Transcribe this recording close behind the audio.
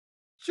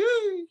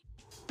Gee.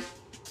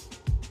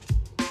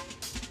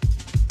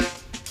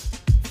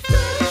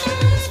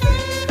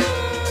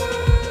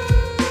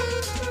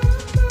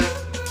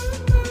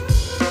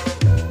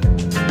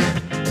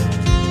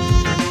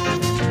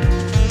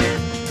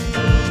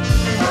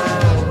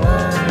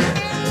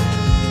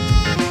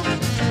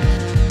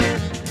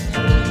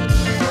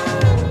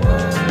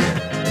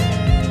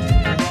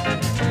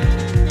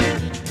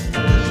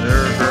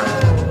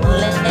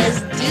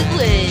 Let's do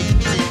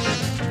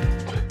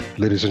it.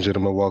 Ladies and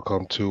gentlemen,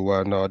 welcome to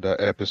another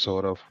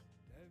episode of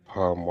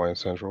Palm Wine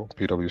Central,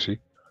 PWC.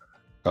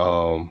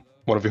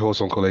 One of your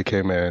hosts, Uncle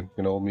AK, man.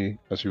 You know me,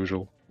 as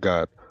usual.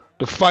 Got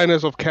the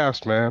finest of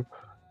cast, man.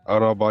 I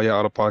don't know about your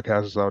other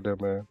podcasts out there,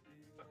 man.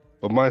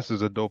 But mine's is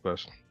the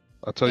dopest.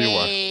 I'll tell you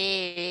why.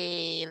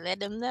 Hey, let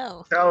them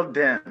know. Tell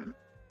them.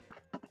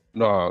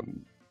 No,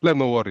 let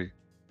no worry.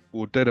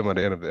 We'll tell them at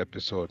the end of the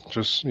episode.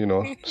 Just,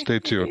 stay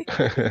tuned.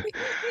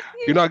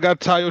 I got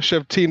Tayo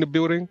Chef T in the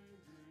building.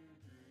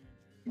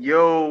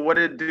 Yo, what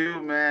it do,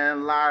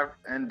 man? Live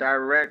and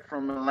direct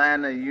from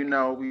Atlanta. You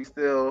know, we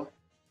still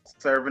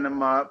serving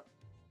them up,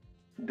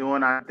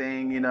 doing our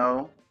thing, You in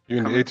the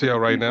coming to the ATL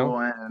right people.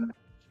 now? And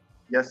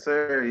yes,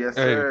 sir. Yes,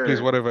 Hey, please,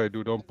 sir. whatever I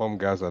do, don't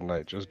pump gas at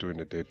night. Just do it in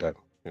the daytime.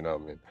 You know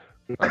what I mean?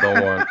 I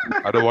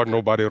don't want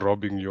nobody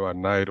robbing you at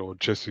night or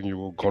chasing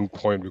you at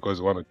gunpoint because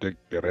you want to take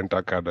the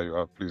rental car that you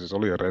have. Please, it's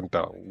only a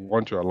rental. We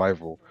want you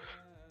alive, or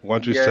we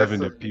want you Yes,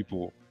 serving the sir.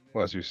 people,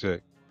 as you say.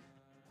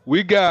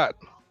 We got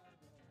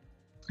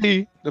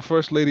T, the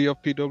first lady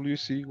of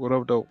PWC. What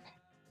up, though?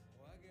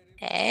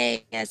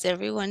 Hey, how's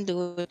everyone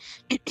doing?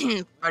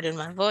 Pardon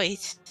my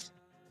voice.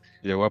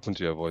 Yeah, what happened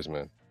to your voice,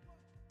 man?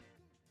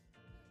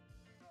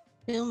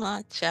 Too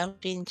much. I've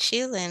been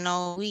chilling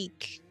all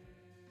week.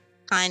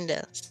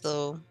 Kinda.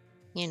 So,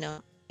 you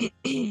know,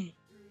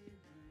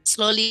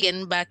 slowly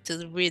getting back to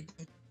the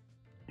rhythm.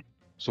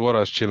 So what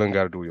has chilling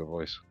got to do with your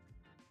voice?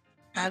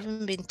 I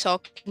haven't been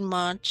talking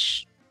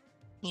much,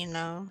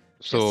 just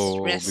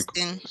So,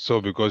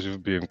 resting. because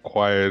you've been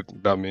quiet,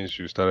 that means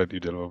you started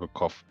dealing with a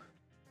cough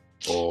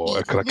or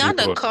a crackly Not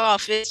a throat.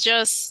 cough, it's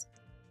just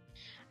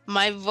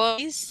my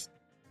voice.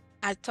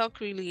 I talk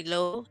really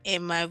low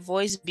and my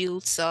voice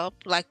builds up.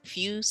 Like if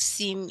you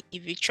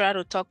try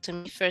to talk to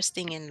me first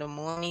thing in the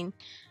morning,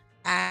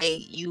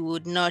 you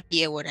would not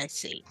hear what I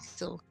say.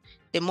 So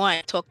the more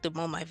I talk, the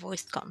more my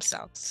voice comes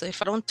out. So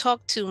if I don't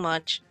talk too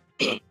much,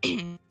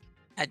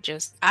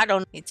 I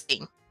don't need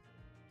thing.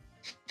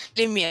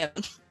 Leave me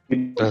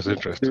alone. That's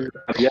interesting.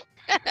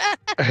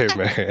 Hey,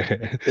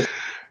 man.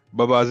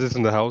 Baba Aziz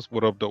in the house.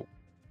 What up, though?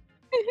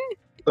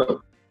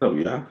 Oh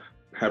yeah.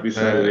 Happy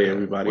Saturday,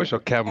 everybody. Where's your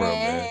camera,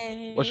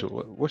 man? What's Hey.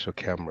 your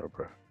camera,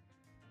 bro?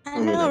 I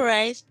know,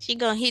 right? She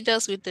gonna hit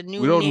us with the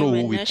new We don't know name who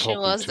and we not show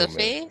talking us to, the man.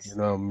 face. You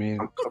know what I mean?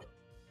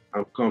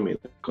 I'm coming.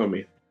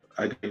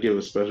 I gotta give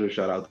a special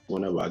shout out to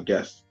one of our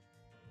guests.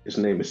 His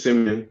name is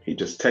Simeon. He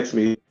just texted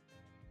me.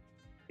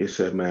 He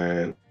said,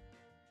 "Man,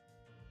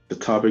 the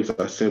topics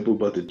are simple,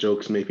 but the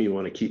jokes make me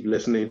want to keep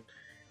listening.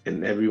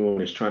 And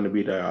everyone is trying to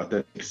be their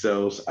authentic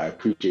selves. I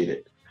appreciate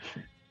it.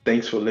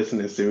 Thanks for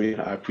listening,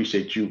 Simeon. I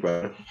appreciate you,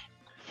 brother."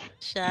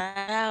 Shout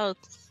out.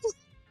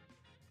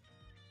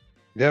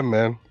 Yeah,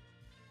 man.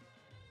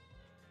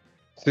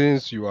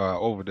 Since you are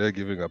over there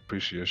giving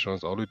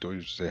appreciations, I only told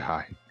you to say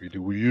hi.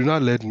 Will you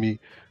not let me,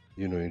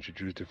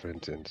 introduce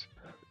different things?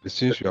 But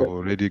since you have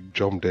already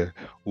jumped there,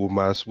 we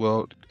might as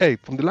well. Hey,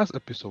 from the last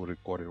episode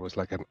recorded, it was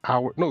like an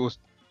hour. No, it was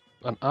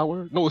an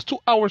hour. No, it was 2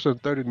 hours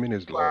and 30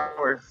 minutes 2 long.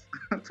 hours.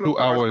 2 Two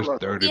hours hours, plus.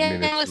 30 Yeah, it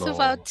minutes was long.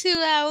 about 2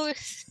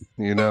 hours.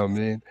 You know what I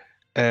mean?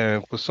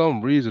 And for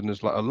some reason,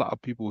 it's like a lot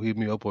of people hit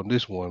me up on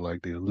this one,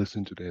 like they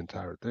listen to the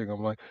entire thing.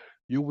 I'm like,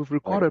 we've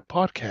recorded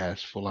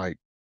podcasts for like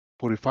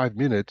 45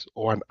 minutes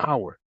or an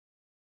hour.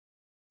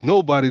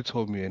 Nobody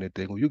told me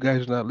anything. Well, you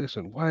guys not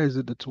listen. Why is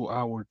it the 2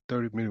 hour,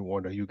 30-minute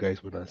one that you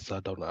guys would not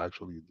sat down and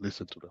actually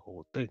listen to the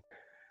whole thing?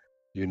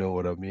 You know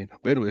what I mean?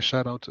 But anyway,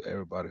 shout out to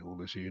everybody who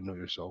listen. You know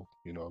yourself.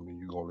 You know what I mean?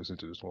 You're gonna listen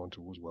to this one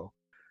too as well.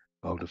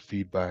 The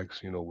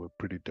feedbacks, were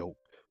pretty dope.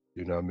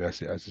 You know what I mean?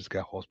 I just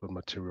got hospital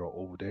material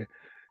over there,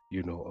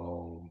 you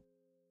know.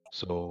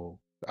 So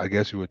I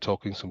guess you were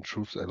talking some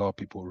truths. A lot of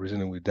people were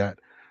reasoning with that.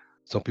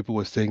 Some people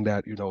were saying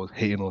that, I was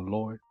hating on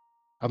Lord.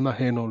 I'm not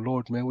hating on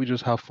Lord, man. We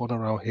just have fun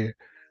around here.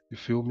 You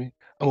feel me?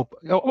 I'm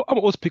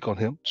always pick on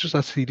him. It's just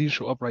as he didn't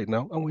show up right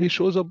now. And when he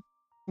shows up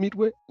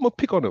midway, I'm gonna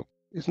pick on him.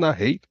 It's not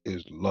hate,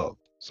 it's love.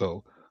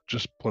 So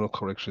just point of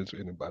correction to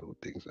anybody who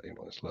thinks that,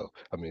 it's love.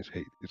 I mean, it's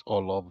hate. It's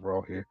all love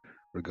around here,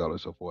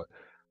 regardless of what.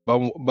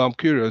 But I'm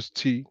curious,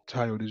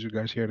 Tayo, did you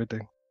guys hear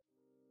anything?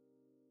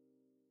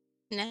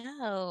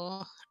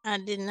 No, I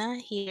did not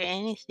hear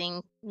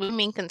anything. You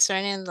mean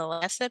concerning the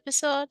last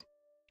episode?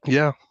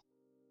 Yeah.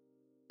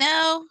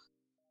 No,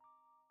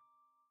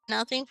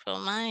 nothing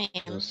from my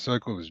The end.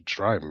 circle is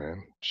dry,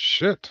 man.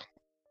 Shit.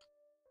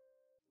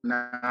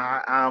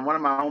 Nah, one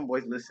of my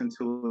homeboys listened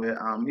to it.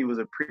 He was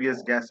a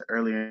previous guest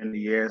earlier in the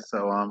year,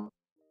 so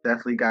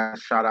definitely got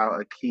to shout out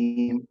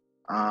Akeem.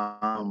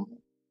 Um,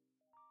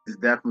 he's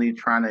definitely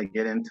trying to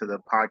get into the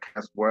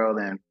podcast world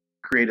and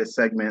create a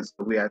segment.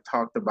 So we had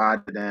talked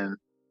about it and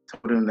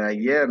told him that,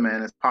 yeah,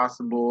 man, it's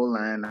possible.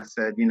 And I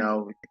said, you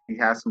know, if he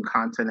has some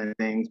content and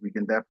things, we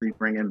can definitely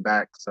bring him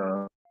back.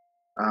 So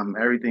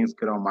everything's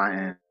good on my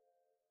end.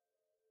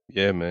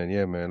 Yeah, man.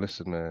 Yeah, man.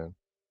 Listen, man.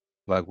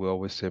 Like we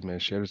always say, man,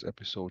 share this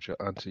episode with your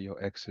auntie,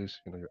 your exes,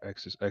 you know, your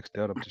exes, ex,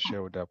 tell them to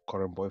share with their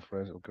current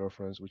boyfriends or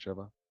girlfriends,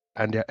 whichever,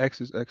 and their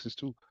exes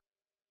too.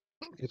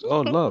 It's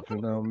all love, you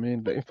know what I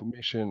mean? The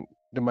information,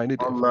 they might need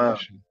the All love.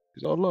 information.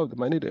 It's all love. They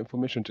might need the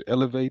information to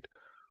elevate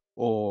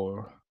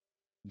or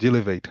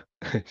delevate.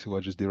 See what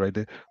I just did right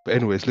there? But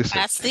anyways, listen.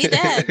 I see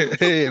that.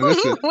 Hey,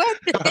 listen. What?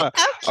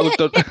 I'm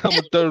Okay.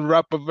 a done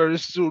rapper very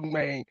soon,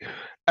 man.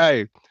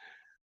 Hey,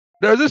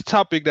 there's this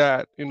topic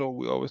that, you know,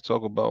 we always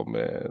talk about,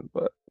 man,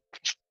 but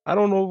I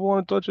don't know if I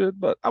want to touch it,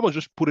 but I'm gonna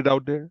just put it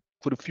out there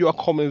for the few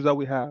comments that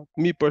we have.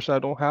 Me personally, I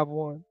don't have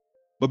one,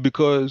 but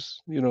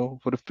because, you know,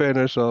 for the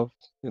fairness of,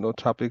 you know,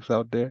 topics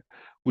out there,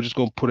 we're just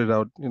gonna put it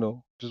out. You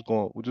know,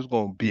 we're just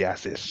gonna be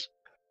as is,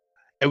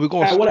 and we're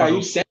gonna What are start you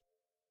off. saying?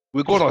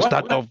 We're gonna What?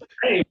 start off.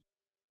 Hey,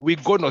 We're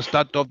gonna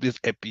start off this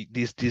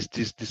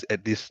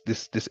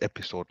this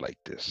episode like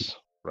this,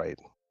 right?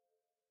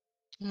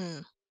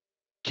 Hmm.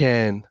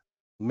 Can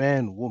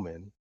man,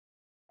 woman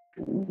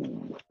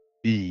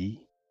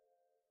be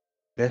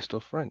best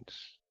of friends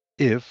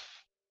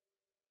if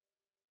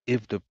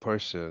the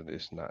person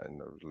is not in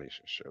a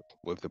relationship,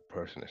 or if the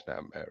person is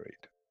not married?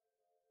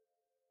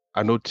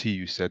 I know T,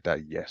 you said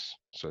that yes.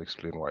 So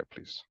explain why,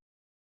 please.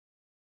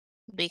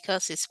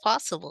 Because it's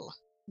possible.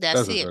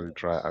 That's That's a it. very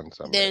dry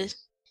answer, man. There's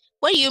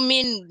what do you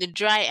mean the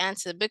dry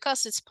answer?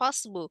 Because it's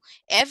possible.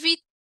 Every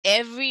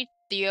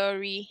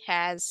theory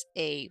has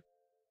a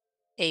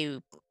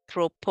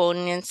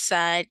proponent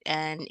side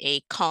and a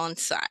con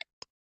side.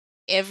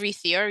 Every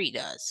theory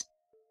does.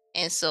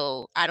 And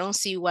so I don't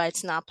see why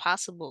it's not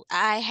possible.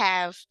 I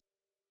have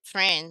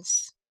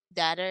friends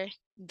that are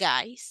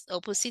guys,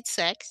 opposite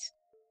sex,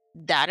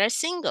 that are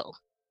single.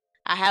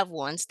 I have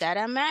ones that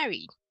are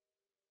married.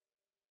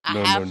 I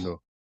No, have,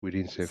 no. We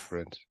didn't say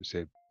friends. We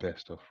said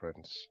best of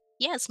friends.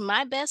 yes,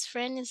 my best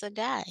friend is a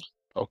guy.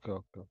 Okay.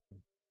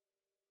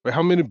 Wait,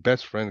 how many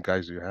best friend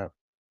guys do you have?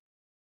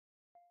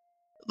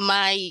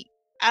 I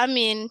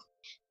mean,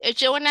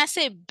 when I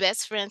say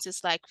best friends,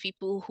 it's like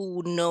people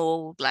who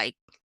know like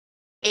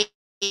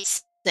 8%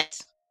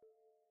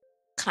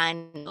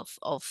 kind of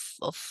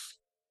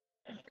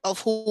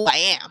who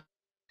I am,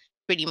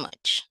 pretty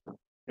much.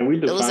 can we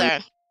Those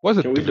define? are What's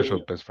the Can we definition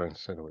define? of best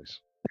friends, anyways?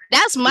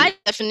 that's my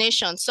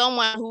definition.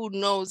 Someone who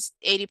knows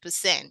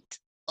 80%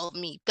 of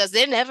me, because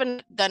they're never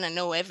gonna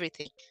know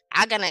everything.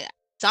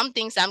 Some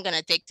things I'm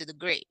gonna take to the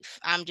grave.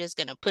 I'm just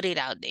gonna put it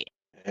out there.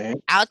 Eh,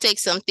 I'll take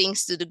some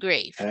things to the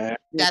grave.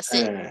 That's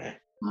it. eh.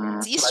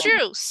 It's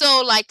true.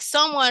 So like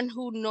someone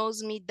who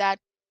knows me that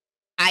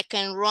I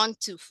can run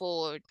to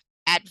for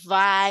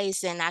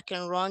advice and I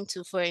can run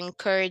to for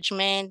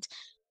encouragement.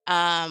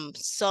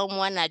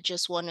 Someone I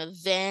just want to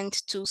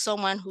vent to,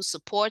 someone who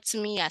supports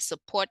me, I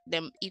support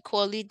them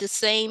equally the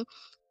same.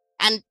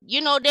 And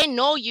you know, they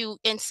know you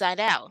inside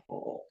out.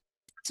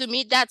 To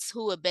me, that's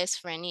who a best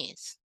friend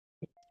is.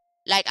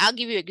 Like I'll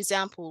give you an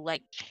example,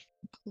 like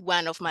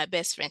one of my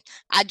best friends.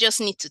 I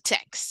just need to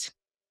text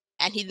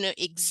and he know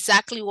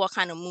exactly what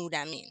kind of mood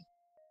I'm in.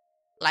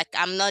 Like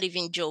I'm not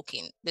even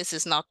joking. This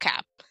is not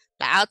cap.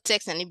 Like I'll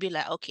text and he'd be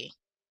like, okay,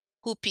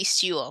 who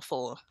pissed you off?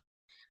 Or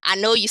I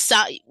know you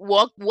saw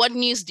what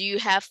news do you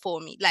have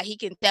for me? Like he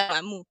can tell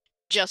my mood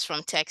just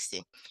from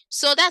texting.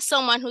 So that's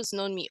someone who's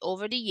known me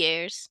over the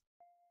years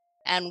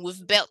and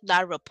we've built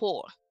that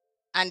rapport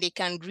and they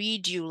can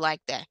read you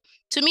like that.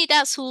 To me,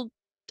 that's who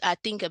I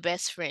think a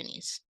best friend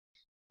is.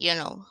 You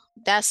know,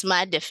 that's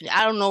my definition.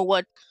 I don't know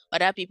what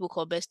other people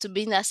call best. To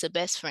me, that's a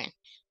best friend.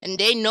 And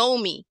they know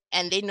me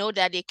and they know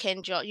that they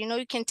can judge. You know,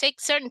 you can take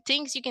certain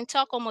things, you can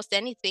talk almost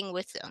anything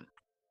with them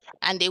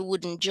and they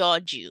wouldn't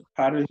judge you.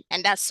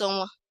 And that's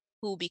someone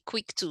who will be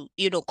quick to,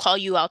 you know, call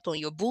you out on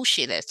your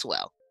bullshit as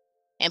well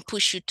and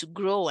push you to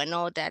grow and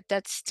all that.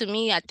 That's to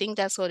me, I think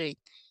that's what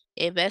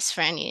a best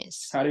friend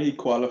is. How did he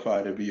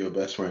qualify to be your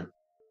best friend?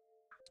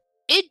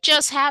 It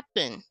just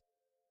happened.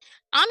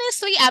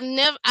 Honestly,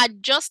 I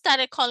just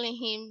started calling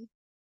him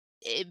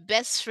a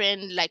best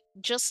friend like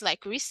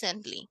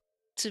recently,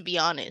 to be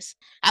honest.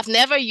 I've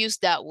never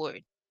used that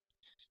word.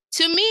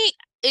 To me,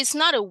 it's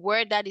not a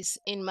word that is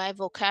in my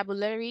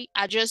vocabulary.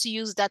 I just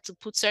use that to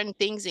put certain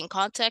things in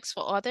context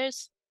for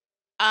others.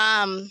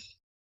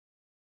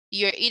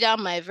 You're either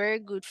my very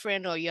good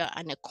friend or you're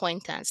an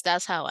acquaintance.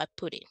 That's how I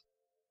put it.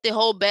 The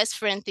whole best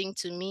friend thing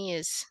to me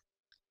is,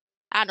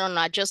 I don't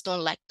know, I just don't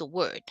like the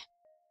word.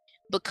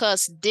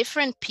 Because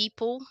different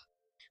people,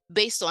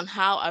 based on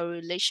how our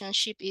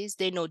relationship is,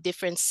 they know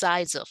different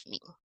sides of me.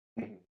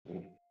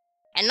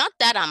 And not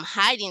that I'm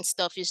hiding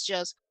stuff, it's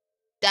just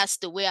that's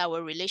the way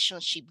our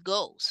relationship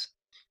goes.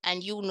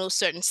 And you know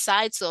certain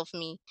sides of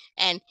me.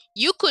 And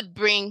you could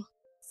bring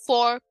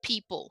 4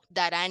 people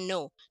that I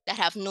know that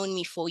have known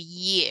me for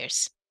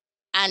years,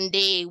 and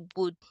they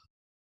would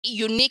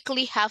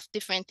uniquely have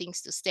different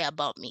things to say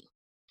about me.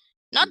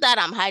 Not that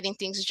I'm hiding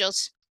things,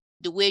 just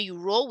the way you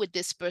roll with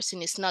this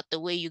person is not the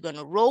way you're going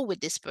to roll with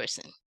this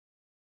person,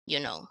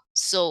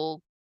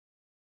 So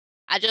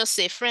I just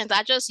say friends.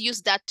 I just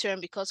use that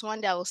term because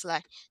one day I was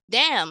like,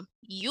 damn,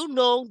 you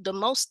know the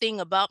most thing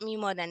about me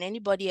more than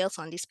anybody else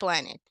on this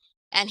planet.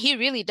 And he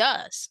really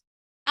does.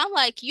 I'm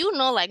like,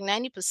 like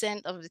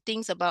 90% of the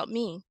things about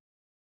me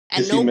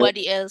and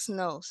nobody else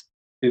knows.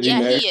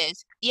 Yeah, he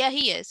is. Yeah,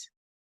 he is.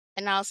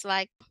 And I was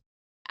like,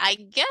 I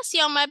guess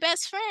you're my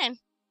best friend.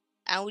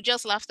 And we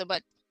just laughed about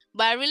it.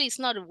 But really, it's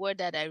not a word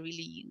that I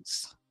really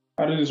use.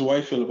 How did his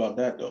wife feel about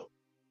that, though?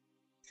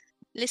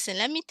 Listen,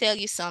 let me tell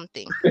you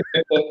something.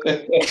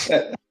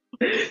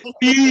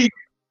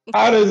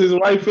 How does his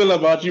wife feel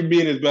about you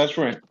being his best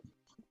friend?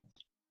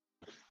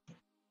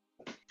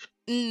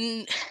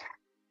 This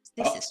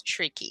is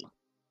tricky.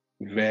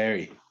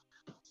 Very.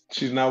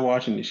 She's not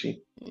watching, is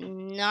she?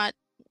 Not.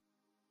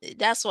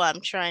 That's what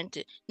I'm trying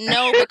to.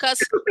 No, because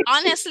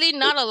honestly,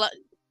 not a lot.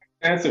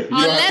 Answer.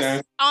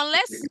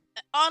 Unless.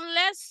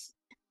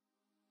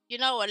 You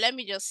know what? Let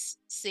me just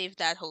save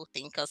that whole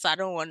thing because I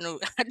don't want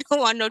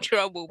no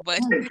trouble. But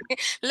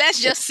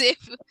let's just save.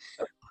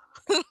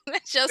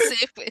 Let's just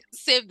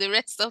save the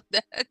rest of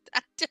that.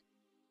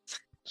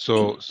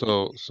 So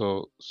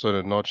in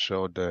a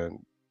nutshell,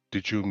 then,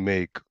 did you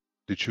make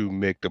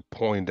the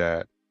point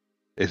that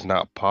it's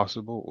not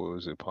possible, or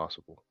is it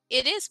possible?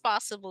 It is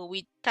possible.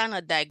 We kind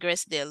of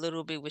digressed there a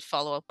little bit with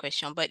follow-up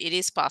question, but it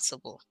is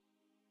possible.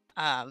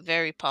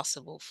 Very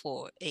possible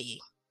for a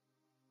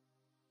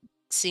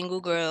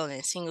single girl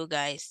and single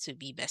guys to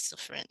be best of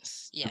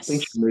friends. Yes. I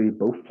think you made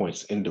both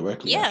points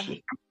indirectly. Yeah.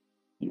 Actually.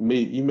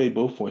 You made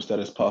both points that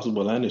it's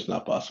possible and it's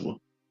not possible.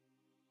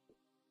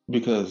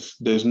 Because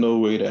there's no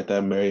way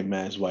that married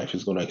man's wife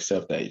is going to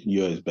accept that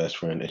you're his best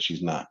friend and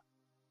she's not.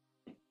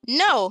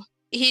 No,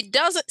 he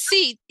doesn't.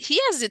 See,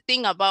 here's the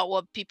thing about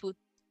what people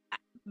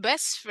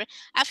best friend.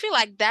 I feel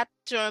like that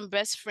term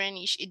best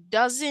friend-ish, it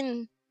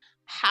doesn't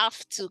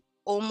have to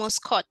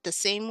almost cut the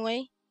same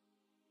way.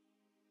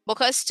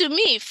 Because to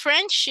me,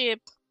 friendship,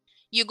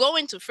 you go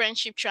into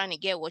friendship trying to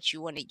get what you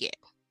want to get.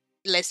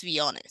 Let's be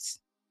honest.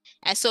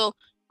 And so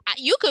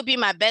you could be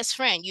my best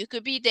friend. You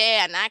could be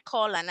there and I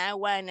call and I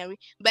whine,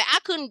 but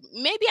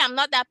maybe I'm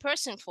not that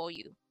person for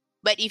you.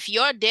 But if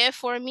you're there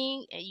for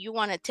me and you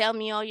want to tell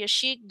me all your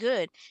shit,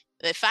 good.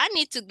 If I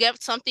need to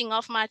get something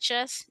off my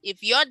chest,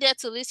 if you're there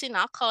to listen,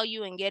 I'll call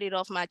you and get it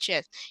off my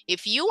chest.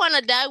 If you want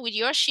to die with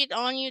your shit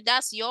on you,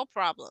 that's your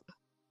problem.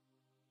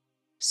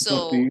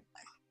 So.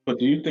 But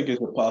do you think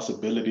it's a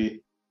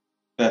possibility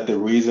that the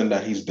reason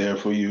that he's there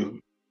for you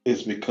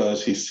is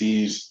because he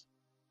sees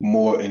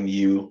more in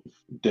you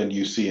than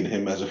you see in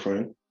him as a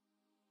friend?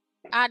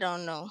 I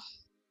don't know.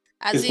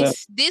 As in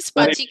this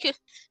particular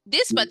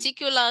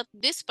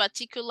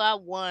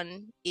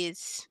one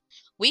is,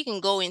 we can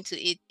go into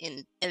it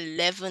in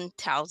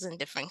 11,000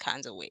 different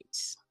kinds of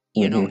ways,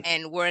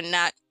 and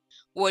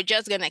we're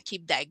just gonna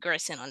keep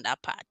digressing on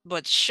that part.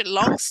 But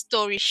long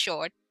story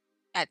short,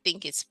 I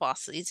think it's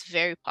possible. It's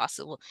very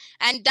possible.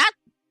 And that,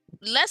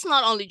 let's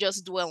not only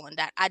just dwell on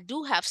that. I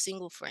do have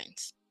single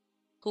friends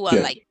who are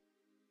like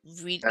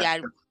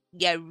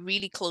they're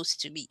really close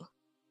to me.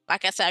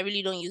 Like I said, I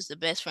really don't use the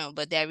best friend,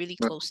 but they're really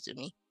close to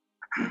me.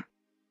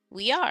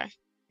 We are,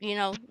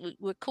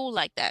 we're cool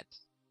like that.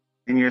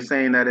 And you're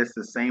saying that it's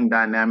the same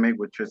dynamic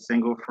with your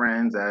single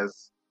friends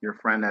as your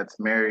friend that's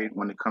married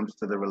when it comes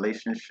to the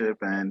relationship,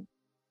 and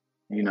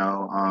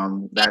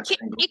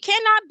it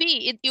cannot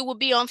be. It would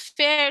be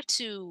unfair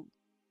to.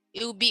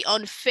 It would be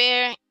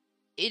unfair.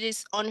 It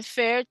is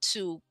unfair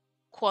to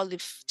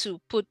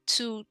put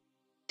two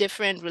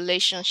different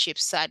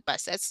relationships side by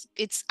side.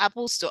 It's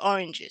apples to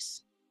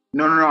oranges.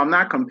 No, I'm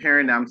not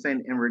comparing that. I'm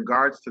saying in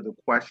regards to the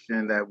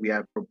question that we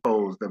have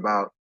proposed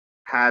about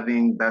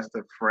having best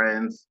of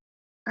friends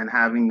and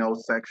having no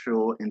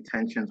sexual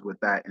intentions with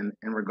that. And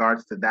in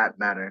regards to that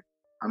matter,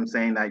 I'm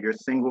saying that your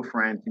single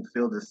friends, you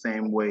feel the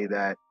same way,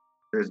 that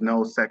there's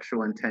no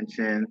sexual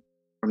intention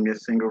from your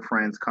single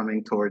friends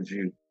coming towards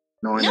you.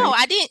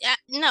 I didn't.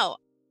 No.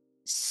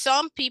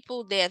 Some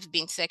people, there have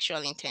been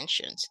sexual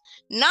intentions.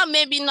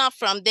 Maybe not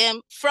from them,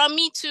 from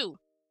me too.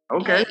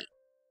 Okay.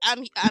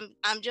 I'm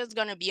just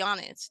gonna be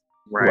honest.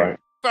 Right.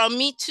 From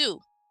me too.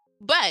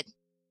 But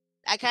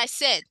like I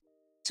said,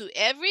 to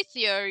every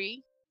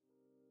theory,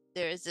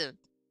 there is a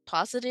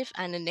positive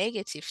and a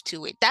negative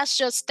to it. That's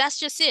just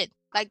it.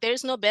 Like,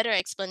 there's no better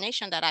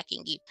explanation that I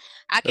can give.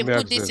 I can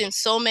put this in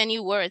so many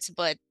words,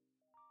 but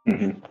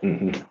let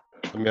me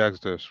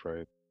ask this,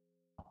 right?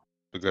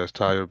 Because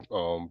Tyler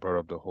brought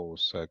up the whole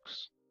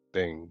sex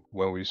thing.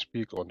 When we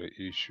speak on the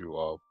issue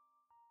of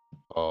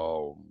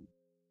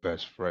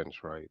best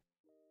friends, right?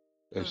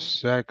 Is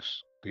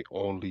sex the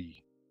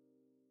only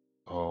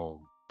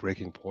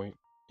breaking point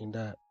in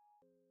that?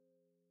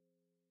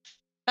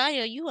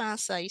 Tyler, you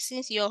answer.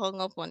 Since you're hung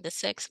up on the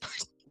sex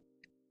part.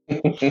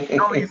 No,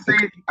 he's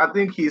saying. I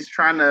think he's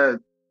trying to.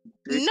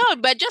 No,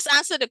 but just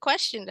answer the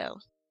question though.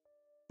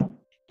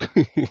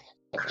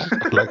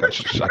 Like I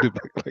should shot it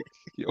back. Like,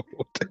 yo,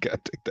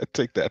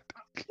 take that.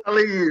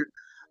 Please.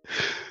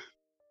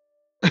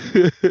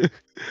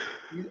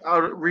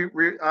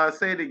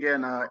 Say it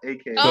again,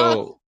 AK.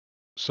 Oh,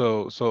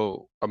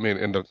 So I mean,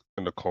 in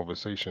the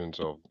conversations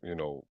of, you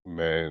know,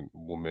 man,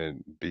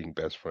 woman being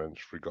best friends,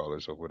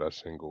 regardless of whether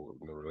single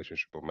in a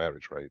relationship or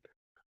marriage, right?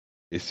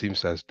 It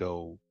seems as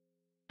though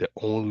the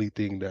only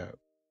thing that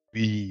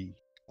we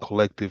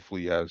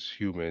collectively as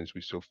humans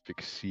we so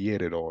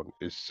fixated on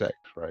is sex,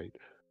 right?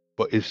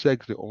 But is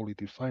sex the only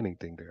defining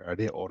thing there? Are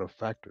there other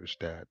factors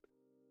that,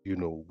 you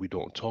know, we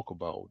don't talk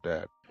about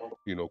that,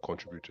 you know,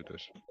 contribute to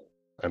this?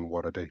 And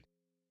what are they?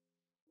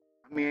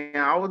 I mean,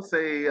 I would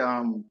say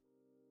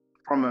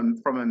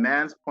from a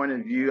man's point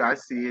of view, I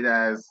see it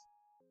as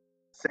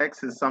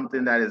sex is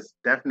something that is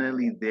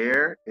definitely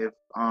there if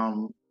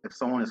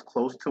someone is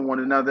close to one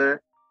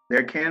another.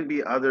 There can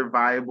be other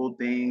viable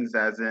things,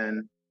 as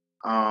in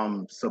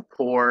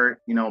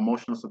support, you know,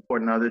 emotional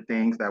support and other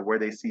things that where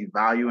they see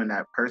value in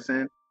that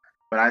person.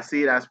 But I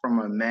see it as from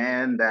a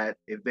man that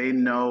if they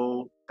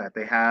know that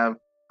they have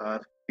a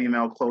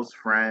female close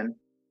friend,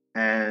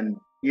 and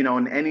you know,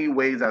 in any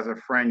ways as a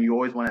friend, you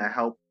always want to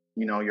help,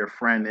 you know, your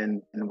friend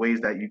in ways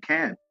that you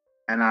can.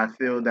 And I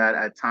feel that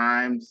at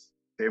times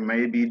there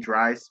may be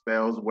dry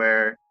spells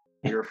where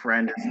your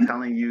friend is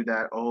telling you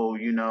that, oh,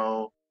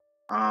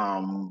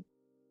 um,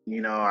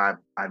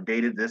 I've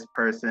dated this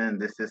person,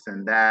 this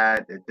and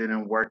that. It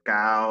didn't work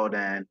out,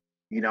 and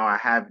I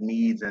have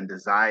needs and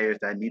desires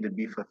that need to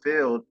be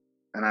fulfilled.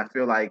 And I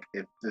feel like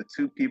if the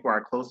two people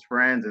are close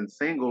friends and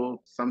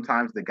single,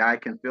 sometimes the guy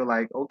can feel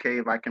like, okay,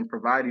 if I can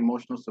provide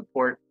emotional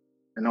support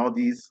and all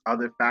these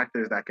other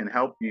factors that can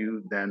help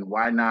you, then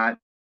why not?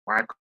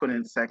 Why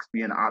couldn't sex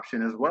be an option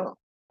as well?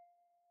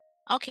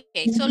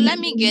 okay. So let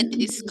me get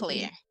this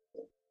clear.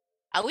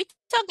 Are we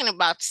talking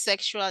about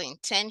sexual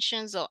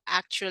intentions or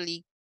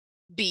actually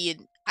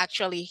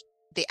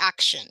the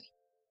action?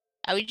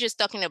 Are we just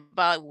talking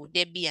about would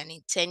there be an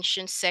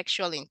intention,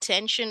 sexual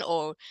intention,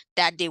 or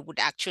that they would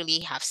actually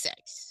have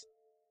sex?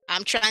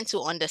 I'm trying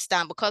to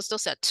understand because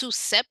those are two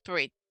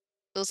separate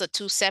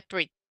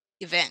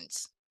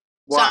events.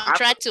 So Well, I'm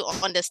trying to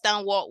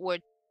understand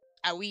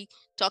are we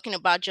talking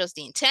about just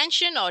the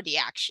intention or the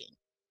action?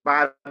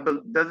 but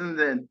doesn't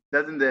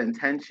the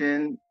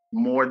intention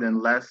more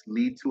than less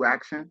lead to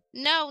action?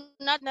 No,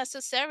 not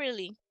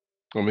necessarily.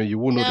 I mean, you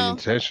won't know the No.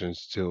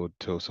 intentions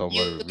till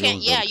somebody You can't,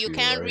 reveals them to you you,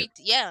 can't right? read,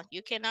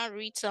 you cannot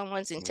read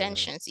someone's Yeah.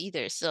 intentions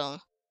either. So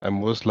And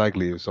most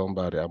likely if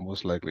somebody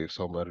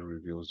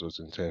reveals those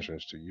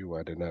intentions to you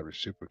and they not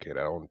reciprocate,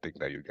 I don't think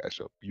that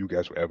you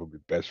guys will ever be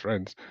best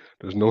friends.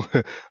 There's no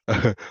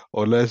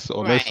unless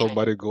right.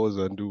 somebody goes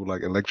and do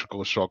like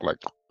electrical shock like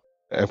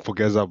and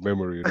forgets our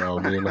memory, you know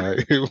what I mean?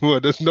 Like well,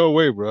 there's no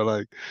way, bro.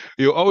 Like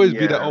you'll always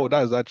be that, Yeah. oh,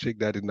 that's that chick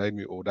that denied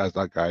me, oh, that's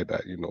that guy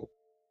that, you know,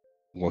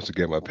 wants to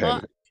get my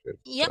Or panties.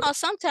 yeah, But or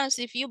sometimes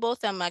if you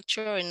both are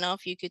mature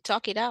enough, you could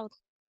talk it out.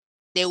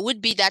 There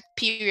would be that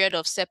period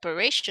of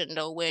separation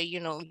though, where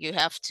you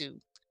have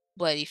to.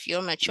 But if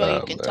you're mature,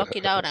 you can man. talk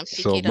it out and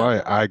pick So it up.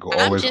 my eye go I'm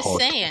always just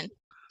hot. saying,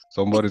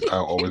 Somebody's eye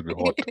always be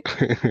hot.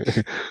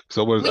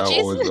 Somebody's eye which is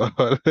always be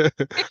hot.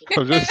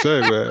 I'm just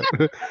saying, man.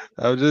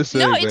 I'm just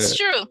no, saying, it's man.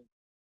 true.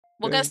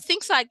 Yeah. Because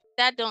things like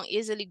that don't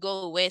easily go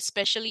away,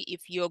 especially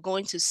if you're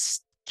going to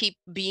keep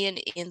being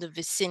in the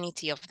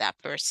vicinity of that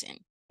person.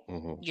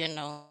 Mm-hmm.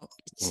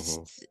 It's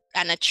Mm-hmm.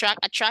 an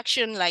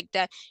attraction like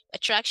that.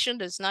 Attraction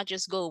does not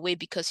just go away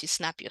because you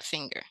snap your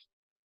finger.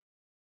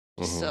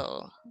 Mm-hmm.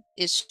 So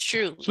it's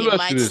true. So It let me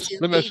ask you might this. still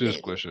Let me ask be you this there.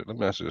 question. Let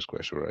me ask you this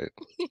question, right?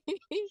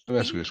 Let me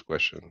ask you this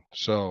question.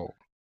 So,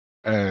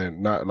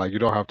 and not like you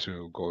don't have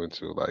to go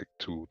into like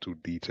too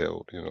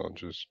detailed, you know,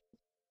 just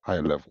high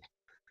level.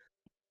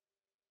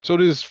 So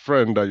this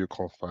friend that you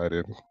confide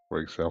in, for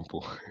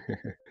example,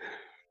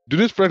 do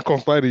this friend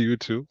confide in you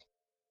too?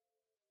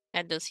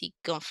 That does he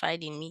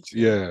confide in me too?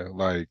 Yeah,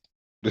 like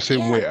the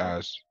same way Yeah,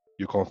 as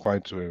you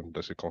confide to him,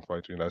 does he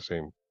confide to you in that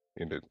same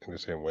in the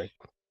same way?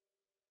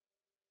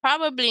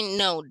 probably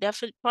no.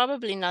 Definitely,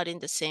 probably not in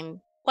the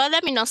same. Well,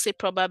 let me not say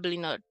probably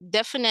not.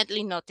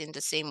 Definitely not in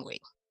the same way.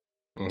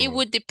 It Mm-hmm.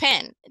 would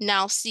depend.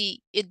 Now,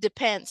 see, it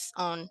depends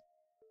on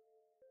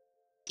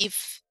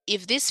if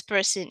this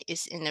person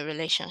is in a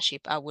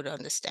relationship, I would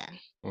understand.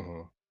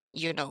 Mm-hmm.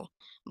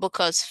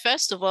 Because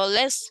first of all,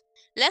 let's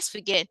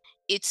forget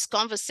it's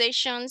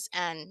conversations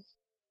and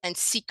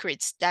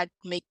secrets that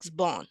makes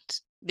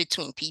bond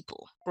between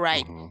people,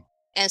 right? Mm-hmm.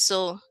 And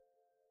so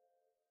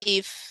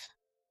if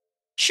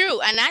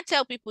true, and I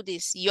tell people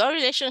this, your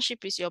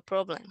relationship is your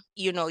problem.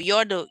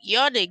 You're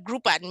the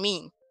group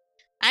admin.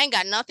 I ain't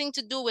got nothing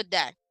to do with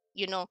that.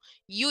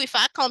 If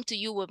I come to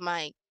you with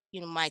my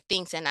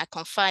things and I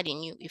confide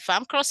in you, if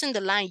I'm crossing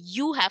the line,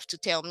 you have to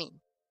tell me.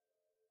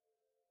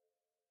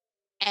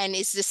 And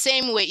it's the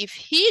same way if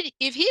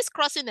he's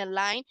crossing the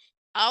line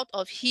out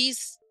of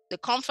the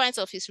confines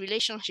of his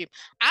relationship,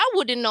 I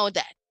wouldn't know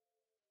that.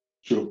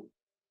 True.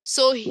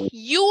 So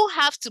you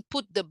have to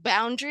put the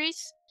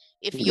boundaries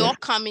if Yeah. you're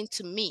coming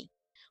to me.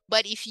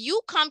 But if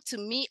you come to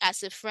me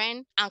as a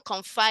friend and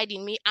confide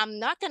in me, I'm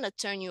not going to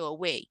turn you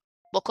away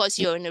because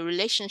you're in a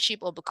relationship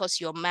or because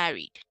you're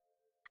married.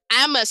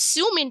 I'm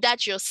assuming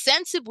that you're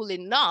sensible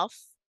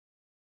enough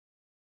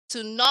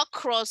to not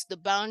cross the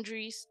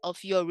boundaries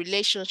of your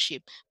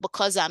relationship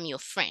because I'm your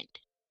friend.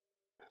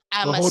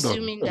 I'm Well, hold on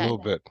assuming a that. little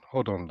bit.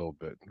 Hold on a little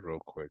bit, real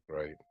quick,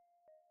 right?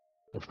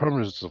 The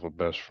premise of a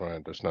best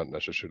friend does not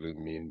necessarily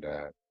mean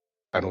that,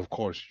 and of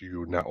course,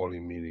 you're not only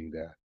meaning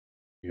that,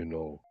 you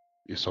know,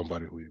 is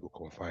somebody who you will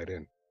confide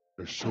in.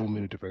 There's so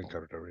many different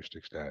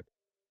characteristics that,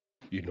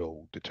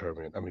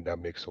 determine, I mean, that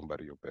makes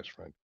somebody your best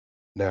friend.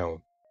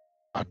 Now,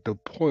 at the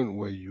point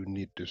where you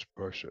need this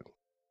person,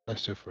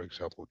 let's say, for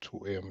example,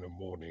 2 a.m. in the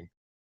morning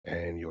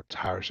and your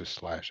tires are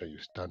slashed and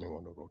you're standing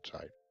on the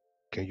roadside,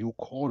 can you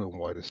call them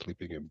while they're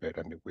sleeping in bed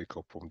and they wake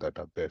up from that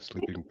bed,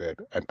 sleeping bed,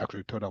 and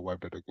actually tell their wife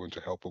that they're going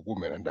to help a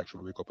woman and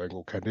actually wake up and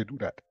go, can they do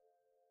that?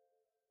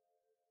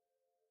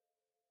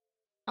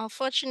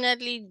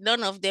 Unfortunately,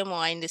 none of them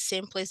are in the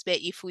same place, but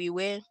if we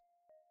were,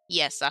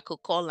 yes, I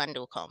could call and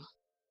they'll come.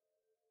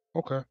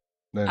 Okay.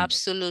 Then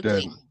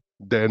Absolutely.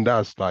 then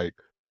that's the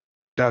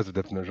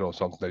definition of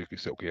something that you can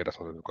say, okay, yeah, that's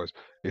something because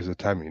it's the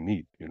time you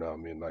need, you know what I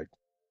mean? Like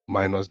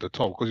minus the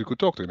talk, because you could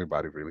talk to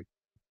anybody really,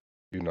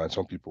 and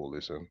some people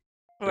listen,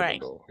 even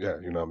Right. though, yeah,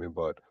 you know what I mean?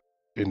 But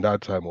in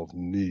that time of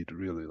need,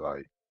 really,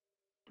 like,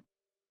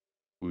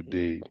 would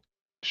they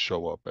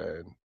show up?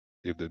 And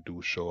if they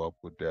do show up,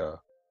 would they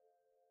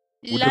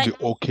Like,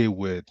 be okay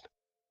with,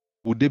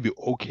 would they be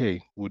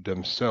okay with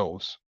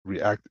themselves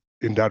react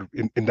in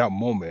that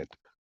moment,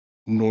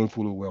 knowing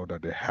fully well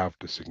that they have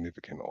the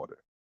significant other?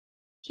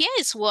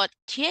 here's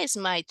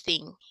my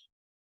thing.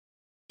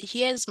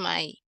 Here's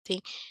my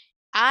thing.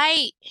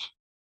 I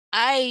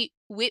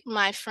with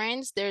my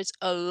friends, there's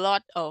a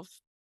lot of,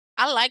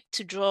 I like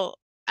to draw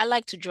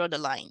the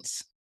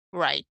lines,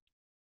 right?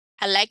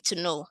 I like to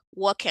know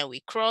what can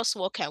we cross,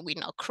 what can we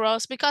not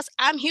cross, because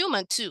I'm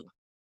human too.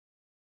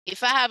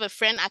 If I have a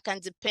friend I can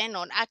depend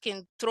on, I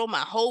can throw my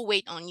whole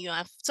weight on you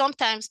and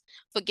sometimes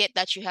forget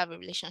that you have a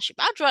relationship.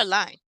 I'll draw a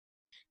line.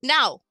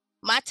 Now,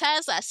 my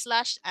tires are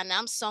slashed and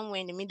I'm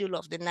somewhere in the middle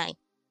of the night.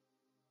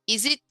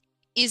 Is it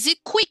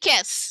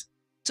quickest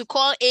to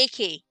call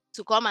AK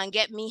to come and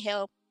get me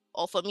help,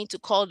 or for me to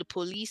call the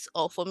police,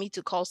 or for me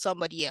to call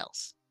somebody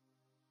else?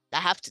 I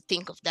have to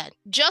think of that.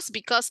 Just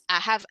because I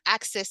have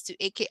access to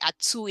AK at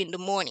 2 in the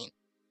morning,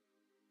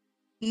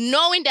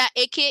 knowing that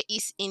AK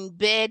is in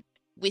bed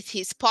with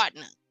his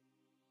partner.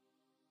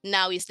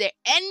 Now, is there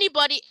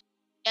anybody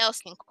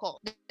else can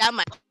call that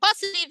might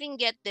possibly even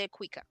get there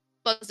quicker?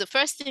 Because the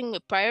first thing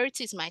with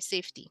priority is my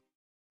safety.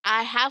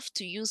 I have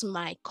to use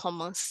my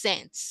common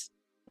sense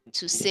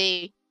to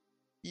say,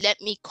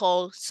 let me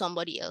call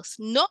somebody else.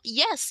 No,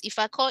 yes, if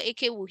I call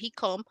AK, will he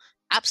come?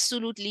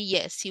 Absolutely,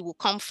 yes, he will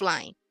come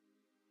flying.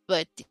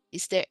 But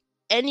is there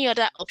any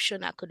other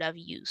option I could have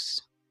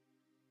used?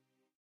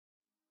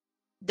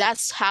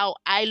 That's how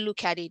I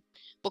look at it.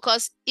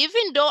 Because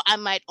even though I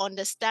might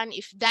understand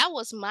if that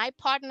was my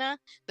partner,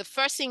 the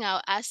first thing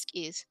I'll ask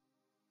is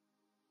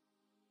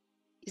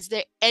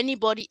there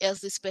anybody else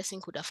this person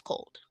could have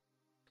called?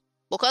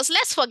 Because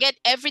let's forget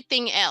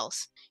everything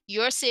else.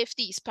 Your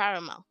safety is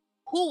paramount.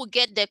 Who will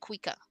get there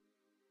quicker?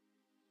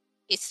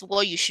 It's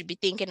what you should be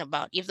thinking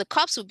about. If the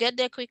cops will get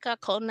there quicker,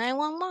 call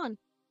 911.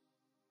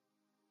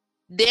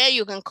 There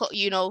you can call,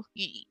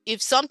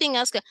 if something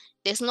else,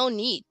 there's no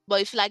need.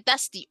 But if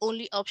that's the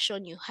only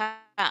option you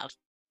have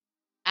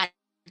at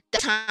the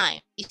time,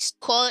 is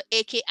call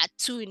AK at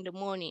 2 in the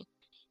morning.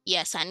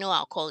 Yes, I know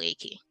I'll call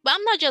AK. But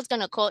I'm not just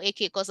going to call AK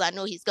because I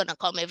know he's going to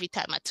come every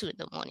time at 2 in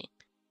the morning.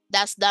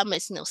 That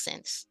makes no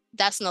sense.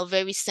 That's not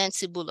very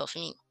sensible of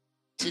me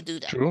to do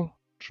that. True.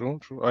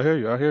 I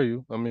hear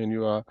you. I mean,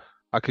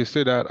 I can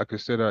say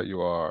that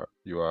you're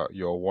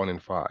 1 in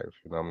 5,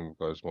 you know what I mean?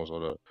 Because most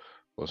of the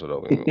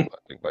women will not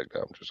think like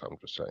that. I'm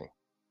just saying.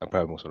 And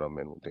probably most of the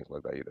men will think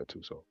like that either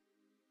too. So,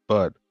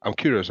 but I'm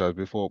curious as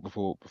before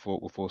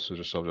switch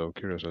the subject, I'm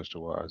curious as to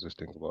why I just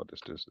think about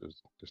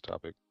this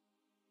topic.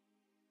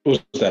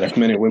 What's that? If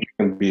men and women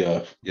can be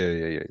Yeah.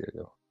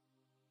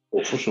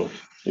 Oh, for sure.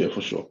 Yeah,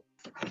 for sure.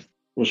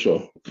 For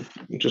sure.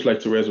 Just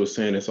like Therese was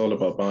saying, it's all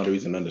about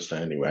boundaries and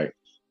understanding, right?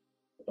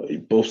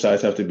 Both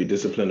sides have to be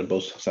disciplined and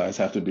both sides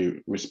have to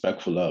be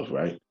respectful of,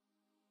 right?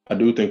 I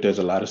do think there's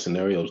a lot of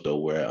scenarios though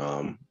where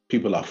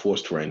people are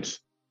forced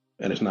friends,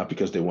 and it's not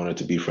because they wanted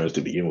to be friends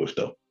to begin with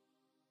though.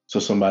 So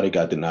somebody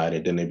got denied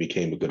and then they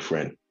became a good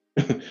friend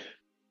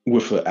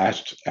with an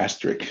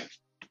asterisk.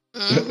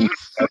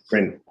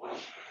 Mm-hmm.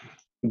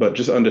 But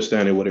just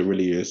understanding what it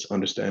really is,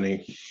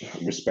 understanding,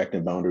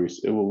 respecting boundaries,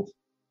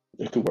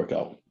 it could work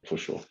out for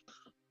sure.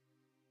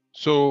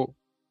 So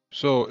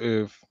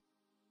if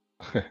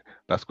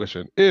last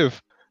question,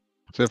 if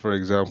say for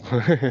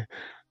example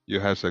you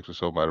had sex with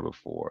somebody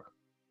before,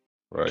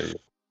 right?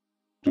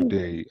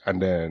 Today, and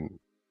then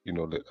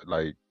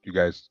like you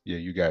guys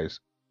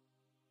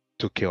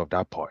took care of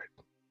that part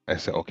and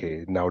said,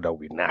 okay, now that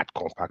we're not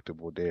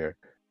compatible there,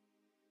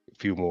 a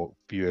few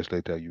years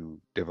later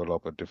you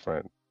develop a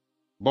different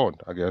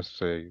bond, I guess,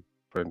 say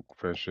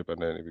friendship,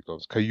 and then it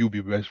becomes, can you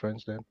be best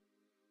friends then?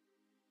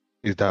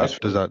 Is that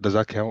does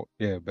that count?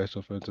 Yeah, best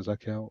of friends, does that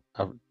count?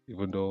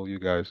 Even though you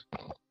guys,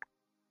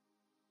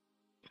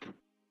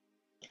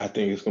 I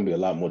think it's going to be a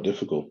lot more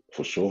difficult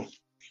for sure.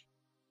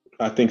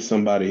 I think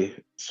somebody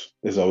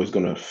is always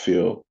going to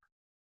feel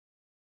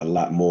a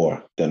lot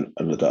more than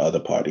the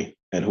other party,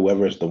 and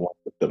whoever is the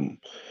one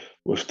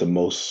with the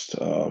most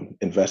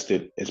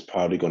invested is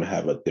probably going to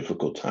have a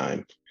difficult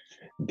time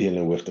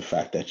dealing with the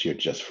fact that you're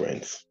just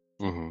friends.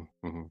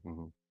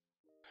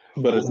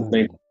 But it's the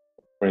same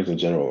friends in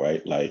general,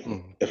 right? Like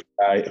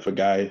if a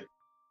guy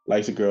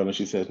likes a girl and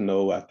she says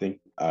no, I think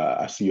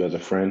I see you as a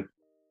friend,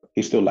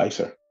 he still likes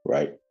her,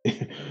 right?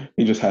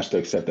 He just has to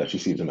accept that she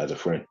sees him as a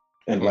friend,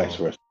 and vice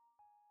versa.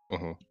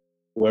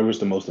 Whoever's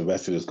the most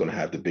invested is going to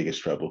have the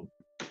biggest trouble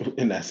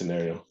in that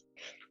scenario.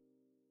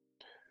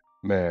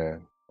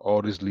 Man,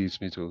 all this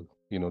leads me to,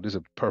 this is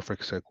a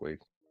perfect segue,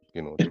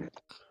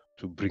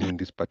 to bring in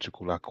this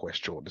particular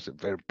question. This is a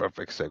very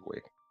perfect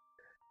segue.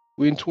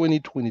 We're in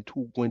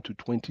 2022 going to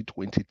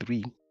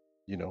 2023,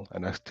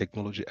 and as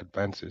technology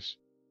advances,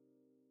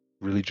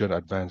 religion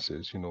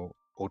advances,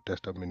 Old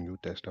Testament, New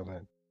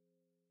Testament,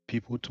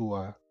 people too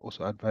are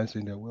also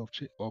advancing their way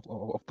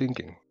of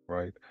thinking,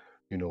 right?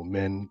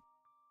 Men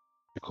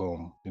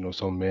become,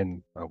 some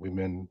men are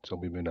women,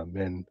 some women are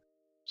men,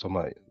 some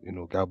are,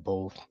 got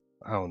both.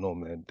 I don't know,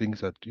 man.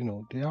 Things that,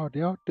 they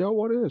are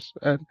what it is.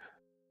 And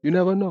you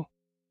never know.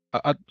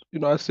 I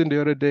seen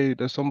the other day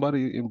there's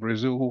somebody in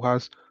Brazil who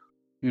has,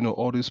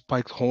 all these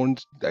spiked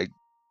horns, like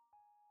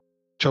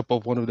chop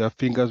off one of their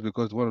fingers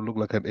because they want to look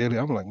like an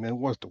alien. I'm like, man,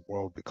 what's the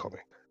world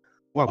becoming?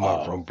 What am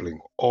I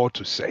rumbling? All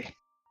to say,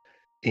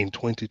 in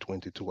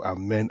 2022, are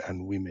men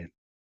and women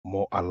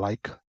more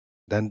alike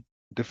than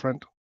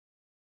different?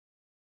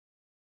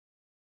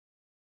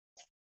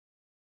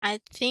 I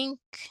think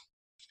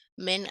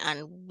men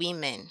and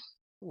women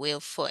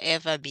will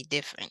forever be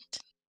different.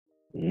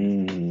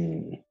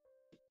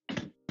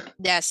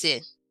 That's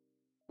it.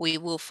 We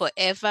will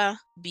forever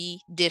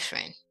be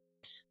different.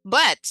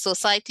 But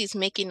society is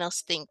making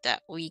us think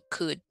that we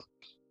could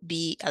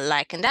be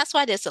alike. And that's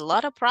why there's a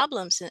lot of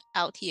problems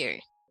out here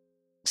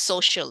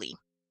socially,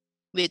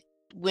 with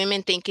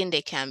women thinking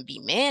they can be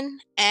men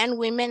and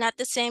women at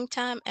the same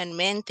time, and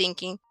men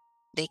thinking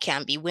they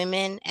can be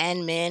women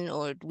and men,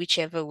 or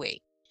whichever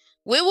way.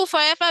 We will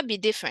forever be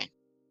different.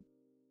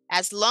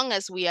 As long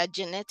as we are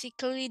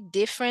genetically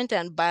different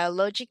and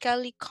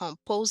biologically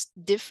composed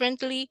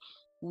differently,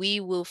 we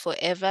will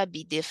forever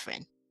be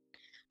different.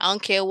 I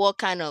don't care what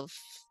kind of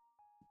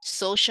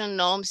social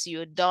norms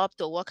you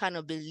adopt or what kind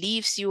of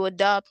beliefs you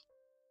adopt.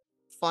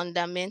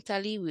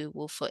 Fundamentally, we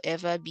will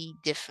forever be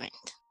different.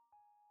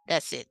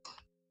 That's it.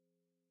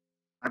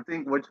 I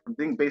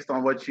think based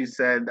on what you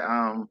said,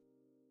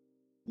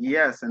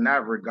 yes, in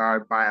that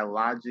regard,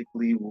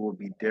 biologically we will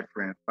be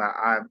different. But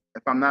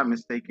if I'm not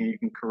mistaken, you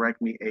can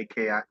correct me,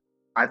 AK.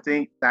 I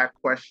think that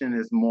question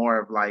is more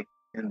of like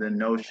in the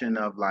notion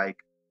of like,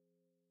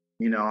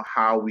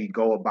 how we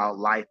go about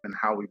life and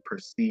how we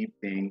perceive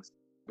things.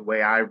 The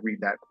way I read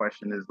that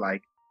question is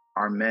like,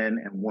 are men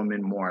and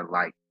women more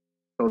alike?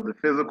 So the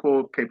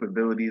physical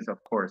capabilities,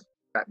 of course,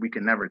 that we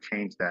can never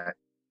change that.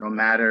 No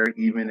matter,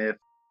 even if,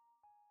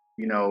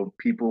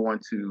 people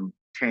want to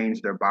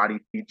change their body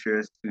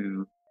features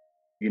to,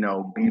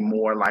 be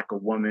more like a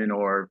woman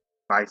or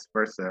vice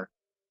versa.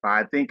 But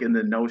I think in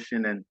the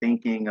notion and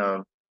thinking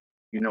of,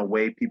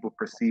 way people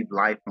perceive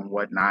life and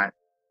whatnot,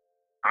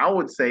 I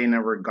would say in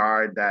a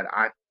regard that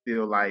I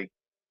feel like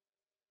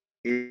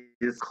it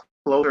is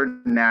closer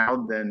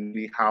now than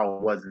how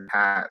it was in the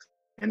past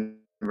in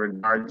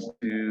regards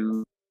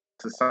to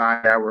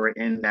society that we're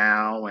in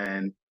now,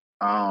 and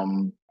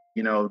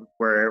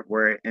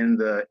we're in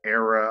the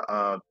era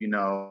of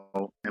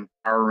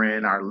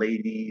empowering our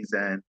ladies,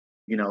 and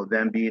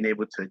them being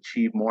able to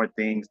achieve more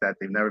things that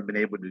they've never been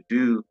able to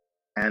do.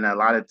 And a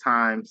lot of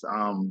times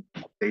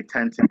they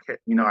tend to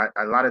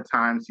a lot of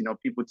times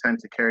people tend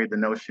to carry the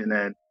notion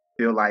and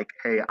feel like,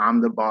 hey, I'm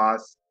the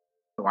boss,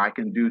 so I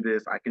can do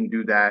this, I can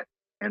do that,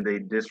 and they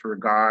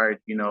disregard,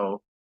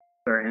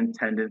 certain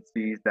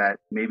tendencies that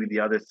maybe the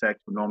other sex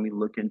would normally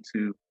look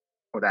into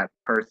for that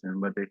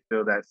person. But they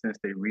feel that since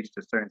they reached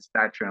a certain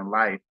stature in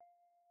life,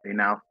 they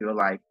now feel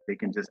like they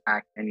can just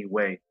act any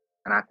way.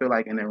 And I feel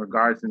like in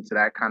regards into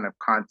that kind of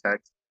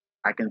context,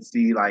 I can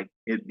see like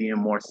it being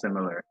more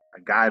similar.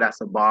 A guy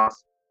that's a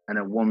boss and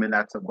a woman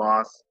that's a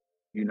boss,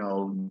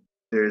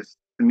 there's,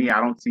 to me,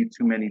 I don't see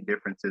too many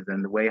differences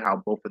in the way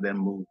how both of them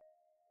move.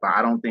 But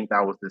I don't think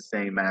that was the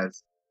same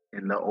as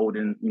in the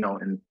olden,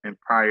 in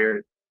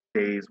prior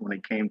days when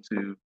it came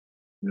to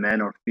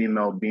men or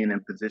female being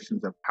in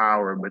positions of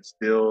power, but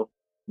still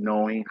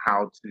knowing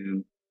how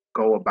to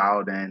go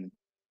about and,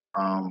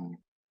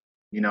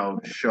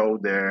 show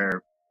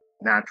their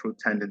natural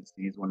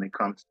tendencies when it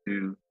comes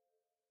to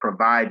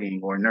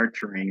providing or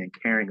nurturing and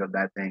caring of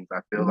that things.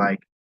 I feel like,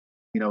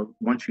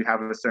 once you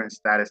have a certain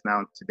status now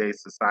in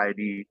today's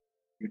society,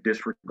 you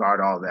disregard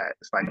all that.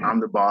 It's like, I'm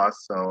the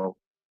boss, so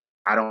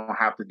I don't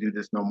have to do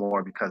this no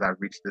more because I've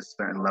reached this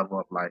certain level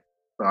of life.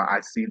 So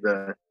I see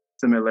the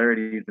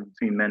similarities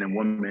between men and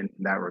women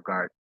in that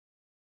regard.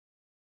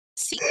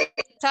 See,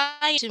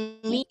 to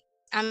me,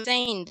 I'm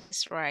saying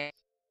this right.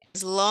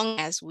 As long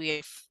as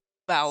we're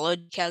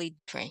biologically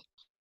different,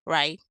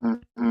 right?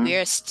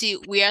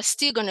 Mhm. We are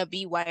still gonna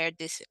be wired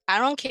this. I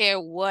don't care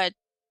what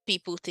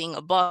people think,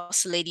 a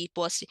boss lady,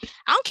 boss.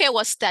 I don't care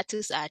what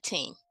status I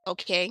attain.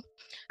 Okay,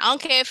 I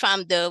don't care if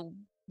I'm the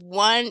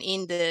one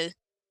in the.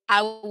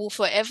 I will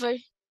forever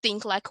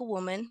think like a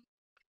woman.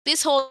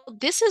 This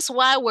is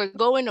why we're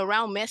going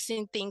around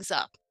messing things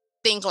up.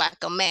 Think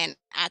like a man,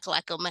 act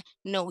like a man.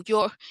 No,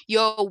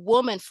 you're a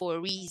woman for a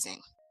reason.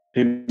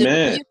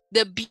 Amen.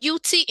 The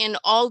beauty in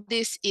all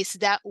this is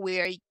that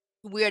we're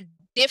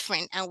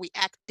different and we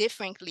act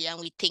differently and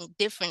we think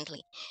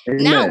differently.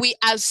 Now Amen. we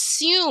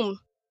assume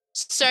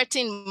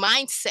certain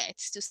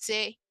mindsets to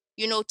say,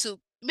 to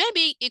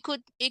maybe it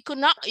could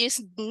not,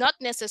 it's not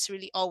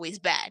necessarily always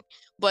bad,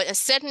 but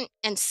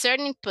in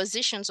certain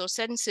positions or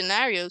certain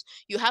scenarios,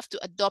 you have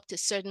to adopt a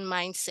certain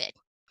mindset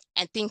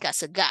and think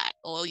as a guy,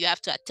 or you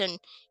have to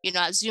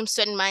assume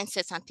certain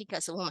mindsets and think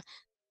as a woman.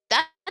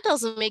 That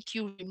doesn't make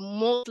you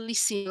remotely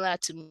similar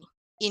to me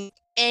in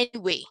any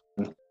way.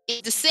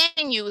 It's the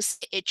same you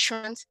say a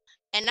trans,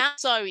 and I'm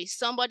sorry,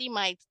 somebody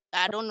might,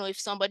 I don't know if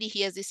somebody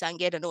hears this and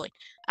get annoyed.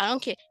 I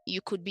don't care.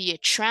 You could be a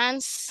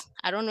trans,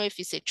 I don't know if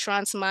it's a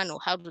trans man or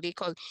how do they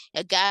call it,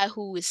 a guy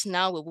who is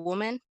now a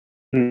woman.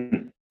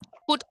 Hmm.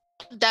 Put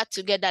that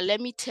together,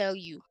 let me tell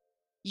you,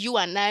 you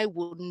and I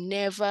will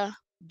never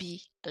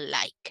be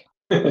alike.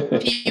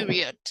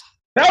 Period.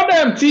 Tell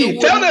them, You T.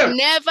 Tell will them.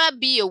 never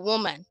be a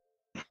woman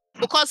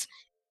because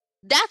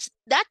that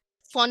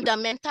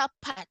fundamental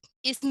part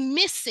is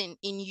missing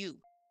in you.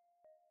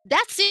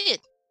 That's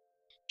it.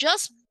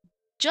 Just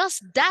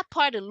that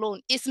part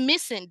alone is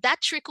missing.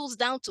 That trickles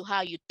down to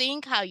how you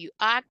think, how you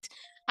act,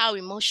 how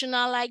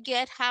emotional I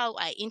get, how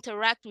I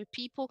interact with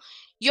people.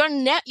 You're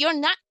not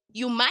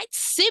you might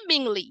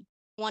seemingly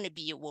want to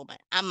be a woman.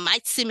 I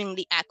might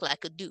seemingly act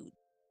like a dude.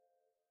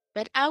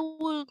 But I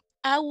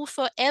will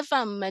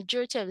forever,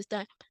 majority of the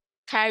time,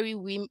 carry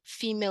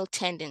female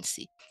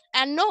tendency.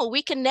 And no,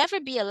 we can never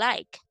be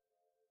alike.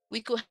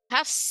 We could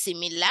have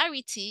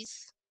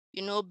similarities,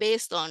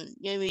 based on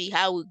maybe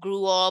how we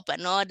grew up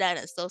and all that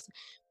and stuff.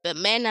 But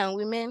men and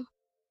women,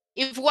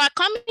 if we're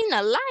coming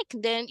alike,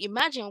 then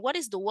imagine what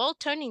is the world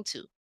turning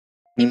to.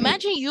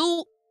 Imagine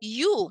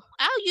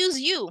I'll use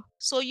you.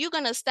 So you're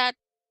gonna start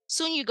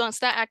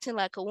acting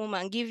like a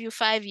woman, give you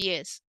 5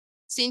 years.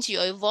 Since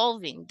you're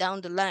evolving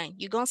down the line,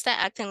 you're gonna start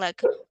acting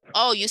like,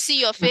 oh, you see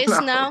your face No,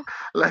 now?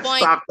 let's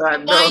Point, stop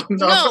that. No,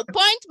 no.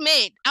 point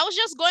made. I was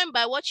just going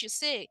by what you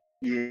say,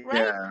 right?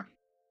 Yeah.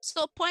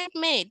 So point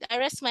made. I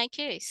rest my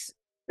case.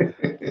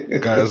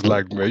 Guys,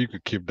 like, man, you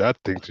could keep that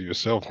thing to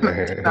yourself,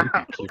 man. You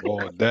could keep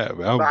all that,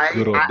 man. I'm But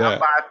good on that.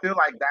 but I feel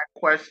like that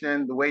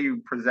question, the way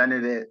you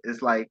presented it,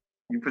 is like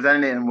you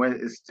presented it in way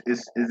is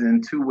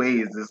in two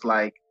ways. It's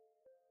like,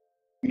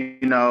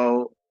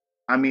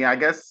 I mean, I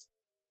guess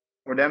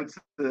for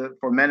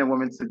for men and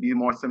women to be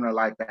more similar,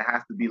 like there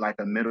has to be like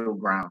a middle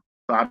ground.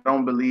 So I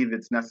don't believe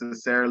it's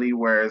necessarily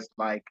where it's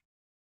like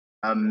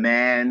a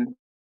man,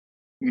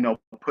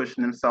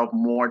 pushing himself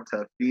more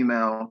to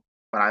female.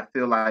 But I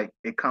feel like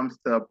it comes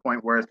to a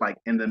point where it's like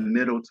in the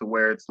middle, to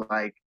where it's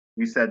like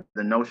you said,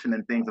 the notion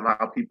and things of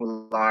how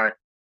people are,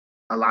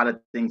 a lot of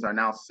things are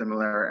now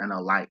similar and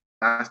alike.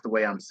 That's the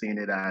way I'm seeing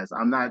it as.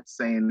 I'm not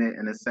saying it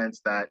in a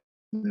sense that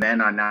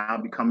men are now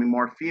becoming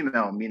more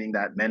female, meaning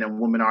that men and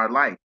women are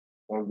alike,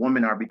 or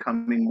women are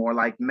becoming more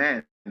like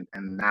men,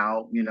 and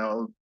now,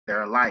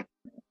 they're alike.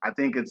 I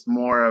think it's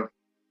more of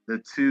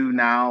the two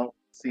now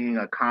seeing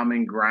a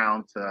common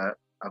ground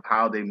of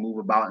how they move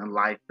about in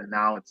life. And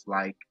now it's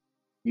like,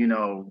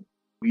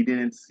 we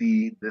didn't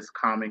see this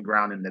common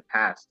ground in the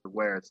past,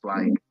 where it's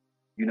like,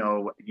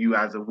 you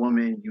as a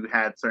woman, you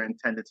had certain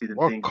tendencies and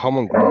What things.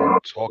 common ground are you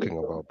talking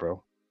about,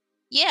 bro?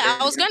 Yeah,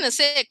 I was gonna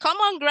say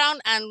common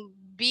ground and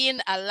being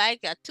alike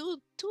are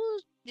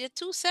they're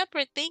two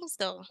separate things,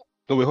 though.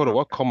 No, wait, hold on.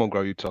 What common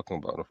ground are you talking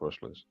about in the first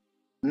place?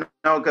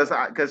 No,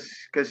 because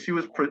she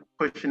was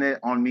pushing it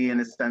on me in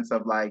the sense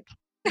of like,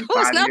 in I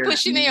was 5 not years.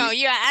 pushing it on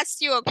you. I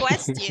asked you a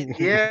question.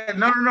 Yeah,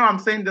 no. I'm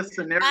saying the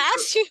scenario. I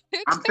asked you a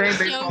I'm saying based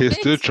question. off He's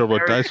still the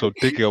scenario. traumatized from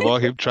thinking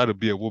about him trying to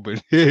be a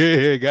woman.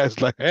 Guys,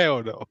 like,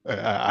 hell no.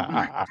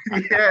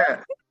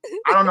 Yeah,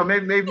 I don't know.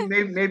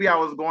 Maybe I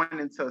was going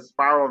into a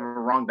spiral of the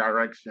wrong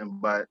direction,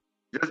 but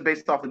just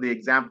based off of the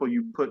example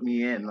you put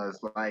me in, it's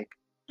like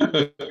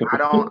I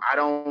don't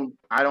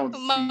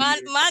see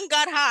Man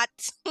got hot.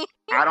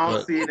 I don't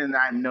But see it in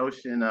that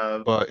notion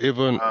of but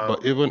even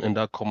in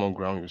that common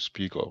ground you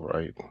speak of,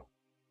 right?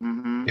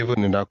 mhm.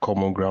 Even in that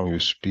common ground you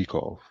speak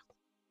of,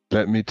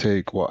 let me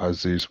take what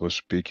Aziz was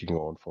speaking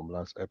on from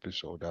last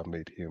episode that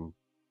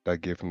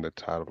gave him the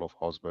title of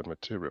husband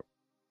material.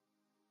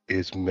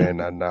 Is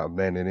men are not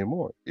men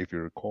anymore, if you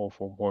recall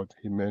from what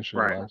he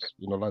mentioned Right.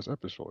 last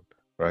episode,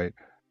 right?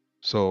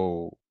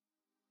 So,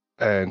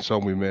 and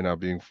some women are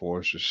being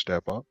forced to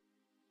step up.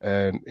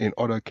 And in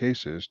other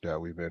cases, there are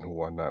women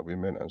who are not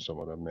women, and some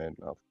other men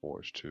are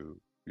forced to,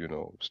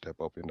 step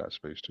up in that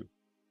space too.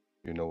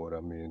 You know what I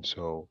mean?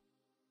 So,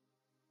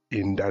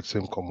 in that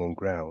same common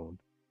ground,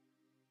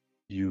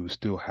 you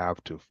still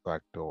have to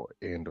factor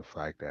in the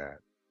fact that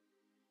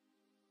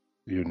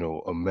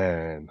a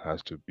man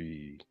has to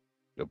be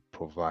the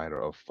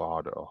provider, a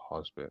father, a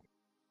husband.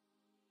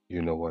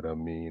 You know what I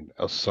mean?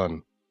 A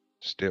son,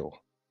 still.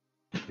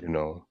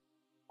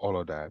 All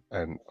of that,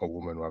 and a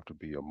woman will have to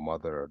be a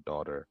mother, a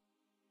daughter.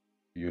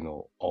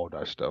 All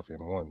that stuff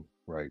in one,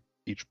 right?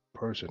 Each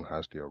person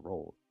has their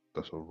role.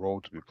 There's a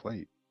role to be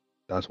played.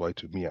 That's why,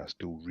 to me, I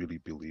still really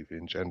believe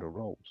in gender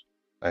roles.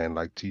 And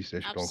like T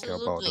said, she don't care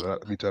about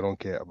Absolutely. that. I don't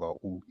care about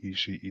who, he,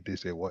 she, he, they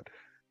say what.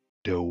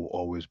 There will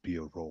always be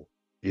a role.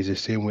 It's the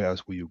same way as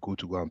when you go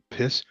to go and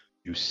piss,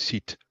 you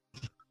sit.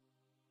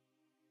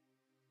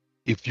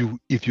 If you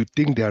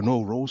think there are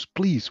no roles,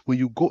 please, when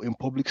you go in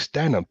public,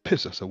 stand and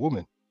piss as a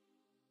woman.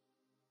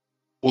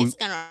 Or It's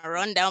gonna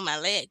run down my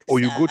legs. or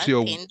you go I to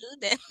your can't do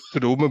that. to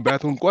the woman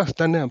bathroom, go and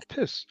stand there and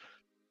piss.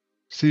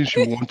 Since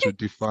you want to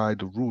defy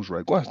the rules,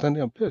 right? Go and stand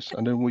there and piss.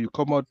 And then when you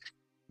come out,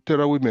 tell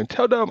the women,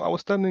 tell them I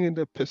was standing in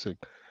there pissing.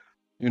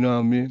 You know what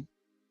I mean?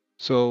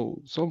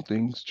 So some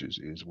things just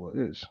is what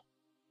is.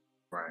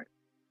 Right.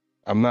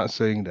 I'm not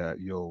saying that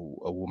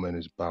a woman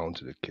is bound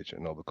to the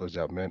kitchen, no, because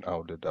there are men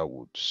out there that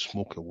would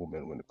smoke a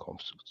woman when it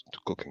comes to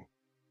cooking.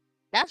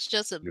 That's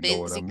just a You know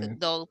what I basic mean?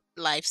 adult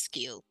life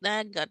skill.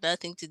 That got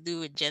nothing to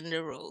do with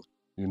gender role.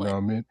 You know what I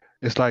mean?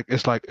 It's like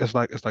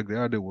the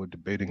other day we're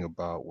debating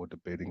about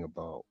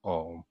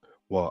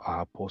well,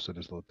 I posted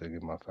this little thing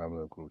in my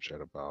family group chat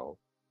about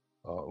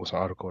it was an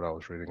article that I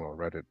was reading on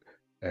Reddit,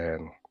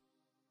 and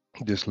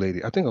this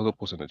lady, I think I was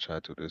posting in the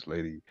chat to this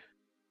lady,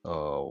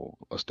 a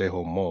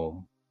stay-home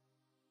mom.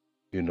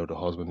 The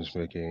husband is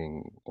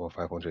making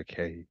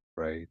 500K,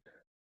 right?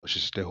 But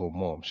she's a stay-home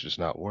mom. She does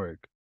not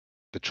work.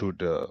 The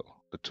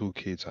two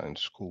kids are in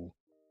school,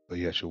 but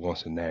yeah, she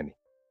wants a nanny,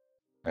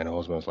 and the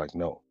husband's like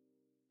no,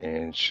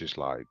 and she's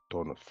like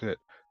throwing a fit.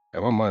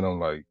 In my mind, I'm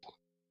like,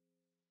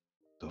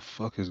 the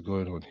fuck is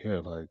going on here?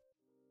 Like,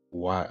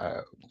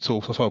 why? So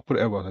I put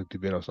everyone like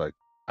debate. I was like,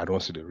 I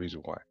don't see the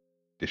reason why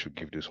they should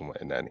give this woman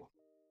a nanny.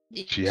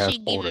 Did She she has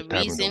give all a the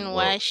time in the reason world.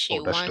 why she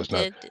Oh, that she does not.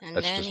 wanted a That she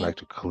doesn't nanny? like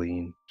to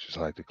clean. She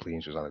doesn't like to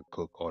clean. She doesn't like to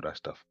cook. All that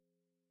stuff.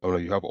 Oh no,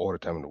 you have all the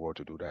time in the world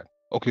to do that.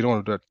 Okay, you don't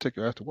want to do that. Take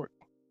your ass to work.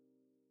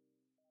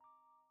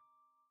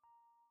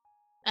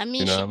 I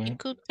mean, You know she what I mean?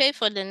 could pay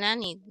for the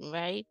nanny,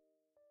 right?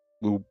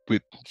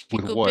 With She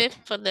could what? pay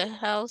for the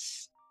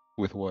house.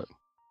 With what?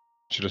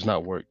 She does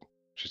not work.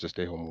 She's a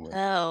stay-home woman.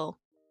 Oh,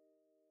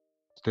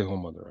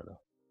 Stay-home mother, rather.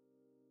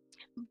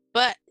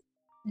 but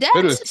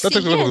Anyways, that's that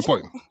takes away from the yes.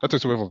 point. That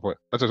takes away from the point.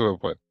 That takes away from the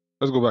point.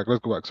 Let's go back. Let's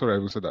go back. Sorry, I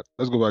even said that.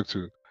 Let's go back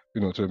to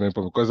to the main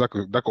point, because that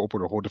could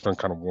open a whole different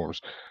kind of worms.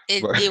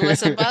 But It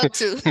was about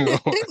to.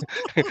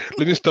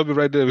 let me stop you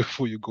right there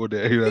before you go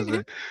there. You know what I'm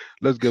saying?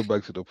 Let's get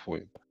back to the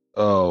point.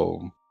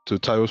 To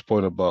Tayo's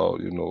point about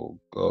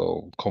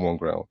common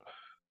ground.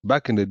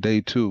 Back in the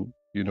day too,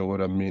 you know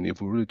what I mean. If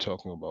we're really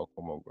talking about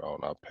common ground,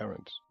 our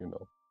parents,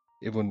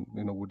 even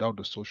without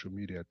the social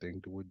media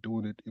thing, they were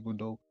doing it, even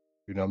though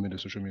I mean, the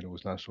social media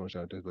was not so much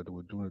out there, but they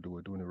were doing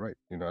it right.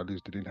 At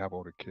least they didn't have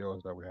all the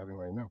chaos that we're having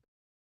right now.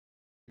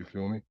 You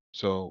feel me?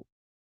 So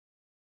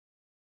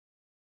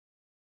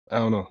I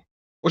don't know.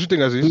 What you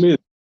think, Aziz?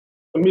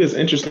 For me, it's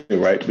interesting,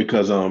 right?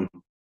 Because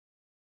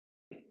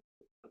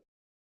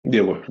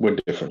yeah, we're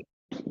different.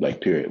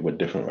 Like, period, we're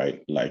different,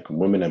 right? Like,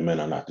 women and men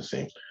are not the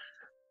same.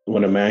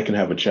 When a man can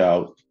have a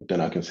child, then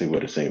I can say we're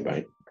the same,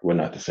 right? We're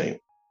not the same,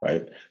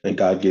 right? And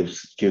God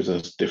gives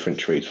us different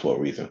traits for a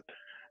reason.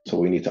 So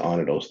we need to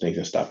honor those things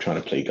and stop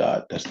trying to play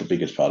God. That's the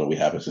biggest problem we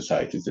have in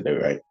society today,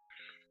 right?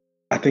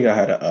 I think I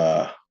had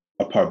a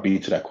part B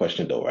to that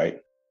question though, right?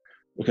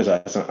 Because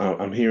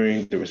I'm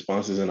hearing the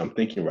responses and I'm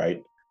thinking,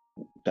 right,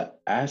 the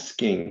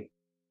asking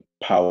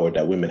power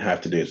that women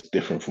have today is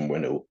different from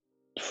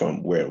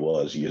from where it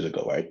was years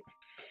ago, right?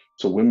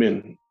 So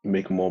women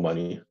make more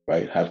money,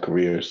 right? Have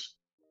careers,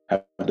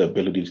 have the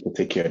ability to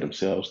take care of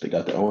themselves. They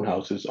got their own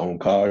houses, own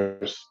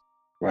cars,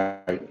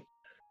 right?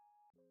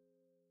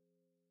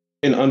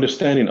 In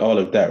understanding all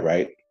of that,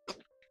 right?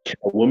 Can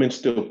a woman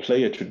still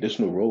play a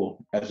traditional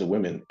role as a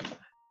woman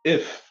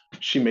if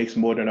she makes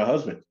more than her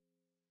husband?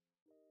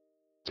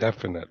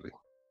 Definitely.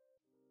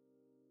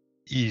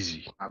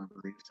 Easy. I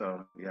believe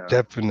so. Yeah.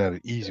 Definitely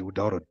easy,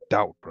 without a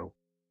doubt, bro.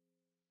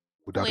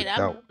 Without Wait, a I've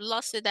doubt.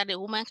 lost it that a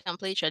woman can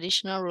play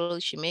traditional role.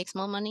 She makes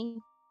more money.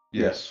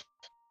 Yes.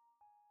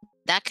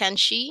 That can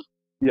she?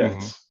 Yes.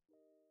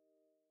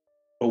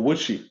 Mm-hmm. Or would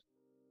she?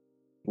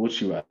 Would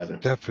she rather?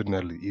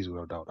 Definitely easy,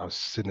 without a doubt. I've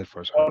seen it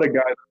firsthand. All the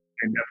guys,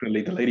 and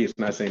definitely the lady is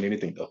not saying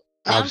anything though.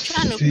 I'm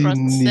trying to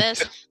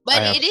process,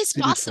 but it is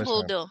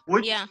possible though.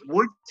 Yeah.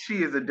 Would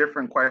she is a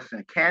different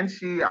question. Can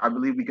she? I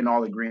believe we can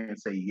all agree and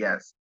say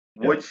yes.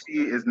 Yeah. Would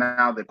she is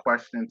now the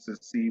question to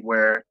see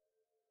where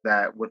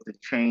that with the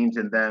change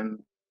and then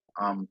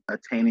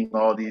attaining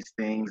all these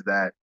things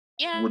that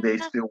Yeah. would they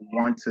still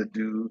want to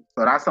do?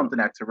 So that's something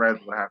that Therese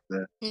will have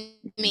to.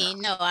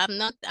 No, I'm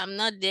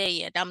not there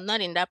yet. I'm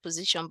not in that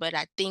position, but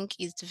I think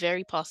it's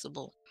very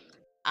possible.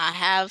 I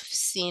have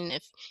seen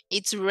if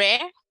it's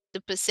rare. The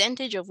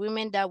percentage of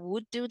women that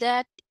would do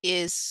that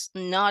is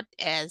not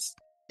it's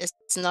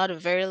not a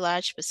very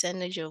large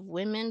percentage of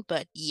women,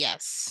 but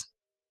yes.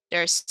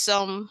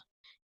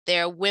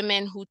 There are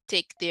women who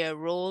take their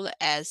role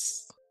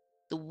as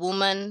the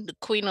woman, the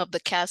queen of the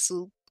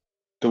castle,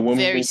 The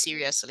woman, very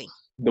seriously.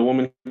 the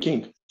woman king.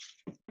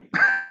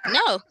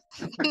 No,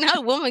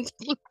 not woman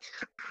king,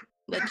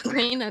 but the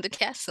queen of the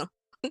castle.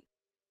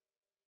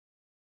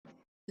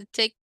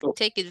 Take So,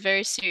 take it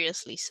very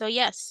seriously. So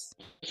yes,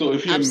 so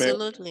if you're married,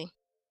 absolutely.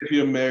 if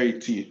you're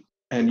married to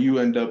and you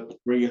end up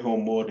bringing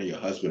home more than your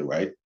husband,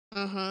 right?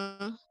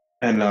 Mm-hmm.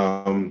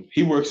 And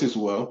he works as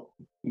well,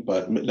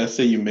 but let's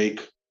say you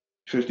make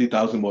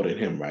 50,000 more than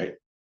him, right?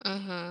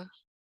 Mm-hmm.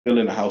 Still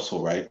in the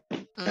household, right?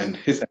 And Mm-hmm.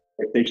 his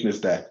expectation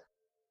is that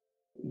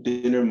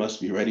dinner must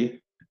be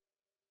ready.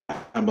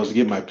 I must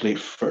get my plate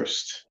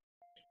first,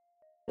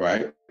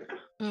 right?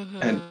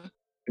 And Mm-hmm.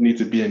 I need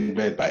to be in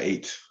bed by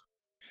 8.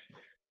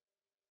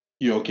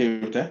 You okay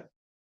with that?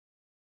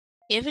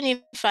 Even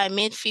if I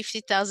made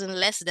 50,000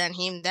 less than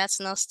him, that's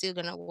not still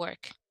gonna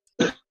work.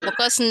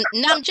 Because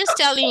now I'm just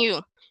telling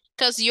you,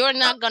 because you're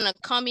not gonna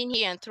come in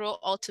here and throw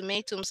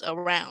ultimatums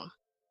around.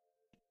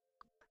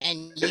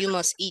 And you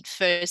must eat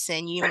first,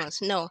 and you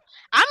must know.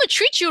 I'm gonna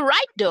treat you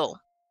right though.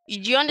 Do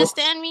you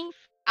understand me?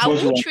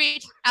 What's right?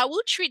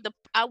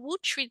 I will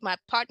treat my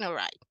partner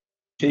right.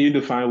 Can you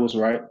define what's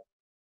right?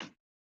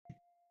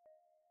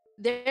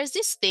 There's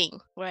this thing,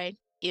 right?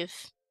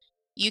 If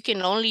you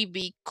can only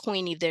be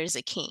queen if there's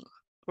a king,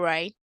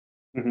 right?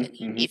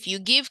 Mm-hmm, If you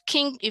give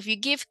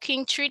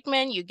king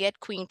treatment, you get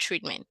queen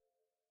treatment.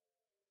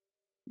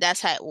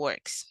 That's how it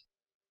works.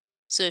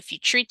 So if you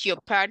treat your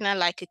partner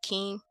like a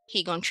king,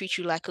 he gonna treat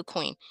you like a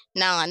queen.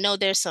 Now I know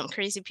there's some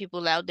crazy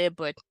people out there,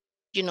 but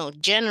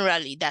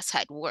generally that's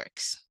how it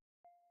works.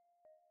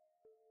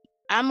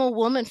 I'm a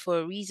woman for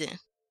a reason.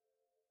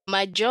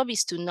 My job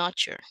is to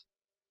nurture.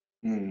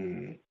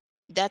 mm.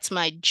 That's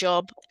my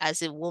job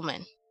as a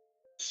woman.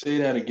 Say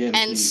that again,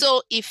 And please.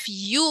 so if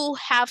you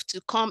have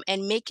to come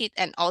and make it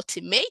an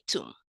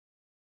ultimatum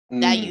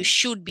that you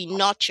should be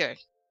nurtured,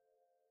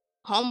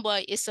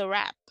 homeboy, it's a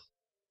wrap.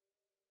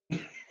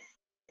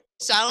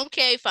 So I don't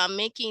care if I'm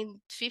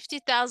making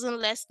 50,000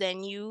 less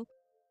than you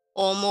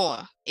or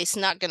more. It's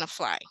not gonna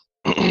fly.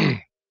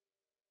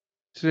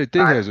 See, the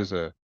thing is,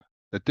 the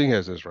thing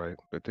is this, right?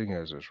 The thing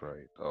is this,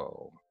 right?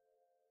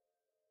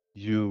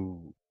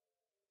 You,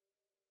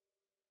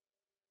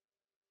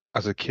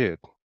 as a kid,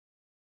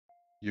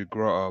 you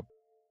grow up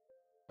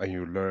and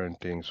you learn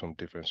things from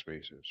different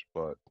spaces,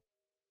 but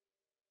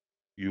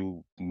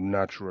you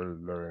naturally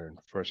learn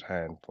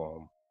firsthand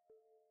from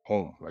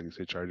home. Like you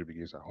say, charity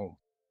begins at home.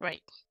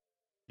 Right.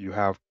 You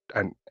have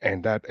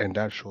and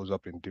that shows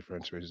up in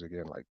different spaces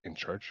again, like in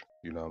church.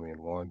 You know what I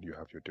mean? One, you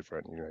have your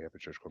different, you have your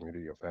church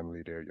community, your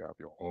family there, you have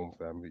your home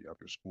family, you have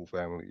your school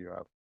family,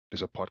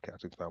 there's a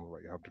podcasting family,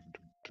 right? You have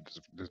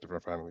there's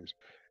different families.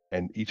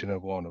 And each and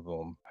every one of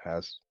them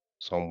has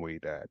some way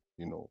that,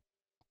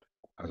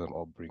 has an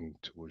upbringing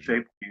towards you.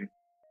 Shape you.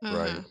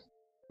 Right. Mm-hmm.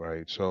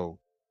 Right. So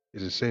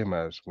it's the same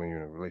as when you're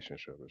in a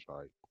relationship. It's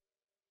like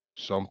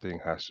something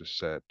has to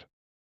set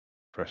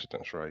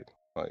precedence, right?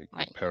 Like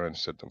your Right.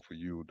 parents set them for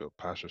you. The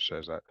pastor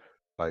says that,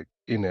 like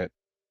in it,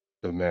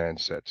 the man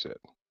sets it,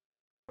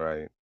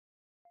 right?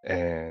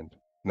 And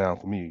now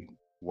for me,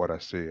 what I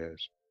say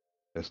is,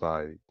 it's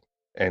like,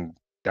 and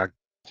that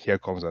here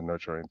comes that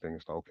nurturing thing.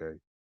 It's like, okay,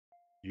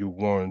 you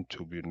want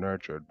to be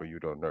nurtured, but you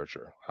don't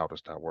nurture. How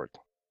does that work?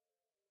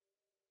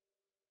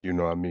 You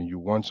know what I mean? You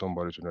want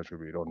somebody to nurture,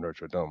 but you don't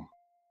nurture them.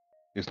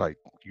 It's like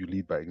you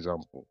lead by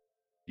example.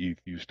 If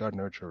you start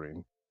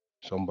nurturing,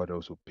 somebody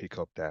else will pick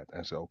up that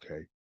and say,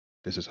 okay,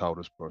 this is how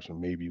this person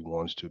maybe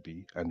wants to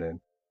be. And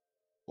then,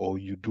 or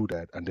you do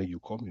that and then you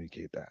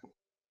communicate that.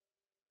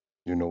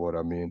 You know what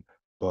I mean?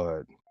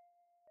 But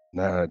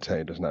 9 out of 10,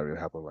 it does not really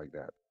happen like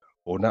that.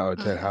 Or 9 out of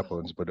 10 Mm-hmm.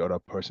 happens, but the other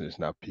person is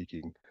not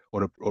picking,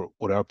 or the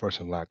other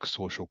person lacks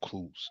social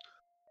clues.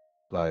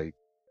 Like,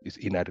 it's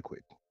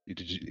inadequate.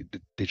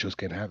 They just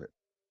can't have it.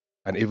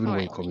 And even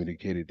when Right.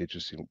 communicated, they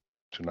just seem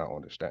to not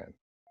understand.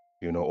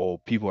 Or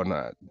people are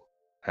not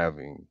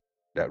having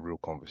that real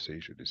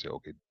conversation. They say,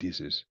 okay, this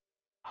is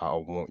how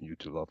I want you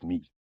to love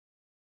me,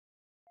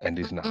 and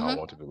this is not how I Mm-hmm.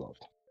 want to be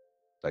loved.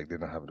 Like they're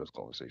not having those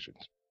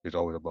conversations. It's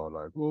always about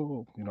like,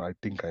 oh, I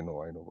think I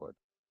know, but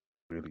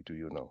really, do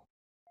you know?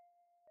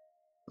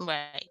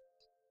 Right.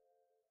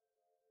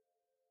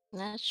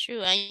 That's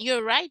true. And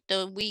you're right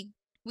though. We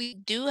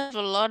do have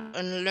a lot of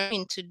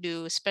unlearning to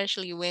do,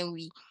 especially when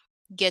we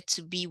get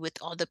to be with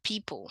other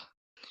people.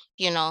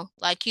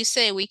 Like you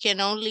say, we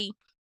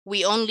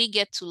only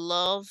get to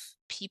love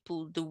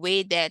people the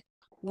way that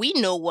we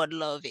know what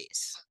love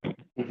is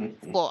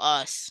Mm-hmm. for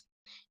us.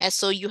 And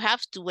so you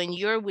have to, when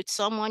you're with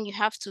someone, you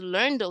have to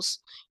learn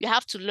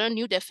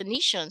new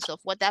definitions of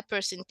what that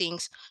person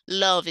thinks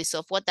love is,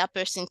 of what that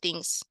person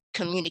thinks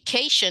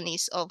communication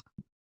is, of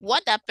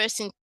what that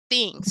person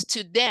thinks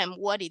to them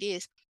what it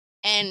is.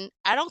 And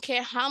I don't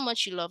care how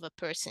much you love a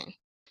person.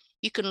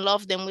 You can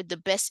love them with the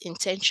best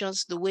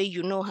intentions, the way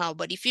you know how.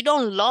 But if you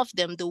don't love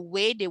them the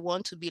way they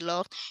want to be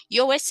loved,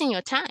 you're wasting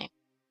your time.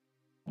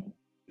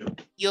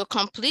 You're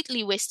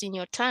completely wasting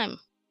your time.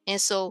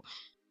 And so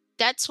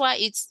that's why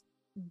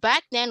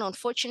back then,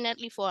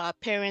 unfortunately for our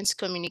parents,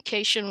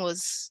 communication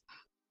was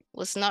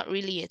not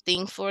really a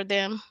thing for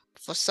them,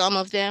 for some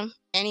of them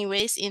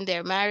anyways, in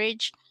their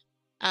marriage.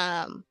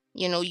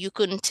 You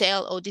couldn't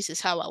tell, oh, this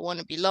is how I want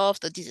to be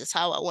loved, or this is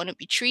how I want to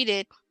be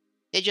treated.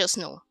 They just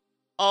know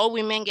all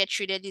women get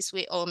treated this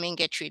way, all men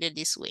get treated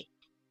this way,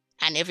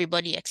 and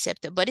everybody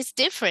accepted. But it's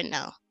different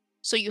now.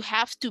 So you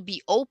have to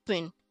be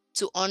open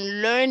to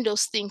unlearn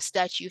those things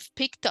that you've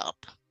picked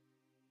up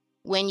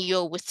when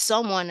you're with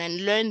someone,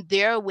 and learn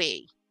their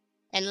way,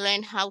 and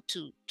learn how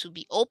to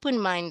be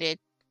open-minded,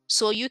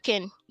 so you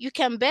can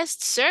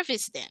best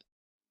service them.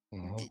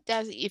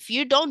 If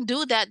you don't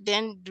do that,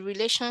 then the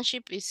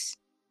relationship is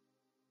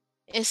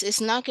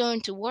not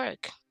going to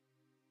work.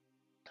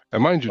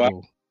 And mind you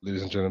though,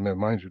 ladies and gentlemen,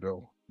 mind you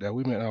though, there are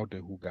women out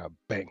there who got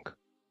bank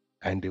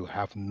and they'll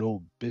have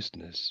no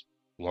business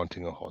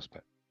wanting a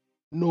husband.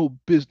 No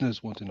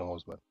business wanting a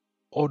husband.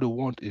 All they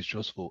want is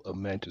just for a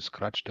man to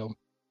scratch them,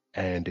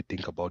 and they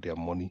think about their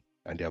money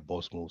and their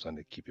boss moves and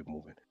they keep it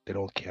moving. They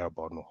don't care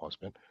about no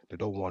husband. They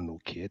don't want no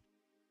kid.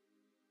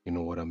 You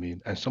know what I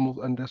mean? And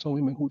there's some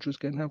women who just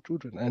can't have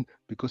children, and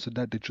because of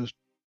that, they just,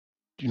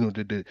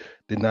 they're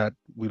not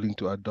willing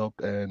to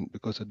adopt, and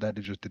because of that,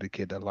 they just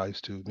dedicate their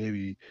lives to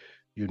maybe,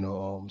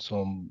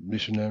 some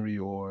missionary,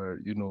 or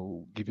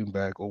giving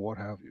back or what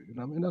have you. You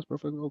know what I mean? That's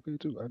perfectly okay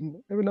too. And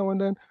every now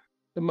and then,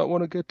 they might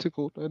want to get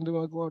tickled, and they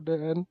might go out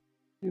there and,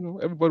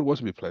 everybody wants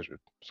to be pleasured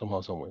somehow,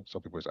 some way.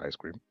 Some people it's ice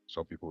cream.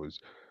 Some people is,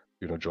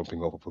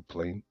 jumping off of a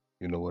plane.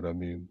 You know what I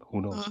mean?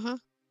 Who knows?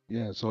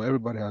 Yeah. So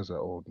everybody has their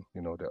own,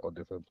 their own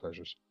different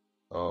pleasures.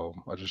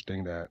 I just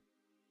think that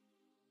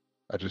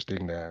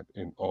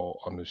in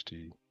all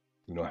honesty,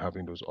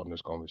 having those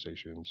honest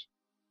conversations,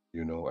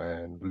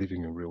 and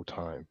living in real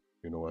time,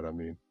 you know what I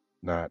mean?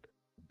 Not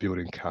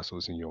building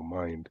castles in your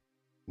mind,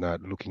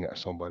 not looking at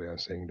somebody and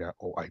saying that,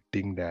 oh, I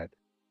think that,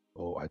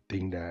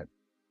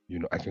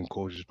 I can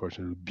coach this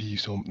person to be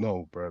some.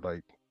 No, bro,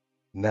 like,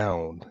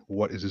 now,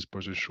 what is this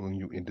person showing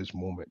you in this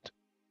moment?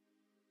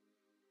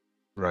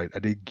 Right? Are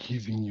they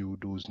giving you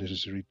those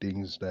necessary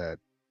things that,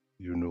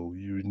 you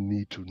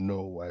need to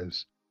know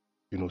as,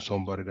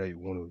 somebody that you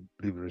want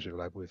to live a relationship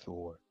life with,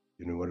 or,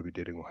 you want to be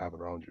dating or have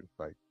around you?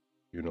 Like,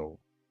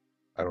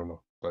 I don't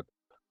know. But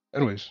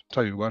anyways,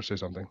 tell you want to say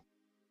something.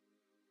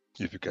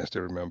 If you can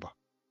still remember.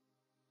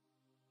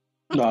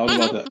 No, I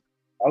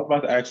was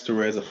about to ask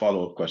Therese a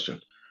follow-up question,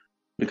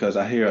 because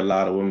I hear a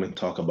lot of women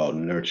talk about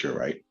nurture,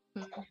 right?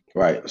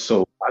 Right.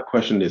 So my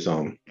question is,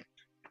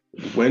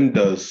 when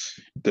does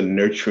the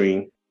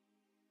nurturing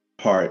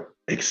part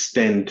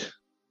extend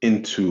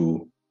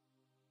into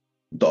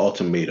the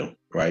ultimatum,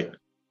 right?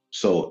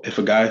 So if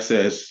a guy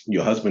says,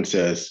 your husband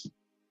says,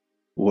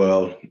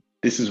 well,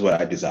 this is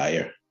what I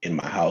desire in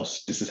my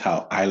house, this is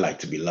how I like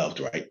to be loved,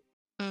 right?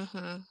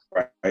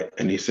 Right.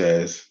 And he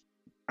says,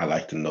 I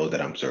like to know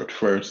that I'm served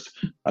first.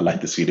 I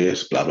like to see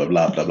this, blah, blah,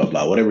 blah, blah, blah,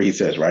 blah, whatever he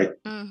says, right?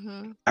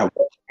 At what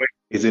point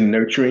is it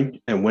nurturing?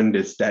 And when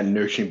does that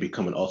nurturing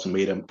become an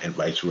ultimatum, and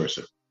vice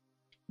versa?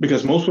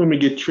 Because most women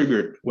get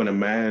triggered when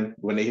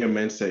they hear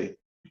men say,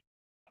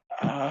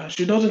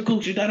 she doesn't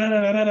cook, she da da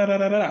da da da da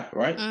da da,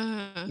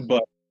 right?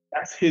 But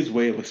that's his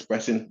way of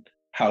expressing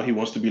how he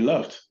wants to be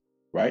loved,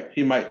 right?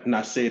 He might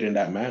not say it in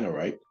that manner,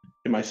 right?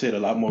 He might say it a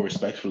lot more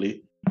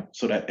respectfully,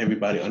 so that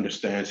everybody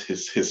understands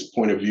his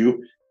point of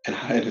view and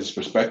his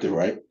perspective,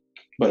 right?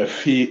 But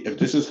if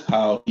this is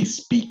how he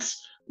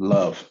speaks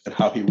love and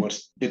how he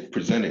wants it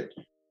presented,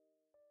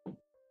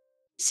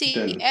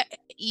 see,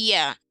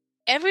 yeah,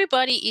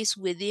 everybody is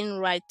within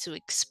right to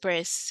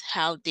express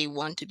how they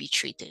want to be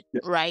treated,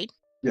 right?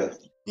 Yes.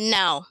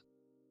 Now,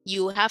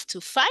 you have to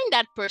find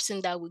that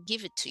person that will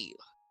give it to you.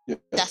 Yes.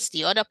 That's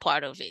the other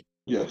part of it.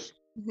 Yes.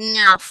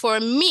 Now, for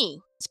me,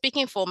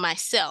 speaking for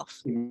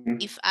myself,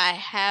 if I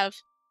have,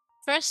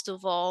 first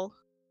of all,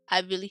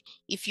 I believe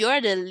if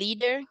you're the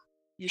leader,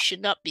 you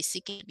should not be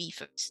seeking to be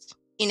first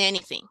in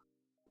anything.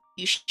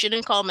 You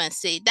shouldn't come and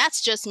say,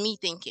 that's just me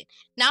thinking.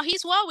 Now,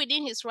 he's well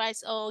within his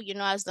rights. Oh,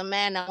 as the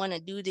man, I want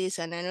to do this,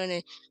 and I don't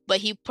know. But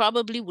he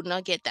probably would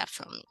not get that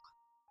from me.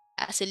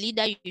 As a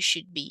leader, you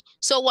should be.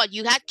 So what?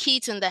 You had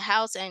kids in the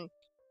house and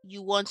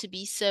you want to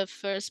be served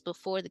first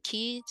before the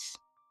kids?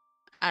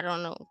 I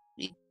don't know.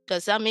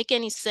 Does that make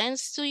any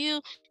sense to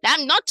you?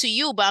 I'm not to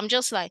you, but I'm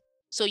just like,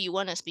 so you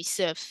want to be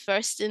served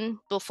first and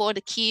before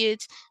the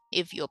kids?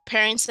 If your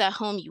parents are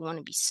home, you want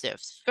to be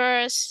served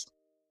first?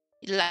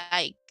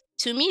 Like,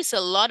 to me, it's a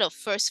lot of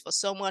first for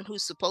someone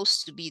who's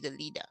supposed to be the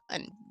leader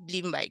and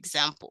leading by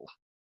example.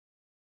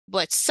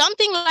 But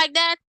something like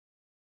that,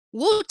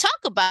 we'll talk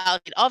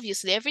about it.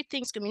 Obviously,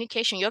 everything's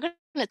communication. You're going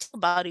to talk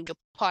about it with your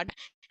partner.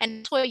 And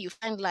that's where you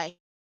find like,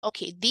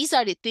 okay, these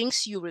are the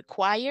things you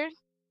require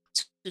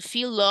to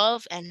feel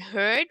loved and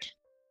heard.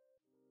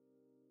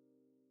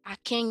 I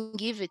can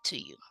give it to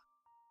you.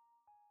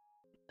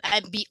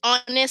 And be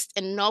honest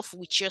enough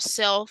with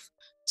yourself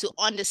to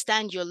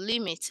understand your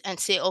limits and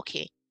say,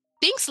 okay,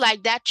 things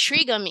like that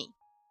trigger me.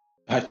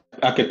 I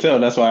could tell.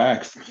 That's why I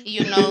asked.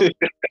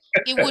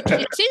 It would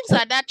things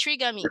like that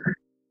trigger me.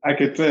 I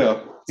could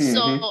tell.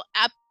 So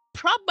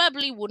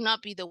probably would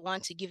not be the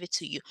one to give it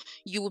to you.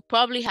 You would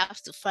probably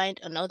have to find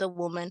another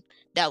woman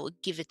that would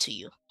give it to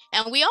you.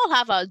 And we all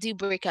have our deal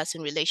breakers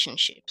in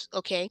relationships,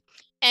 okay?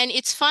 And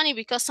it's funny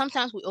because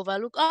sometimes we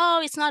overlook,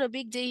 oh, it's not a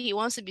big deal. He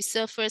wants to be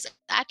self first.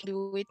 I can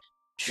do it.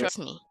 Trust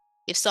me.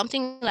 If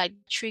something like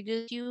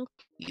triggers you,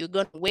 you're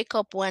going to wake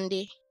up one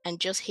day and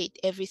just hate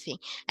everything.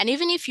 And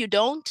even if you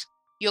don't,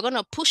 you're going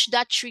to push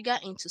that trigger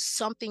into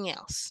something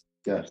else.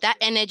 Yes. That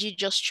energy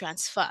just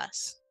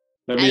transfers.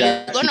 Let And me you're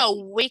ask you. going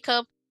to wake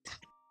up.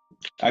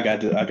 I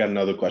got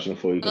another question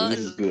for you because this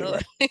is good,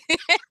 Lord. right?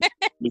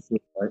 This is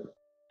right.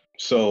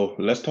 So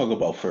let's talk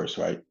about first,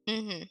 right?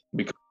 Mhm.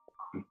 Because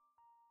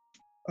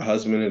a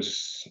husband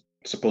is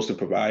supposed to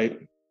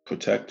provide,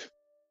 protect,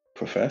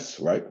 profess,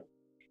 right?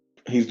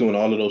 He's doing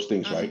all of those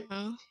things, right?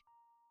 Mhm.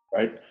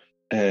 Right?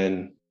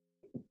 And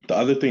the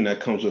other thing that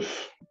comes with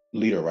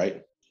leader,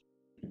 right,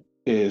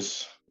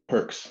 is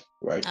perks,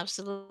 right?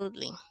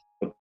 Absolutely.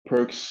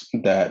 Perks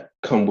that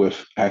come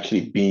with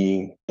actually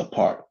being the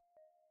part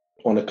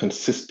on a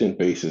consistent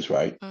basis,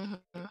 right? Mhm.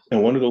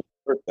 And one of those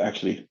perks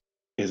actually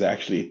is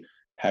actually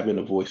having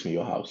a voice in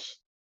your house,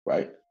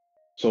 right?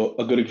 So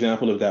a good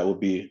example of that would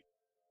be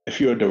if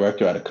you're a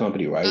director at a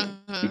company, right?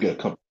 You Mhm. get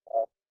a company,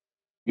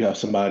 you have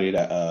somebody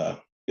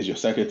that is your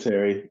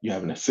secretary, you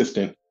have an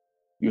assistant,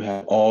 you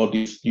have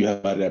you have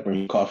somebody that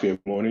brings you coffee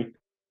every morning,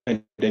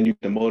 and then you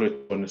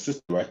demoted to an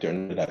assistant director,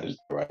 and that is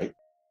right.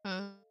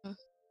 Mhm.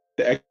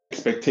 The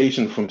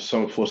expectation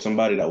for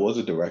somebody that was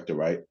a director,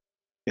 right,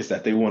 is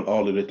that they want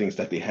all of the things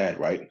that they had,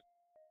 right?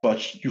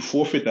 But you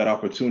forfeit that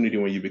opportunity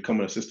when you become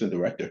an assistant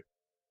director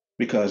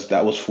because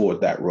that was for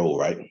that role,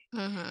 right?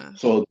 Mhm.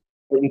 So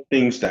certain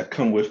things that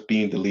come with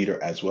being the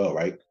leader as well,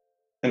 right?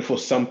 And for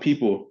some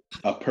people,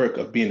 a perk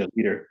of being a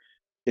leader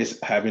is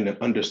having an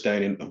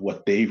understanding of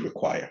what they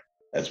require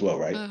as well,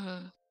 right?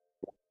 Mhm.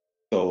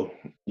 So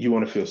you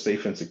want to feel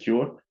safe and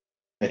secure,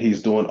 and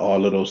he's doing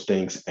all of those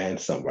things and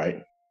some,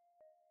 right?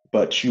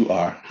 But you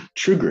are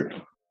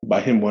triggered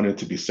by him wanting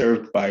to be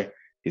served by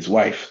his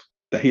wife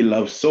that he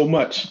loves so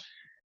much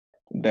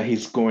that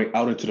he's going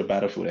out into the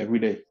battlefield every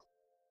day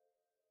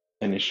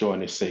and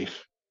ensuring it's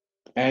safe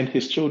and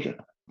his children.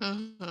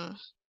 Mhm.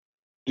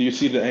 Do you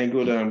see the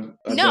angle that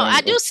No,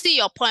 I do see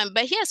your point,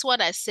 but here's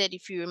what I said.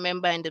 If you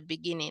remember in the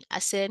beginning, I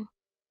said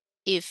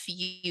if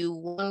you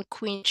want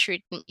queen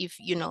treatment, if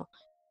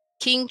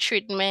king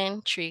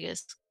treatment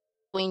triggers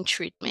queen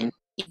treatment,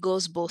 it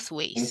goes both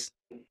ways.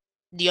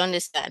 Do you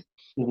understand?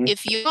 Mhm.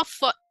 If you're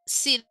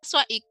see, that's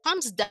why it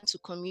comes down to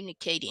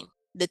communicating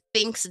the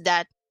things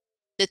that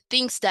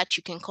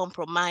you can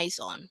compromise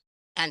on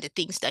and the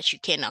things that you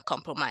cannot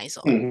compromise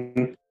on.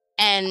 Mhm.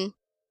 And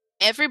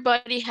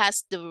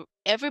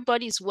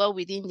everybody's well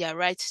within their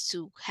rights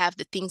to have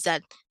the things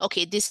that,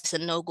 okay, this is a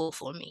no-go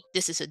for me.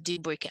 This is a deal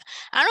breaker.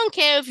 I don't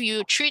care if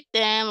you treat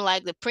them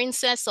like the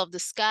princess of the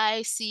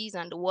sky, seas,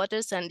 and the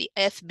waters and the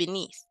earth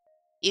beneath.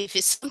 If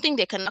it's something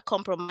they cannot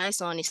compromise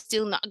on, it's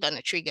still not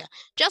gonna trigger.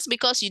 Just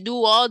because you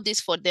do all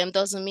this for them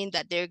doesn't mean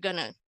that they're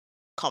gonna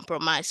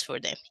compromise for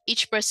them.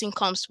 Each person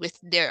comes with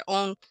their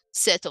own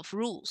set of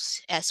rules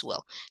as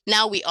well.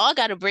 Now we all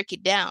got to break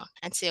it down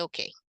and say,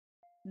 okay,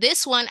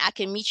 this one I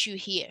can meet you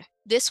here.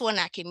 This one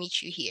I can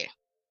meet you here.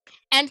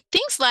 And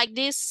things like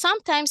this,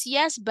 sometimes,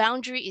 yes,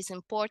 boundary is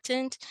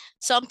important.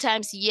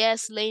 Sometimes,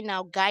 yes, laying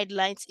out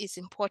guidelines is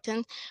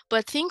important.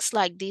 But things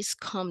like this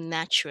come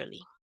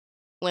naturally.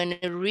 When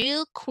a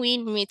real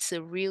queen meets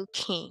a real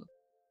king,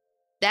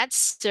 that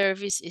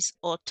service is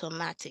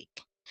automatic.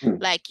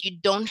 Mhm. Like you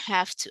don't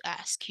have to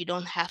ask, you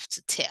don't have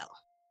to tell.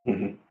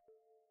 Mhm.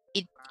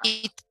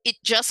 It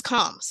just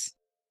comes.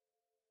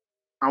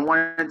 I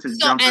wanted to So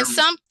jump and in.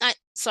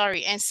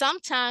 and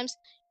sometimes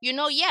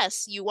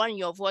yes, you want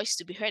your voice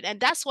to be heard, and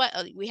that's why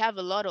we have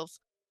a lot of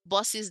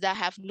bosses that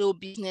have no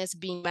business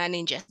being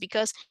managers,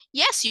 because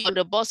yes, you're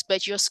the boss,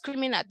 but you're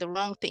screaming at the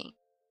wrong thing.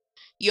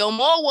 You're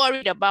more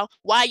worried about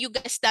why you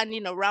guys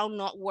standing around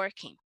not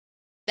working.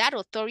 That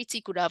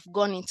authority could have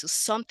gone into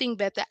something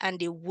better and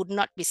they would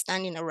not be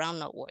standing around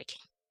not working.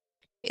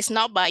 It's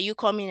not by you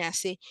coming and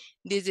say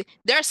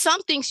there are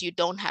some things you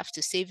don't have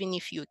to say even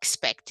if you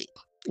expect it.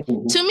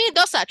 Mhm. To me,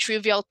 those are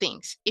trivial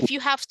things. If you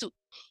have to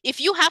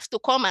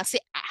come and say,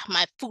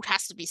 my food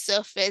has to be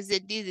served first,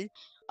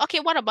 okay,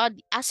 what about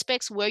the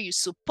aspects where you're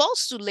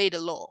supposed to lay the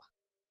law?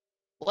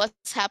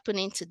 What's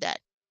happening to that?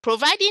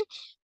 Providing,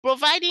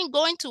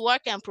 going to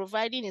work and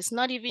providing is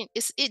not even,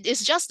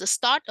 it's just the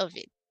start of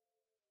it.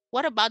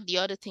 What about the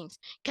other things?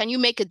 Can you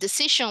make a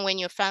decision when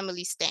your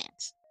family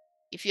stands?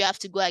 If you have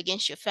to go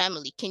against your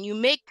family, can you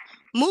make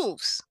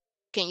moves?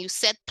 Can you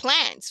set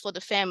plans for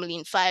the family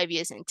in 5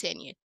 years and 10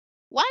 years?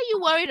 Why are you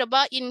worried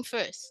about eating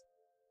first?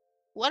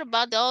 What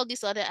about all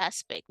these other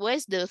aspects?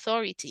 Where's the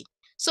authority?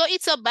 So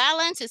it's a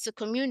balance, it's a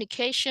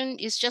communication,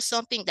 it's just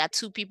something that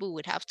two people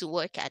would have to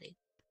work at it.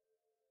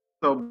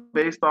 So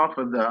based off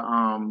of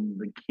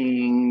the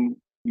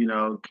king,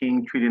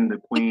 king treating the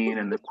queen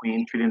and the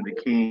queen treating the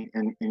king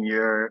in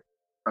your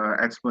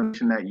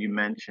explanation that you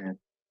mentioned.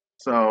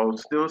 So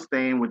still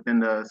staying within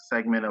the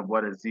segment of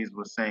what Aziz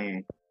was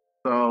saying.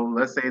 So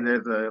let's say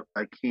there's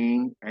a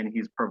king and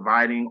he's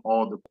providing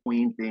all the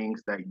queen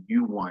things that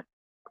you want.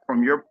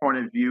 From your point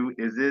of view,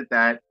 is it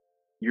that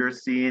you're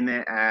seeing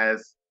it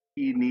as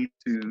he needs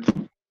to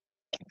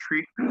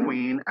treat the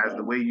queen as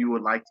the way you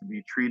would like to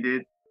be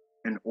treated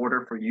in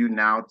order for you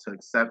now to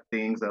accept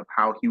things of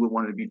how he would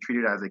want to be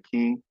treated as a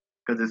king?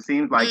 Because it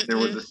seems like there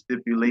was a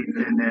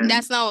stipulation in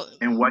That's not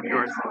what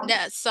you're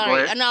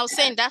sorry. And I was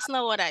saying that's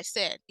not what I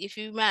said. If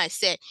you may, I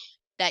said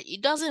that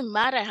it doesn't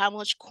matter how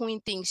much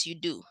queen things you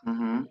do.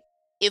 Mm-hmm.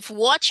 If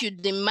what you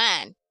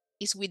demand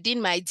is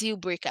within my deal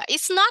breaker,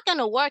 it's not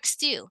gonna work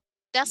still.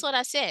 That's what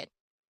I said.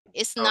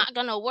 It's not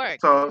gonna work.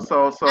 So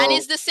and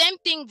it's the same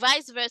thing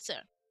vice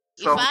versa.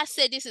 So- if I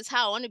say this is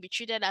how I want to be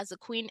treated as a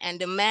queen and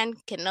the man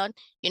cannot,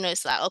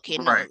 it's like, okay,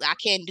 no, Right. I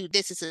can't do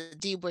this. It's a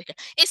deal breaker.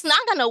 It's not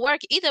gonna work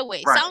either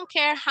way. So I Right. don't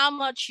care how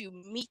much you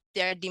meet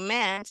their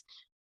demands,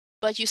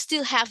 but you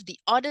still have the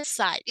other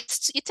side.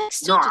 It takes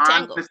two No, to I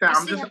tango.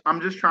 understand.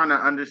 I'm just trying to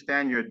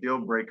understand your deal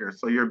breaker.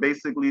 So you're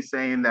basically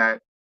saying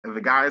that if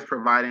a guy is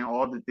providing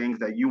all the things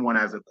that you want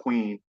as a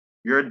queen,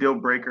 your deal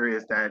breaker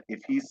is that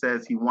if he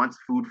says he wants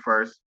food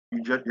first,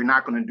 you're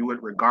not going to do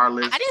it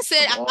regardless. I didn't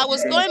say of all I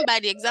was the things. going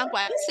by the example.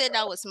 I didn't say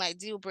that was my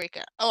deal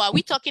breaker. Oh, are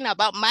we talking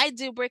about my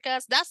deal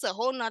breakers? That's a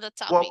whole nother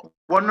topic.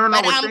 Well, no,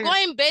 But we're I'm saying-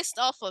 going based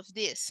off of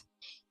this.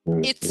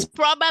 It's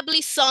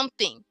probably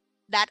something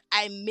that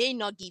I may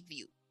not give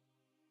you.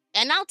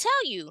 And I'll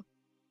tell you,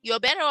 you're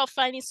better off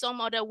finding some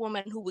other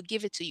woman who will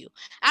give it to you.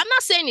 I'm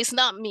not saying it's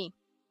not me.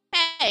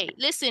 Hey,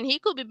 listen, he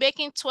could be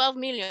making 12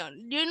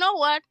 million. You know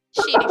what?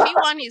 Shit, if he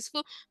want his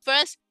food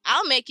first,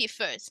 I'll make it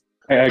first.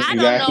 I don't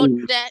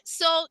know that.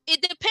 So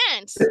it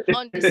depends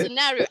on the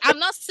scenario. I'm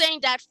not saying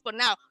that for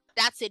now.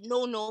 That's a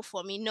no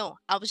for me. No,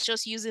 I was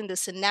just using the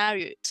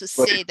scenario to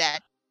say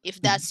that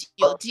if that's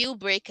your deal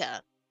breaker.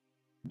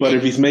 But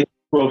if he's making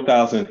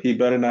 12,000, he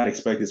better not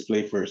expect his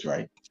play first,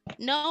 right?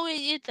 No,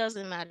 it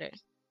doesn't matter.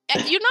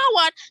 You know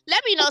what?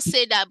 Let me not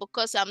say that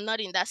because I'm not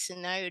in that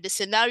scenario. The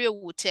scenario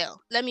will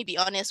tell. Let me be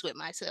honest with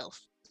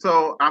myself.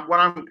 So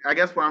I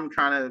guess what I'm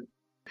trying to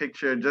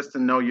picture, just to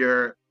know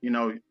your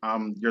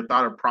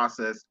thought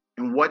process.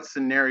 In what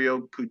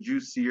scenario could you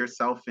see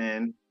yourself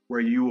in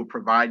where you will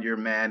provide your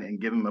man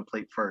and give him a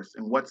plate first?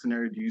 In what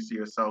scenario do you see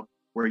yourself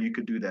where you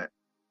could do that?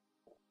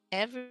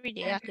 Every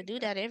day, I could do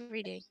that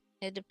every day.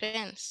 It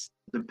depends.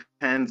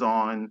 Depends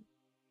on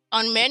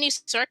many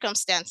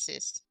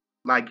circumstances.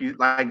 Like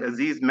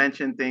Aziz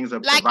mentioned, things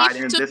of like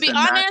providing if, this to be and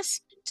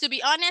honest, to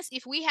be honest,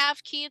 if we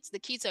have kids, the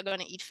kids are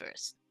gonna eat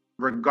first.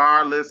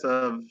 Regardless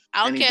of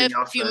I don't care anything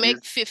else if you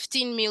make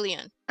 15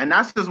 million. And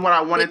that's just what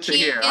I wanted to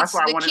hear. That's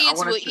what the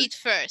kids will eat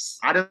first.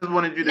 I just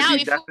wanted you to now,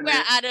 be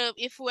definite.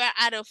 if we're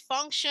at a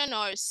function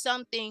or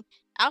something,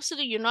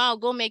 absolutely, I'll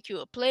go make you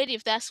a plate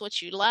if that's what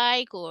you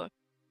like, or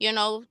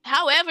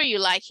however you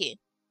like it.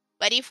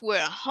 But if we're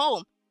at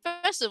home,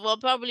 first of all,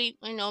 probably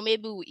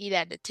maybe we'll eat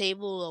at the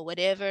table or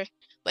whatever.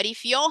 But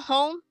if you're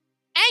home,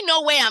 ain't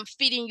no way I'm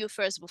feeding you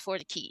first before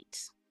the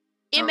kids.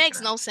 It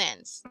makes no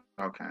sense.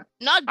 Okay.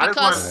 Not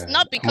because I'm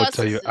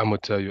gonna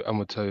tell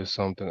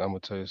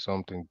you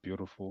something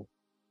beautiful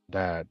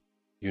that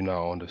I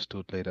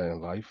understood later in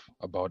life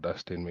about that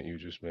statement you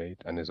just made,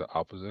 and it's the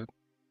opposite.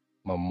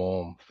 My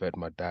mom fed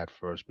my dad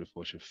first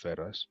before she fed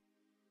us.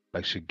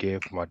 Like, she gave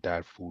my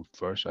dad food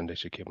first and then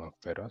she came and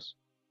fed us.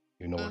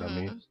 You know what I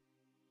mean?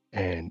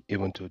 And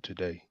even till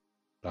today,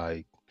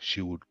 like,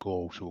 she would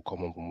come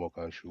home from work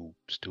and she would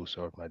still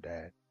serve my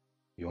dad.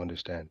 You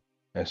understand?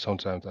 And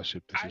sometimes that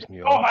shit pisses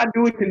me off. I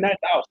do it in that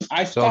house.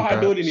 I saw her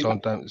do it in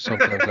sometimes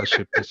that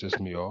shit pisses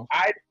me off.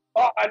 I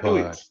saw her do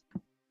it.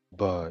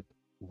 But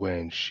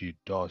when she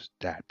does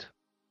that,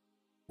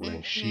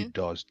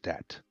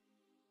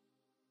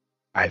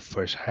 I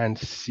firsthand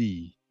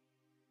see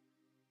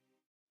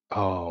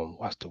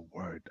what's the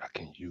word I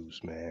can use,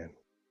 man?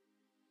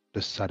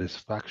 The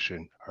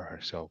satisfaction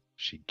herself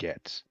she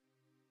gets.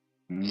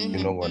 You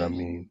know what I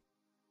mean?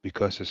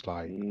 Because it's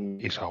like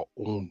it's her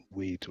own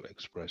way to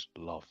express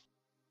love.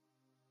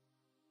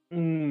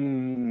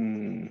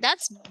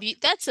 That's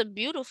a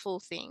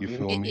beautiful thing. You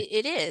feel me?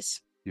 It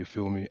is. You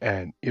feel me?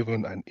 And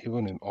even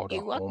in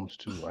other homes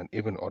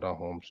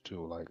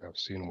too, like I've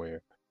seen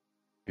where,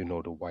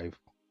 the wife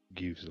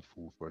gives the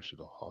food first to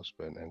the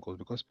husband and goes,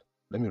 because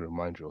let me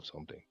remind you of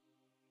something.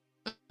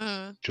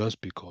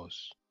 Just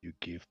because you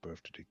give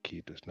birth to the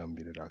kid does not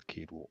mean that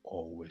kid will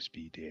always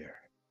be there.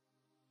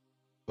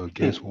 But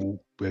guess who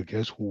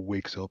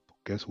wakes up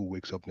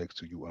next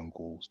to you and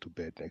goes to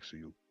bed next to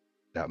you?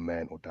 That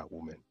man or that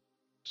woman.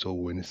 So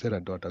when they said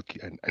that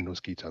kid and those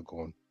kids are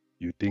gone,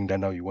 you think that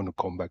now you want to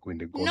come back when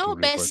they're gone? No,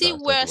 but see,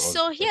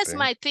 here's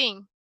my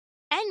thing.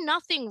 And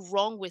nothing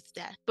wrong with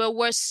that. But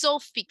we're so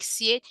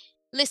fixated.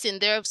 Listen,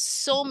 there are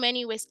so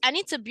many ways, and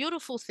it's a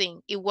beautiful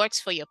thing. It works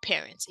for your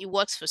parents. It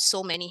works for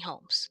so many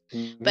homes.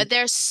 But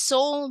there's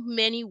so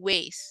many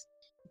ways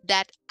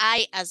that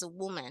I, as a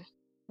woman,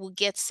 will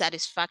get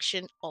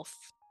satisfaction of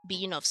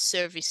being of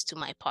service to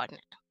my partner.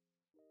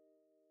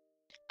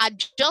 I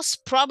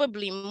just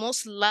probably,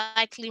 most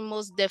likely,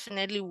 most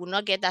definitely will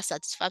not get that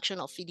satisfaction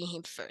of feeding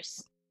him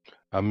first.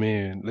 I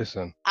mean,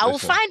 listen, I will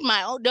listen, find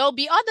my own. There'll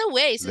be other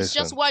ways. It's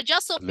just listen, we're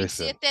just so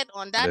listen, fixated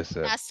on that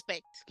listen,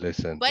 aspect.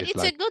 listen. But It's it's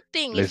a like, good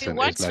thing if it listen, it's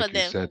works for like you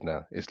them. said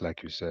now. It's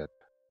like you said.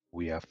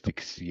 We are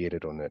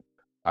fixated on it.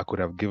 I could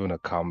have given a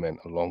comment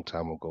a long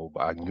time ago,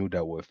 but I knew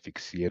that we're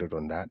fixated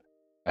on that.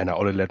 And I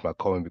only let my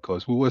comment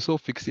because we were so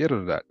fixated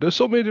on that. There's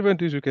so many different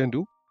things you can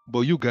do,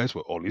 but you guys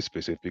were only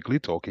specifically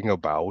talking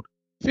about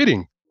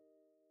fitting.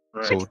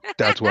 Right. So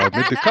that's why I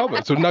made the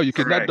comment. So now you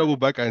cannot Correct. double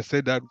back and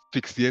say that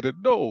fixated.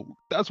 No,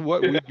 that's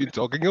what we've been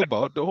talking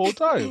about the whole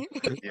time.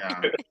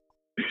 Yeah.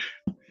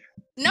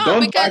 No,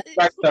 Don't because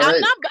backtrack the I'm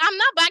race.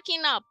 not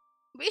backing up.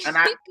 And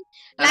I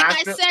Like I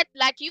I feel said,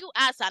 like you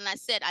asked, and I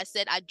said,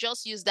 I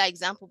just used that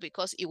example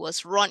because it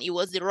was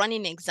the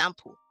running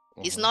example.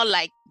 It's Mhm. not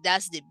like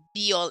that's the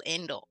be all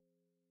end all.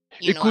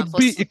 You It know, and could for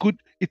be,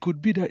 it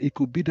could be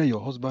that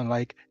your husband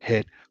like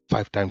head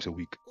 5 times a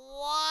week.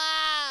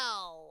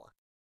 wow.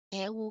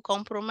 We'll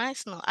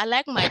compromise now. I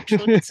like my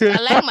throat. I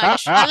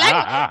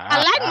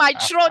like my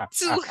throat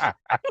too.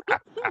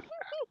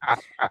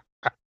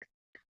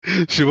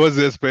 She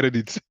wasn't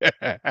expecting it.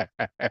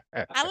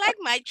 I like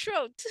my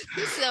throat.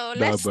 So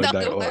Nah, let's but talk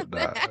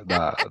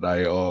about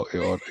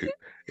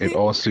in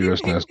all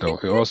seriousness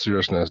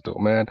though,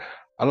 man.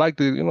 I like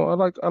the,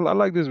 I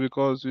like this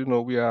because,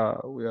 we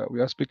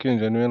are speaking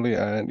genuinely,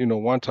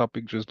 and one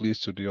topic just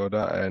leads to the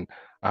other, and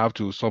I have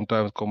to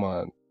sometimes come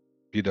and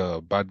be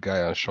the bad guy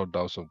and shut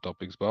down some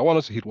topics. But I want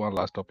us to hit one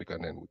last topic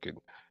and then we can,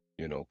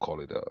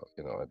 call it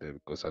a day,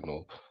 because I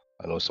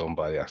know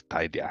somebody has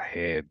tied their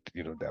head,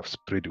 they have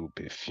sprayed it with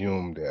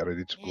perfume, they're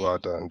ready to go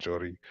out and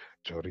Jory.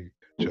 ready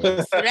to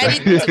go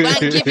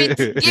and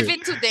give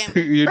it to them.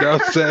 You know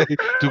what I'm saying?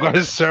 To go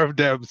and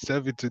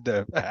serve it to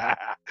them.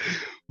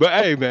 But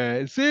hey,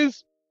 man,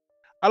 since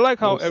I like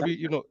how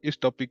each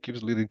topic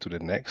keeps leading to the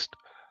next.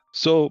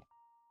 So,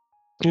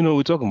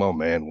 we're talking about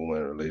man,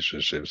 woman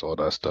relationships, all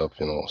that stuff,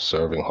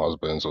 serving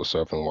husbands or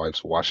serving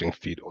wives, washing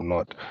feet or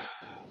not,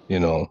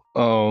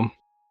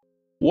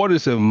 what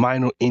is a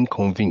minor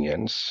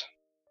inconvenience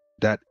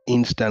that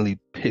instantly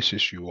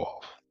pisses you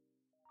off?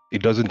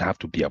 It doesn't have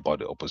to be about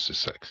the opposite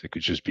sex. It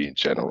could just be in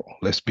general.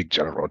 Let's speak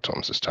general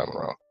terms this time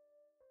around.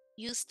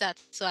 You start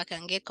so I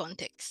can get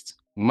context.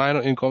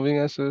 Minor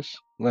inconveniences,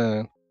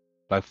 man.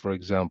 Like for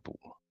example,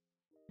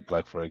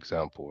 right?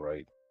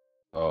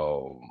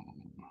 Oh,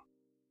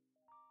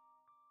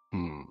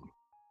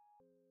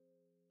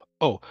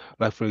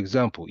 like for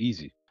example,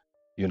 easy.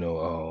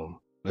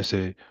 Let's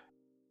say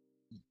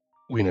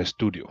we're in a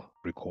studio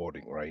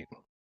recording, right?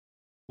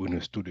 We're in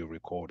a studio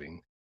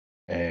recording,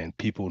 and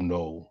people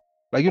know,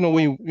 like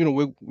when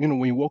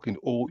you walk in,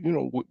 or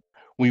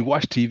when you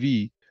watch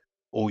TV,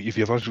 or if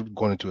you've actually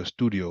gone into a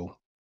studio,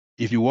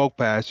 if you walk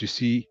past, you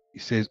see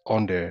it says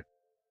on there,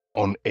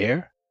 on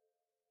air,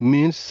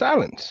 means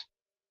silence,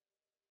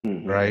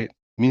 right?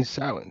 Means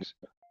silence.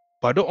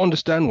 But I don't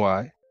understand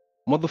why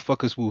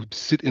motherfuckers will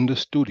sit in the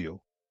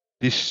studio.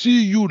 They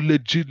see you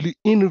legitimately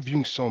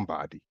interviewing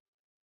somebody.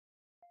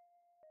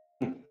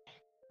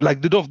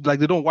 Like they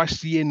don't watch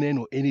CNN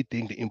or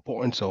anything. The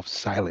importance of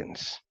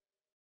silence.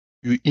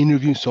 You're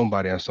interviewing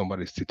somebody and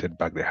somebody's seated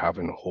back there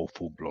having a whole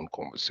full-blown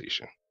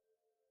conversation.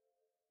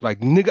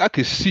 Like, nigga, I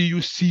can see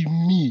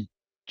me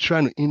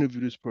trying to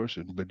interview this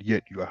person, but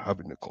yet you are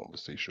having a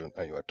conversation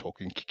and you are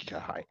talking kiki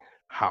high.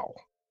 How?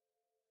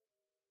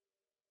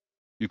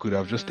 You could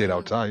have just stayed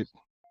outside.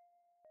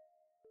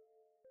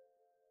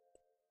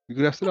 You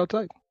could have stayed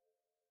outside.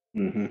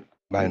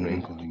 Minor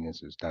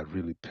inconveniences that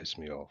really piss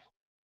me off.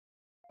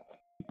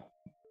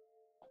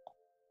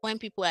 When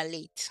people are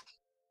late.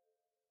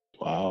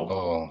 Wow.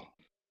 Oh,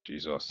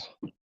 Jesus.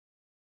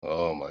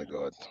 Oh my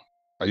God.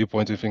 Are you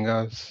pointing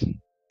fingers?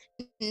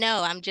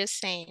 No, I'm just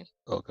saying.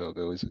 Okay,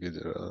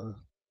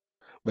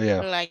 but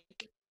yeah.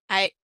 Like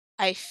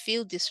I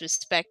feel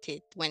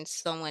disrespected when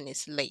someone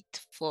is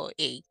late for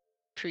a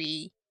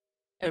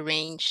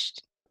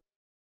prearranged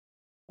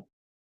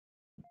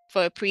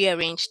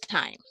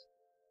time.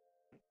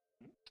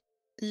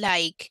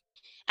 Like,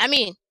 I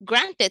mean,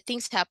 granted,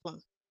 things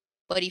happen,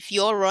 but if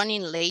you're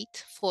running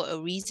late for a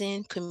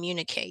reason,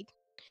 communicate.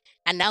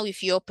 And now,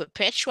 if you're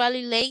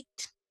perpetually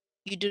late,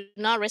 you do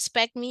not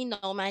respect me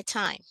nor my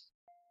time.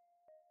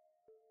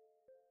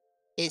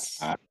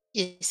 It's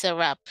a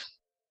wrap.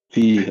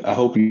 See, I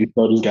hope you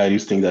tell this guy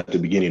these things at the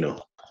beginning,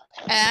 though.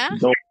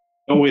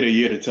 Don't wait a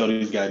year to tell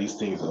this guy these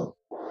things, though.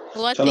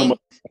 What tell thing? him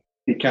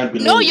he can't be.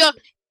 No,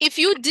 if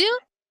you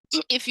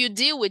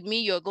deal with me,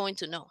 you're going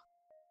to know.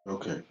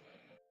 Okay.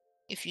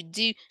 If you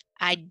do,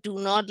 I do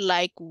not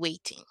like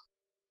waiting.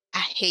 I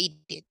hate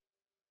it.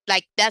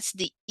 Like, that's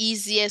the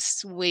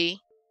easiest way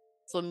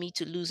for me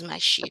to lose my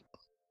shit.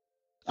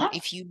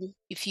 If you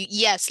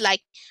yes,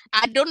 like,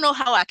 I don't know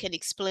how I can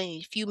explain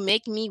it. If you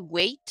make me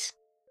wait,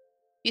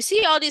 you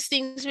see all these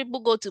things, people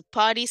go to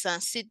parties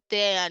and sit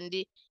there, and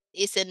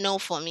it's a no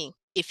for me.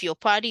 If your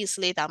party is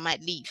late, I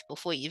might leave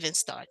before you even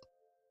start.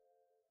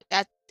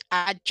 That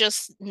I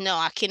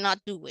cannot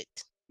do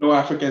it. No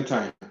African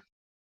time.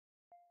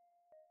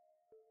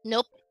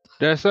 Nope.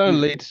 There are certain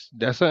lates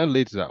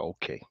that are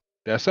okay.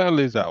 There are certain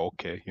lanes that are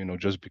okay,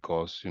 just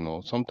because,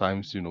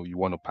 sometimes, you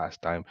want to pass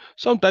time.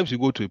 Sometimes you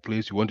go to a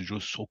place you want to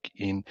just soak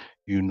in,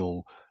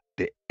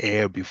 the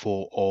air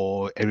before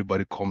or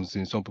everybody comes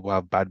in. Some people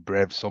have bad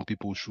breath, some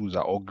people's shoes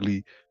are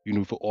ugly,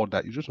 for all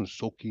that. You just want to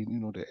soak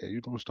in, the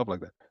air, stuff like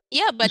that.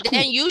 Yeah, It's but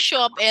then cool. you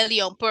show up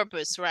early on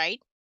purpose, right?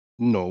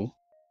 No,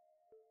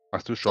 I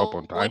still show up So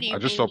on what time. do I you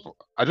just show mean? up,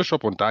 I just show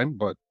up on time,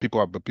 but people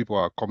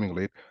are coming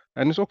late,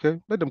 and it's okay.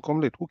 Let them come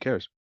late. Who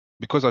cares?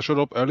 Because I showed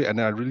up early and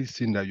then I really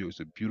seen that it's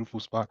a beautiful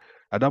spot.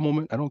 At that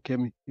moment, I don't care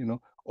me,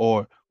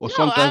 Or No,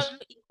 sometimes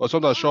I show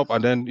mm, up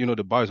and then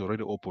the bar is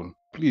already open.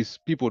 Please,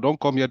 people, don't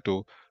come here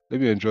to let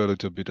me enjoy a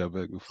little bit, I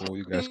beg, before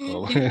you guys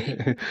come.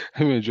 Let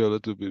me enjoy a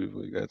little bit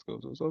before you guys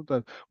come. So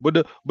sometimes, but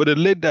the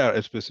late that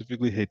I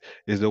specifically hate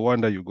is the one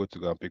that you go to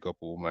go and pick up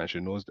a woman. She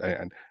knows,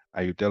 and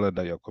you tell her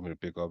that you're coming to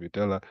pick up. You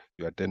tell her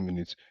you are 10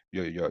 minutes,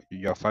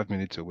 you're 5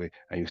 minutes away,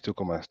 and you still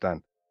come and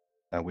stand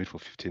and wait for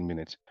 15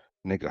 minutes.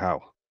 Nigga, how?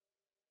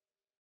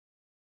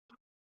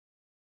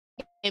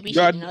 maybe she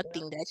did God, not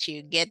think that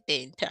she'll get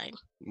there in time.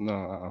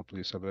 no,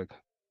 please, I beg.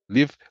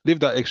 Leave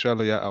that extra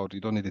layer out.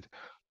 You don't need it.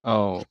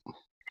 Oh,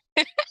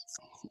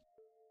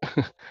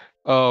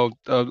 oh,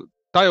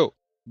 Tayo,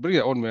 bring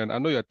it on, man. I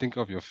know you're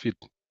thinking of your feet.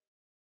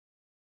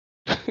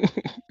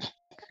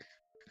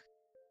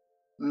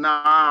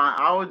 Nah,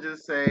 I would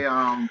just say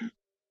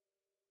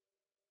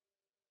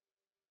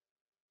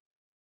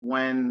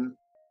when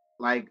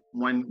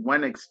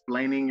when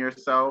explaining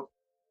yourself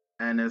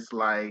and it's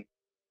like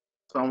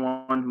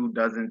someone who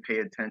doesn't pay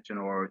attention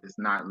or is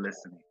not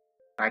listening,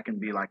 that can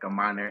be like a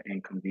minor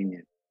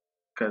inconvenience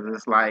because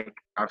it's like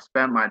I've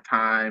spent my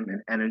time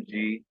and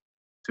energy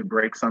to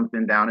break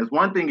something down. It's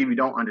one thing if you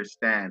don't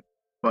understand,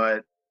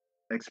 but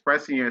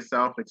expressing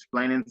yourself,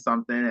 explaining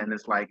something, and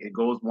it's like it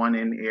goes one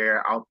in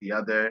ear, out the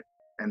other,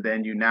 and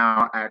then you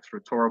now ask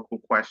rhetorical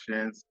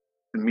questions.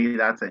 To me,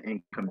 that's an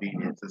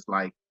inconvenience. It's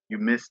like you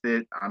missed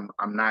it. I'm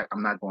not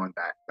going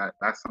back.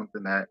 That's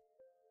something that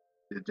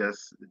it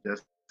just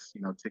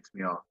ticks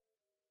me off.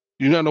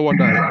 You know the one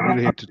that I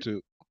really hate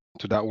to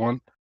that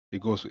one.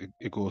 It goes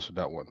to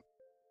that one.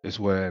 It's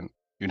when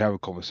you have a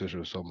conversation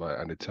with somebody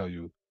and they tell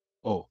you,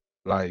 oh,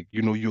 like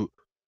you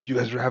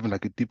guys are having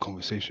like a deep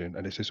conversation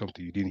and they say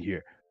something you didn't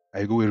hear.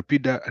 And you go, "We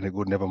repeat that," and they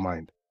go, "Never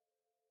mind."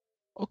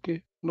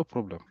 Okay, no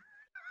problem.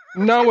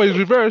 Now when it's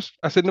reversed,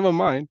 I said never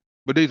mind.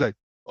 But they's like,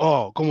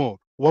 "Oh, come on,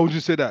 why would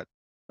you say that?"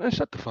 Man,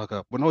 shut the fuck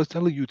up. When I was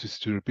telling you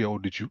to repeat, oh,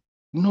 did you?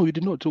 No, you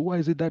did not. So why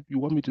is it that you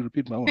want me to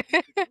repeat my own?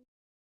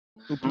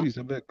 So please,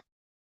 I beg.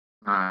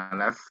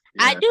 That's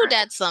I yeah. do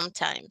that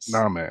sometimes.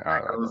 Nah, man.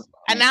 That goes.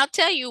 And I'll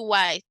tell you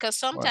why. Because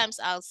Why? sometimes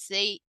I'll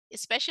say,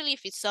 especially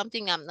if it's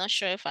something I'm not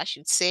sure if I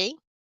should say,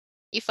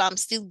 if I'm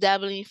still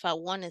dabbling, if I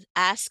want to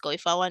ask or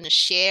if I want to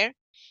share,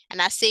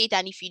 and I say it,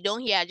 and if you don't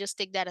hear, I just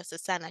take that as a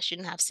sign I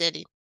shouldn't have said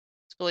it.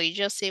 So you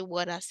just say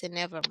what I say,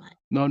 never mind.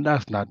 No,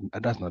 that's not the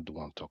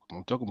one I'm talking about.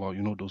 I'm talking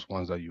about, those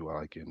ones that you are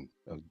like in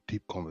a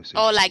deep conversation,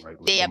 Or like right,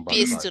 with they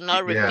somebody, appears like, to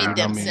not Yeah. repeat you know what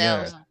I mean? Yeah.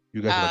 themselves.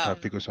 You guys are like trying to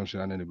Um, figure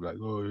something and then they be like,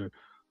 oh yeah.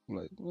 I'm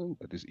like,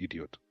 this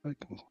idiot. Like,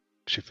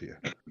 shit for you.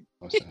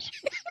 Nonsense.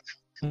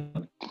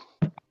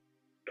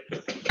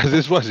 Cause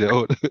this was your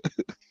own.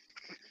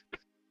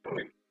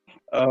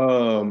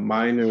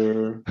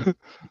 Minor.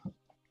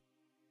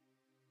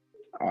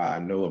 I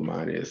know what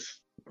mine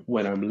is.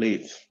 When I'm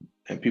late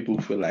and people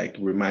feel like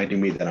reminding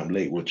me that I'm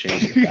late will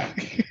change the fact.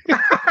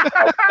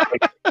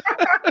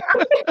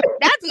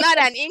 that's not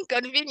an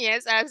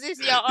inconvenience, as if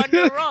you're on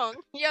the wrong.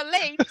 You're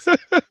late.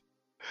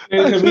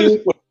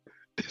 Inconvenience.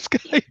 This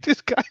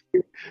guy.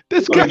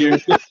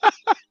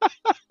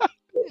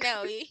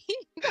 No,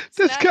 that's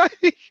This not. guy.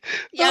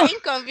 Your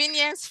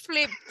inconvenience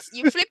flipped.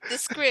 You flipped the He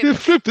script.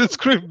 flipped the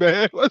script,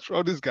 man. What's wrong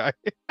with this guy?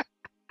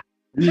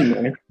 Me,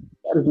 man.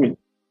 That is me.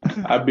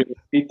 I've been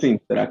 18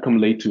 that I come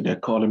late to. They're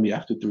calling me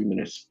after 3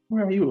 minutes.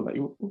 Where are you? Like,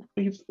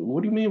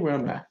 what do you mean where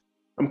I'm at?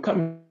 I'm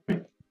coming.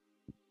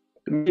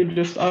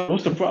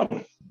 What's the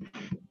problem?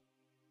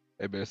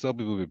 Hey man, some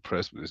people be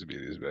impressed with this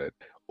meetings, man.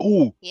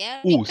 Oh,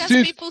 Yeah, oh, because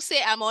since people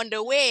say I'm on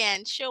the way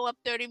and show up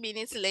 30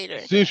 minutes later.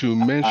 since you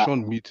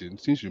mentioned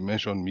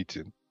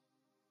meeting,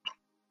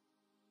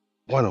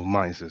 one of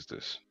mine says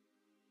this.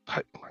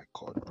 My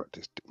God, bro,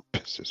 this thing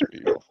pisses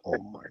me off. Oh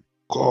my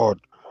God.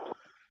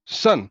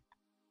 Son,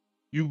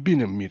 you've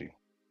been in a meeting.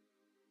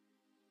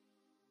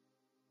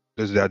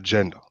 There's the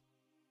agenda.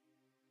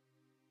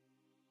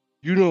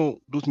 You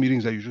know those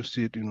meetings that you just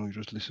sit, you're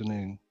just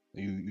listening,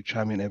 you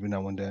chime in every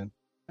now and then.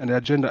 And the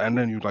agenda, and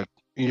then you like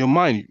in your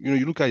mind,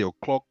 you look at your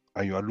clock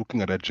and you are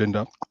looking at the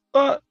agenda.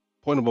 Point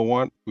number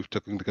one, we've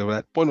taken care of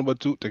that. Point number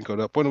two, think of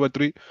that. Point number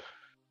three,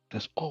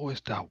 there's always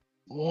that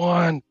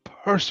one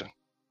person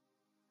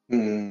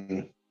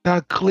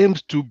that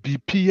claims to be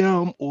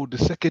PM or the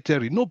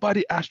secretary.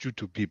 Nobody asked you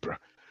to be, bruh.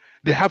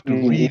 They have to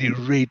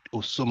reiterate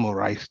or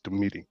summarize the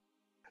meeting.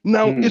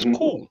 Now, it's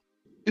cool.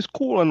 It's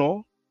cool and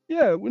all.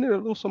 Yeah, we need a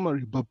little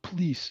summary, but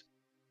please,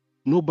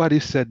 nobody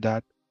said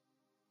that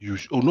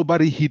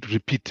nobody hit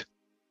repeat.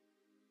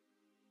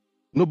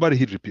 Nobody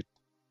hit repeat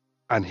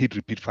and hit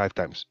repeat 5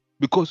 times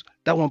because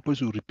that one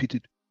person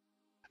repeated.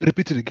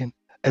 repeat it again,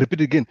 and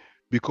repeat it again,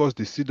 because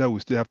they see that we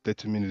still have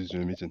 30 minutes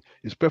in the meeting.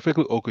 It's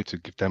perfectly okay to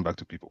give time back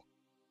to people.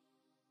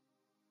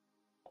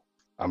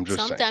 I'm just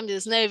saying. Sometimes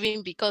it's not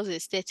even because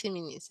it's 30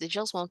 minutes. They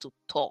just want to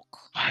talk.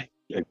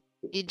 Yeah,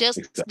 They just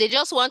exactly.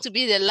 want to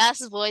be the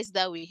last voice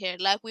that we heard.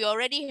 Like we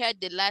already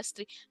heard the last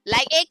three.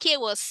 Like AK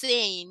was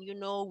saying,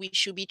 we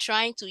should be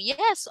trying to.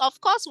 Yes, of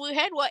course we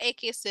heard what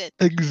AK said.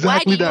 Why do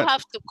Exactly you that.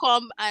 have to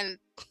come and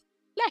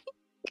like?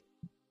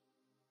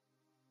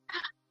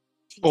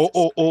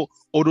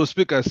 Or the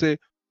speaker say,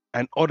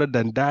 and other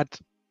than that,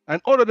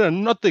 and other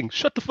than nothing,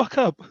 shut the fuck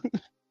up.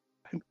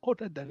 And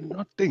other than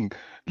nothing,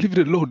 leave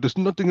it alone. There's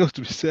nothing else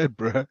to be said,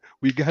 bruh.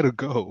 We gotta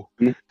go.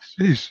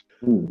 Sheesh.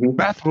 Mhm.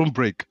 Bathroom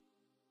break.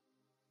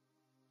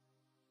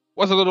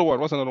 What's another one?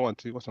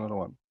 T? What's another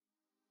one?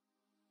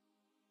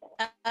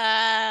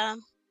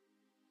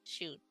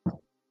 Shoot.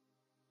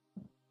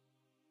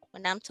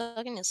 When I'm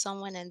talking to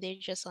someone and they're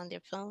just on their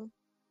phone,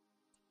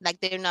 like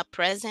they're not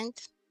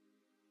present.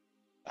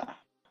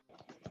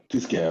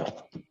 This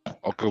girl.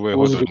 Okay, wait,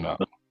 hold on now.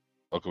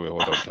 Okay, wait,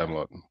 hold on. Time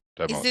out.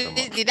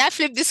 Did I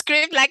flip the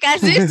script like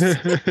Aziz?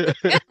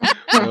 Wait,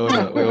 hold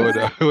on. Wait,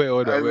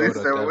 hold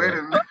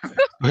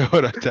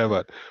on, time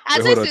out.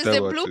 Aziz is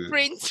the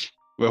blueprint.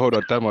 Wait, hold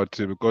on, time out,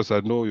 too, because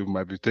I know you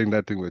might be taking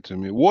that thing away to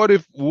me. What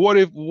if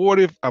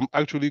I'm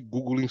actually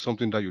Googling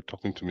something that you're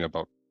talking to me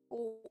about?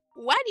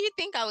 Why do you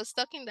think I was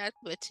talking that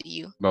way to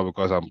you? No,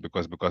 because I'm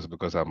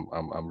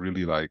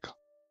really like,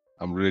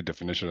 I'm really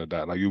definition of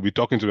that. Like you'll be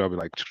talking to me, I'll be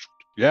like,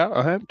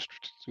 yeah,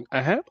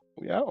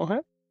 yeah,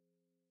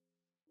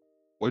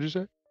 What'd you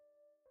say?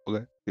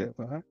 Okay, yeah,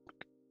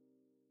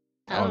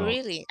 Oh,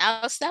 really?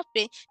 I'll stop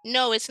it.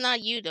 No, it's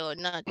not you though.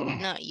 Not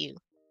you.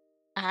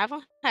 I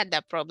haven't had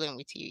that problem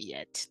with you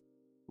yet.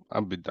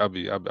 I'll be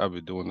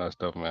doing that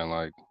stuff, man.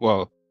 Like,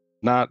 well,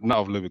 not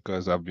of late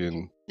because I've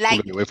been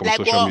pulling away from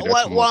social media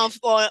too much.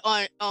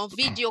 On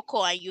video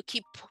call and you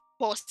keep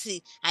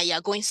posting and you're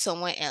going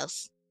somewhere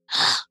else.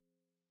 Are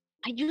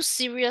you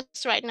serious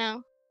right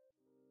now?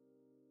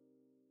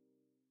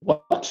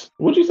 What?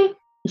 What did you say?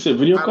 You said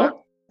video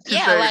call?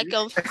 Yeah, like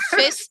on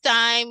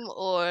FaceTime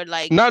or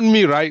like. Not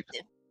me, right?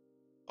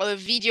 Or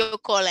video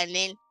call, and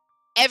then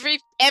every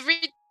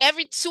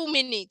 2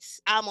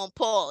 minutes I'm on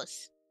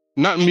pause.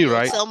 Not me,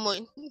 right?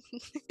 Someone.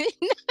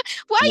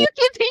 Why you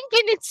keep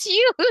thinking it's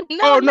you?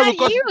 No, not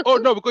you. Oh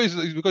no, because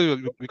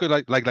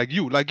like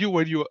you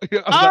when you.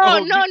 No,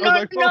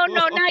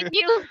 not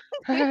you.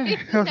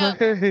 No,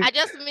 I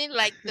just mean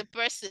like the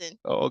person.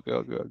 Oh,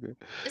 okay.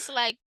 It's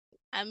like,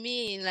 I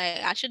mean,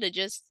 like I should have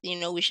just,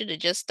 we should have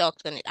just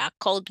talked on it. I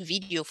called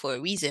video for a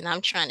reason.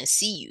 I'm trying to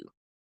see you.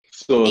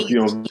 So if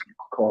you're on video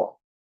call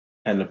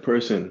and the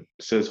person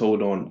says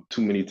hold on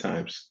too many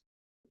times,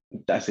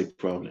 that's a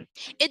problem.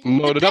 It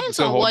depends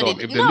on what it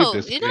is. No,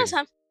 it doesn't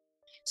have.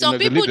 Some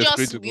people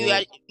just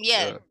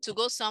to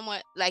go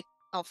somewhere. Like,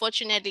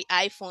 unfortunately,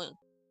 iPhone,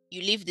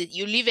 you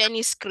leave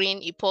any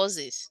screen, it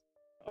pauses.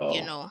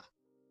 Oh.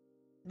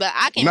 But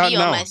I can be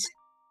on my.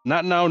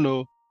 Not now,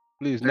 no.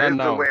 Please, not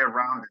now. There's a way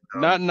around it,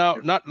 though. Not now.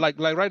 Not like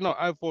right now.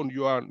 iPhone,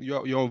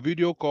 you're on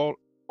video call.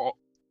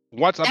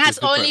 WhatsApp. That's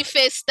only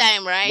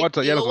FaceTime, right?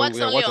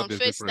 WhatsApp, only on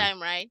FaceTime,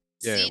 right?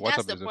 Yeah, see,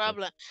 that's the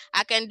problem.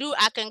 I can go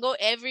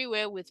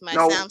everywhere with my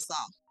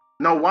Samsung.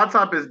 No,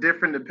 WhatsApp is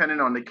different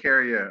depending on the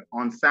carrier.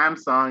 On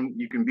Samsung,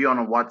 you can be on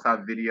a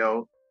WhatsApp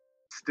video,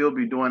 still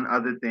be doing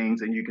other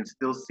things, and you can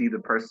still see the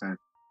person.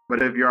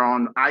 But if you're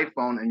on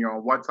iPhone and you're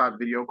on WhatsApp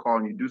video call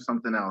and you do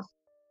something else,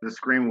 the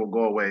screen will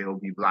go away. It'll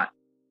be black.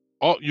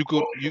 Oh, you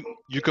can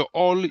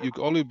only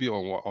be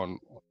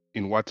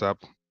in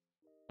WhatsApp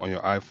on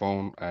your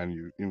iPhone, and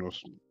you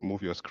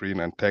move your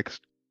screen and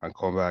text and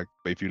come back.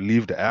 But if you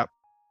leave the app,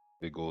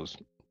 it goes.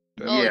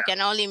 You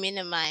can only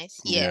minimize.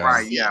 Yeah.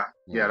 Right. Yeah.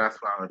 That's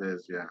how it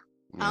is. Yeah.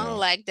 I don't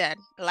like that.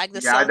 Like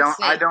the song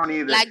I don't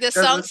either. Like the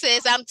song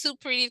says, I'm too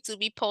pretty to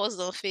be paused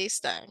on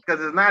FaceTime.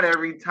 Because it's not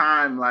every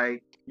time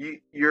like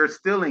you're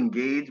still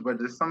engaged, but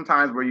there's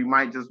sometimes where you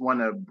might just want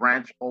to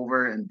branch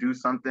over and do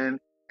something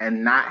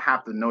and not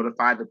have to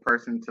notify the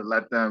person to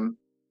let them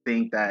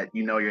think that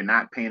you're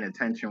not paying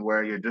attention,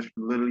 where you're just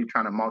literally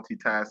trying to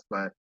multitask.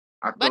 But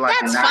I feel like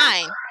that's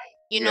fine,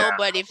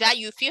 But if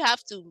you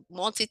have to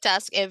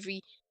multitask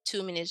every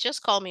 2 minutes,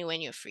 just call me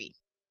when you're free.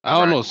 I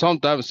don't know.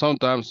 Sometimes, to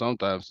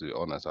be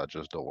honest, I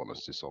just don't want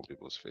to see some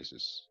people's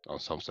faces on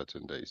some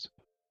certain days.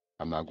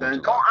 I'm not going to.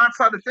 Then go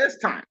outside the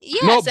FaceTime.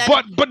 Yes,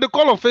 no, but the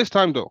call on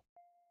FaceTime though.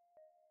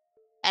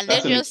 And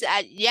then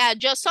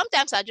just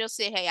sometimes I just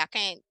say, hey, I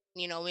can't.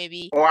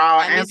 Maybe or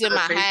I'll I'm using my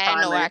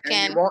hand, or I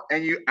can.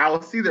 I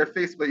will see their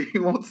face, but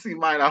you won't see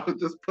mine. I will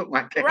just put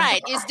my camera. Right,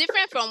 it's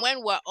different from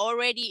when we're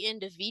already in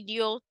the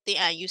video thing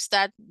and you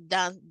start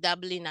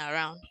dabbling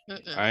around.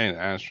 I ain't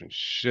answering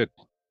shit.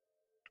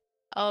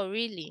 Oh,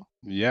 really?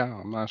 Yeah,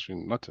 I'm not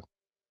answering nothing.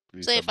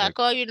 Please, so if I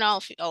call you now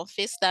on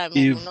FaceTime,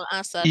 you will not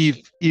answer.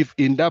 If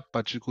in that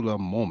particular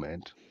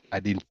moment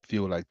I didn't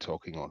feel like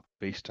talking on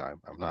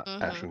FaceTime, I'm not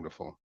answering the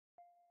phone.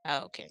 Oh,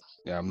 okay.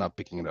 Yeah, I'm not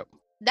picking it up.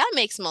 That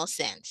makes more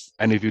sense.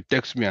 And if you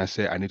text me and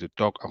say I need to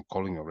talk, I'm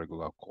calling a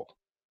regular call.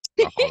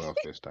 Not calling on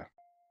FaceTime.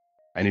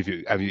 And if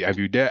you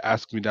dare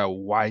ask me that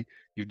why,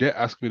 you dare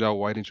ask me that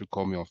why didn't you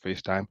call me on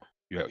FaceTime?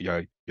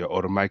 You're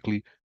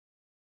automatically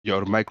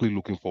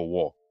looking for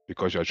war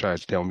because you're trying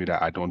to tell me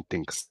that I don't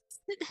think.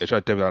 You're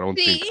trying to tell me that I don't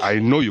think. See, I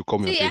know you call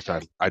me on see,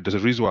 FaceTime. There's a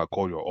reason why I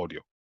call your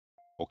audio.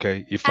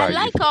 Okay, I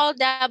like all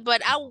that,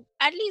 but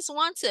at least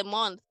once a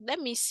month, let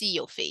me see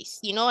your face.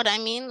 You know what I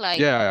mean? Like,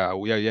 yeah,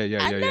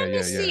 let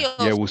me see your,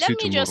 yeah, we'll see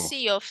let me tomorrow. just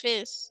see your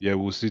face. Yeah,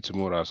 we'll see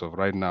tomorrow. As of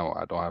right now,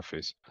 I don't have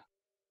face.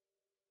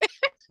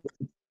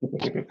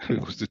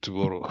 We'll see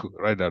tomorrow.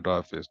 Right now, I don't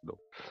have face.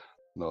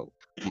 No.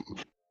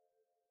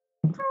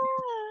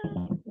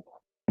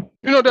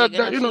 You know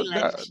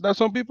there's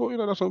some people.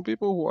 There's some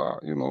people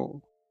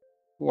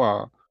who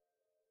are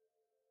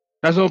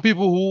there's some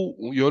people who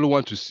you only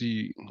want to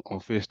see on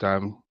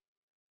FaceTime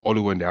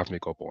only when they have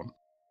makeup on,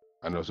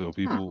 and there's some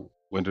people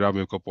when they have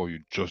makeup on, you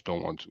just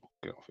don't want to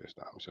get on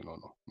FaceTime. So no.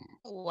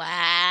 Wow.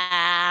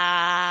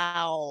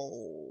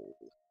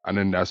 And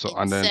then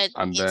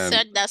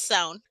insert that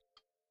sound.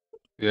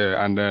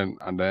 Yeah, and then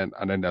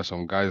there's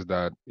some guys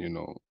that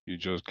you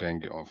just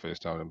can't get on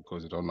FaceTime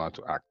because they don't know how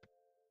to act.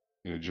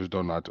 You just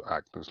don't know how to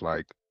act. It's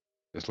like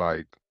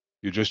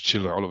you're just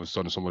chilling. All of a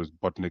sudden, somebody's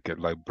butt naked.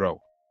 Like, bro,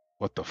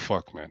 what the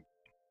fuck, man?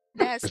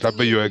 That's I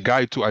bet you're a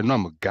guy too. I know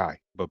I'm a guy,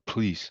 but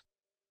please,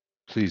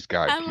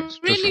 guy, please,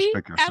 just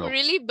respect yourself. I'm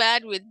really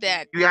bad with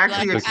that. You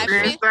actually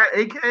experienced that,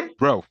 AK?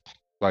 Bro,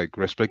 like,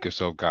 respect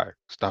yourself, guy.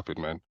 Stop it,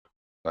 man.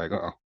 Like,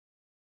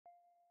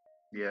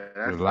 Yeah,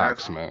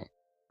 relax, man.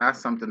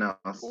 That's something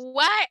else.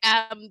 Why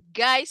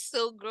guys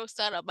so grossed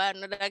out about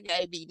another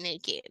guy being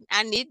naked?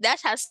 And that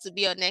has to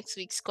be our next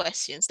week's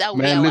questions. That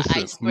will be our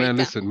icebreaker. Man,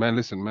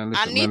 listen.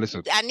 I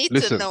need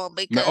to know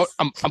because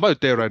I'm about to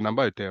tell you right now. I'm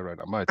about to tell you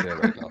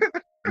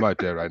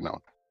right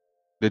now.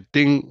 The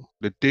thing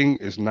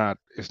is not.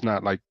 It's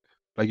not like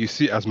you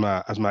see as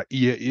my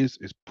ear is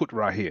put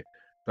right here.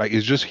 Like,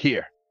 it's just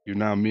here. You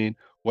know what I mean?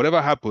 Whatever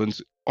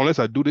happens, unless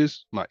I do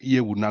this, my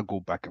ear will not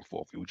go back and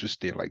forth. It will just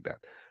stay like that.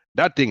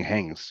 That thing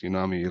hangs, you know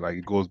what I mean? Like,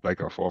 it goes back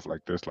and forth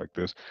like this.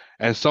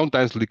 And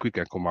sometimes liquid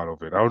can come out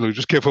of it. I don't know, you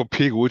just care for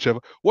pig or whichever.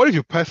 What if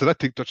you pass it, that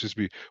thing touches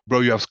me?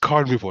 Bro, you have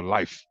scarred me for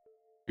life.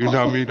 You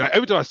know what I mean? Like,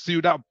 every time I see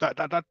you, that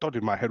thought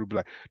in my head would be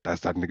like,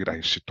 that's that nigga that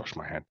his shit touched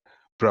my hand.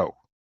 Bro,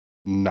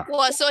 nah.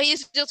 Well, so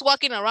he's just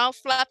walking around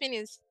flapping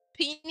his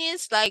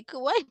penis? Like,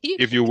 what?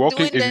 If you're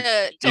walking,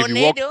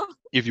 tornado?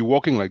 If you're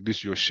walking like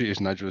this, your shit is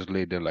not just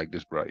laid there like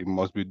this, bro. It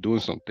must be doing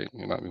something.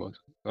 You know what I mean?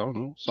 I don't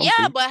know. Something.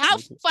 Yeah, but how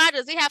far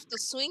does he have to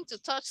swing to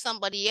touch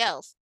somebody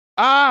else?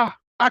 I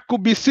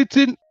could be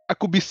sitting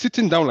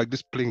down like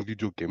this playing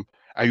video game,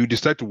 and you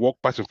decide to walk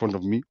past in front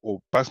of me or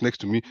pass next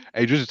to me,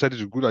 and you just decided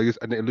to go like this,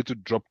 and then a little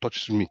drop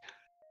touches me.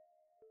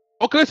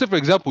 Okay, let's say for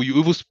example, you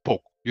even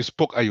spoke. You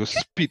spoke and your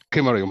spit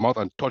came out of your mouth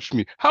and touched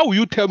me. How will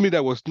you tell me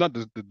that was not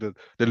the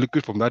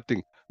liquid from that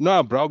thing?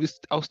 Nah, bro,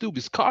 I'll still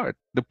be scarred.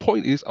 The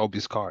point is, I'll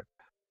be scarred.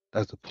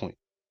 That's the point.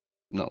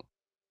 No.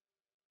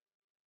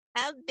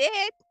 I'm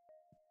dead.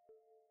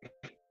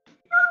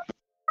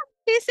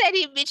 He said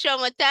he'd be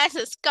traumatized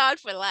and scarred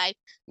for life.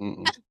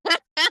 I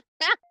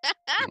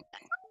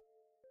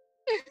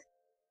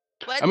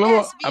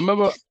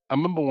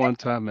remember one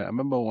time, man.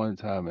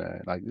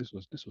 Like, this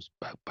was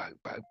back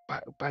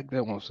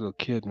then when I was still a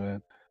kid,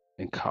 man,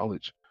 in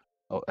college.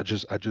 Oh, I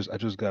just got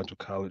into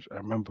college. I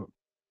remember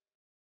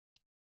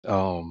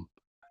the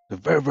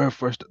very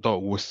first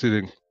thought was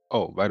sitting.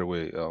 Oh, by the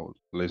way,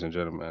 ladies and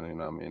gentlemen, you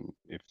know what I mean,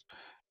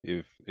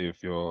 if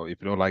you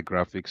don't like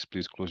graphics,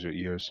 please close your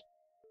ears.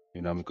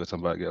 You know, because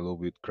I'm about to get a little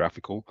bit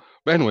graphical.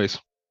 But anyways,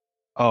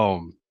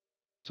 so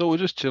we're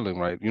just chilling,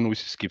 right? You know, we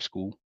skip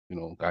school. You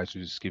know, guys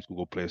used to skip school,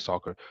 go play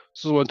soccer.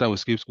 So one time we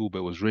skipped school, but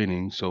it was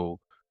raining, so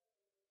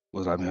I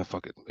was like, man,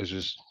 fuck it. Let's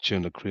just chill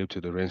in the crib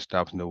till the rain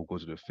stops, and then we'll go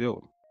to the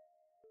field.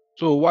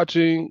 So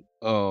watching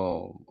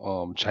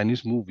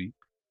Chinese movie.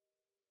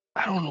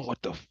 I don't know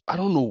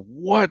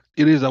what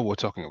it is that we're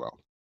talking about.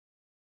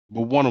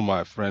 But one of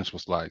my friends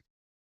was like,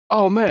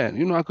 "Oh man,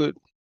 you know, I could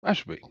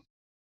masturbate."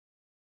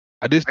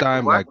 At this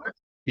time, like,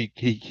 he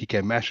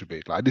can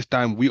masturbate. Like, this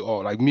time we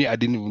all, like me, I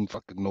didn't even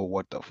fucking know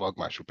what the fuck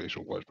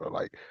masturbation was, bro.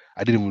 Like,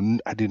 I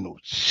didn't know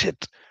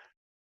shit.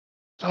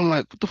 So I'm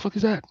like, what the fuck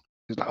is that?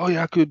 He's like, oh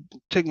yeah, I could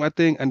take my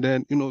thing and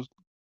then, you know,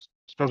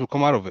 sperms will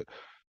come out of it.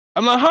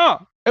 I'm like, huh?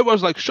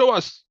 Everyone's like, show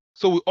us.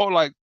 So we all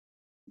like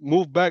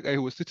moved back and he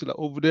was sitting like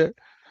over there.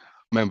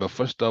 Man, but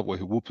first up when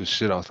he whooped his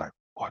shit, I was like,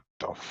 what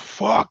the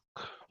fuck?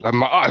 Like,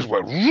 my eyes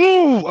went,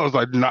 woo! I was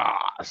like, nah,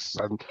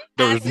 son,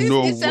 there is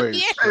no way.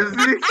 I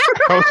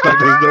was like,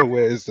 there's no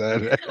way,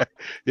 son.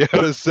 You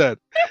understand?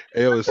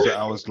 I was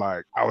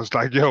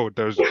like, yo,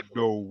 there's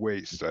no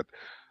way, son.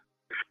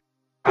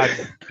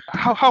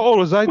 How old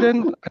was I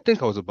then? I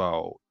think I was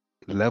about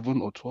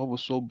 11 or 12 or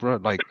so, bro.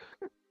 Like,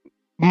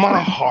 my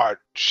heart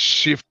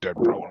shifted,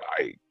 bro.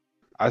 Like,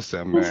 I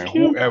said, man,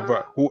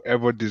 whoever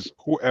is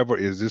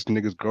this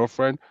nigga's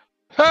girlfriend,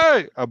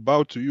 hey, I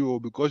bow to you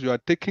because you are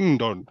taking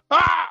down.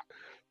 Ah!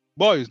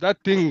 Boys, that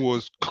thing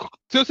was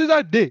so since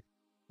that day,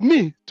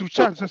 me to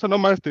chance that's a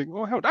normal thing.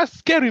 Oh hell, that's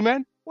scary,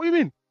 man. What do you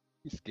mean?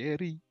 It's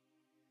scary.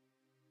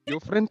 Your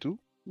friend too?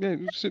 Yeah,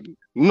 you said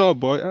no,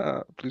 boy.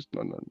 Please,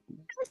 no, no.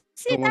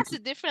 See, Don't want that's to.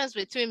 the difference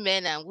between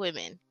men and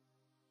women.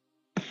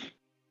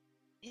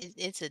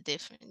 It's a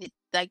different. It's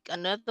like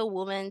another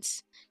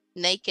woman's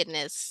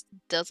nakedness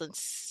doesn't,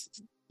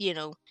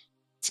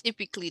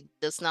 typically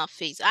does not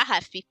phase. I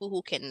have people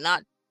who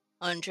cannot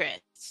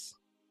undress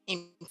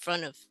in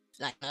front of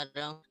like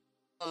another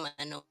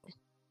woman.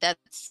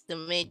 That's the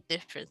main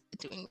difference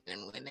between men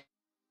and women.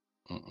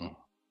 Mm-mm.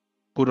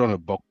 Put on a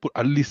box. Put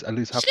at least have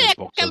your Shit can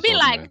boxers be on,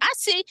 like, man.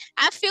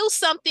 I feel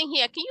something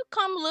here. Can you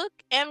come look?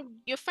 And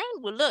your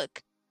friend will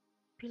look.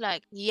 Be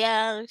like,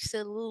 yeah, it's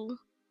a little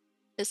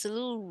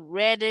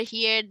redder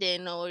here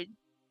than or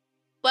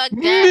fuck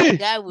that. A Me,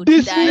 guy would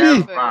this die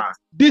me, first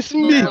this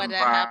me. before that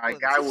Never. happens.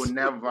 Guy will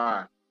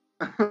never.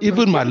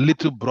 Even my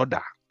little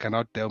brother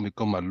cannot tell me,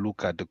 come and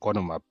look at the corner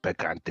of my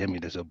back and tell me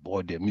there's a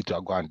boy there. Me too, I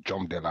go and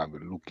jump there and be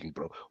looking,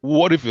 bro.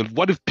 What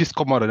if piss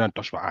come out and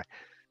touch my eye?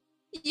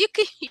 You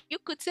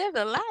could save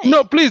a life.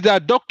 No, please, there are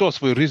doctors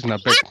for a reason, I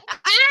beg.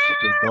 Go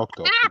to a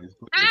doctor, please.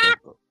 Go to a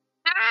doctor.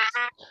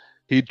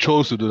 He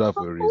chose to do that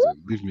for a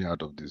reason. Leave me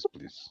out of this,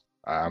 please.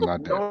 I'm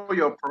not there. Know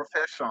your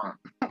profession.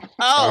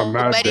 I'm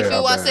not But if there,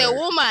 it was a man.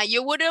 woman,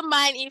 you wouldn't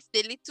mind if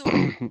the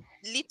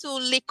little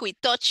liquid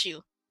touch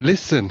you.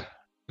 Listen.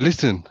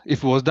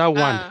 If it was that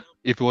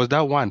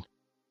one,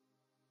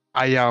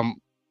 I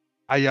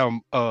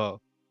am a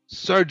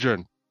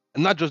surgeon,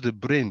 not just the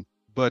brain,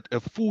 but a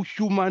full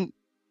human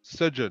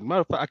surgeon.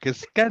 Matter of fact, I can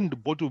scan the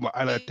bottom of my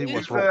eye and tell you He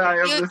what's said, wrong. I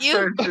am the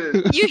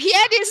surgeon. You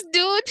hear this,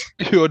 dude?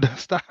 You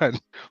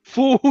understand?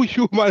 Full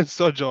human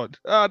surgeon.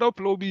 Don't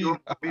blow me. You'll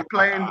be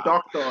playing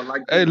doctor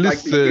like Hey,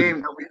 like the listen.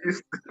 game that we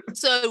used to.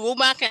 So a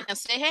woman can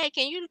say, "Hey,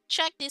 can you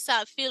check this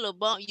out? Feel a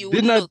bump." You would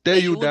Didn't I look, tell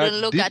but you you wouldn't that?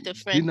 look at the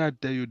friend. Didn't I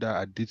tell you that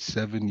I did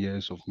 7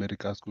 years of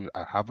medical school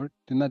at Harvard?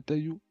 Didn't I tell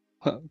you?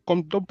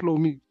 Come, don't blow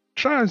me.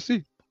 Try and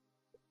see.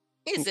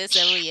 He said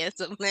 7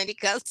 years of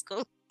medical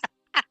school.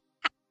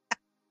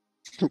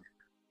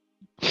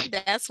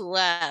 That's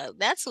wild.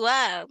 That's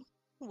wild.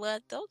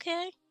 But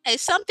okay,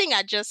 it's something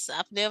I've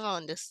never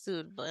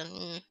understood. But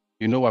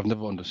You know what I've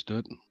never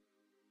understood?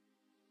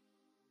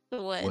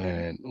 what?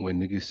 When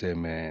niggas say,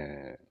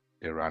 man,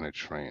 they ran a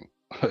train.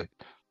 I'm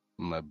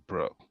like,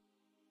 bro.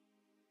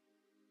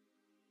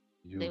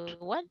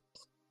 What?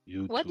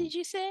 What did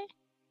you say?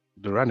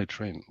 They ran a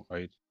train,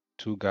 right?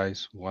 2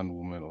 guys, 1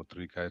 woman, or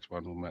 3 guys,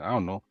 1 woman. I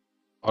don't know.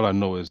 All I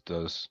know is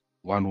there's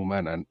 1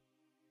 woman and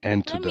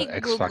end to Let the me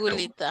X Google Factor.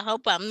 it. I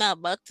hope I'm not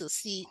about to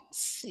see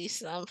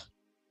some.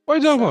 What are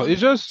you talking about?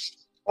 It's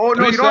just Oh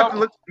no, you don't have to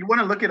look. You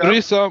want to look it up?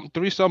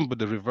 threesome, but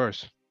the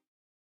reverse.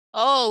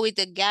 Oh, with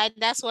the guy,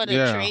 that's what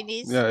a train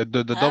is. Yeah,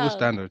 the double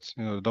standards.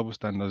 You know, the double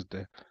standards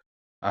there.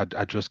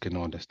 I just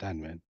cannot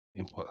understand, man.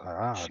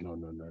 No.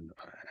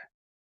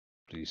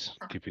 Please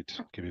keep it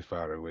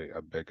far away.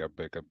 I beg.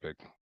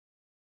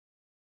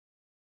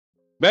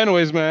 But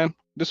anyways, man,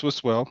 this was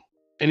swell.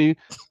 Any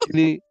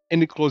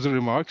closing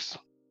remarks?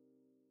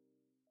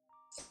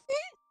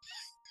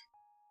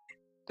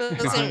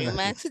 Closing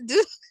remarks,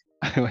 dude.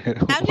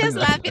 I'm just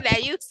laughing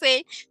at you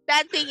saying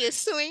that thing is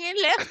swinging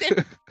left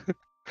and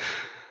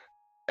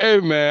Hey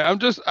man,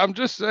 I'm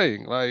just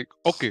saying, like,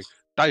 okay,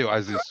 Tayo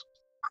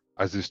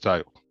Aziz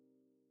Tayo.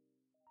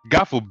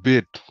 God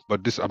forbid,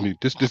 but this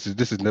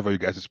is never you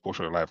guys'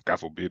 portion of life, God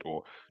forbid,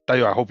 or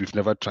Tayo, I hope you've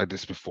never tried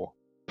this before.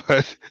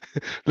 But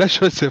let's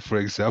just say, for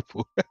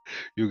example,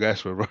 you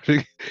guys were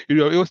running,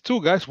 it was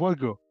 2 guys, 1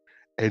 girl,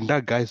 and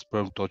that guy's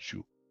sperm touched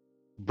you.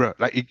 Bruh,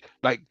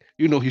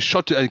 he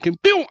shot it and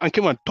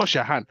came and touched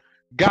your hand.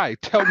 Guy,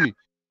 tell me,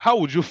 how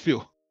would you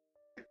feel?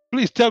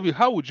 Please tell me,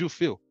 how would you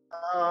feel?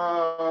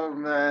 Oh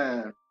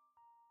man.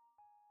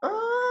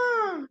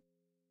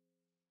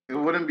 It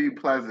wouldn't be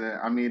pleasant.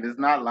 I mean, it's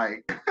not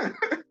like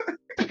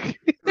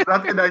it's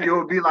nothing that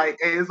you'll be like,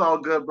 hey, it's all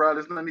good, bro.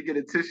 Just let me get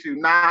a tissue.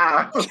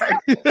 Nah. I'd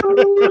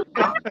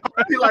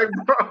be like,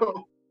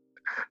 bro.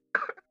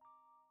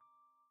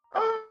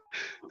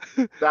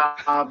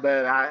 Nah,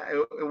 man.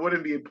 It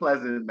wouldn't be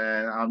pleasant,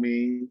 man. I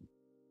mean,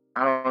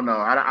 I don't know.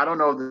 I don't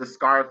know if the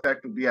scar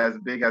effect would be as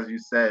big as you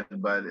said,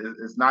 but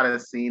it's not a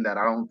scene that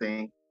I don't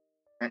think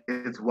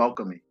it's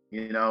welcoming,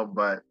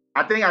 But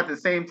I think at the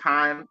same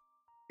time,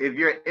 if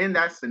you're in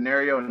that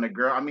scenario and the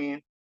girl, I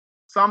mean,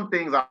 some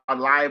things are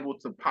liable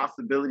to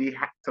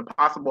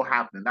possible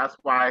happening. That's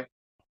why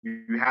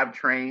you have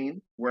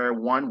train where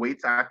one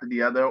waits after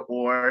the other,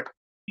 or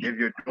if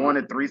you're doing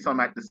a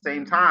threesome at the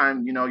same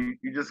time, you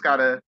just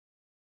gotta,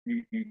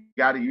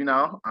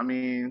 I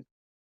mean,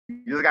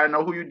 you just gotta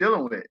know who you're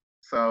dealing with.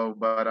 So,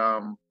 but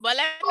let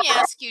me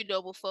ask you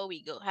though before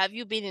we go, have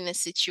you been in a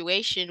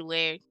situation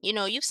where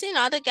you've seen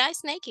other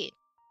guys naked?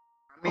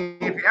 I mean,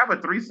 if you have a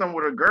threesome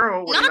with a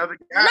girl with another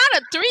guy,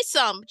 not a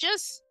threesome,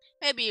 just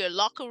maybe your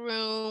locker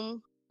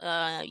room,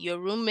 your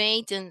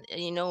roommate, and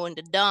in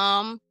the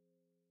dorm.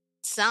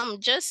 Some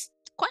just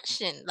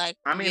question, like,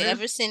 I mean, you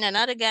ever seen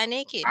another guy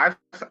naked?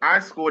 I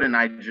schooled in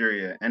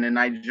Nigeria, and in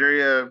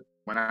Nigeria,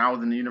 when I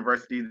was in the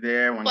university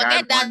there, when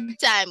forget that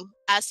time.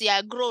 as you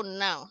are grown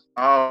now.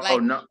 Oh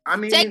Like, no, I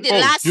mean, take the Oh,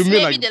 last, you mean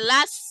maybe like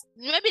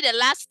the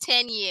last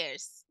 10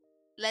 years.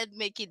 Let's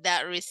make it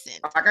that recent.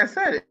 like I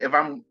said, if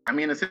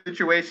a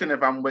situation,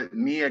 if I'm with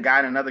me, a guy,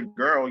 and another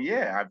girl,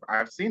 yeah,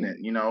 I've seen it.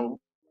 You know,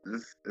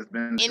 it's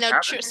been In it's a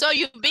happened. so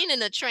you've been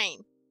in a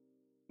train.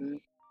 No,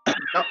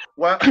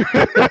 well,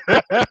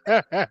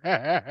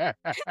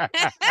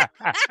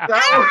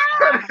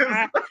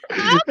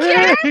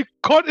 Okay.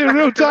 Caught in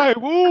real time.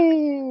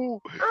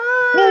 Ooh.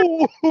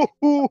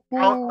 Ooh.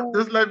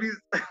 just let me.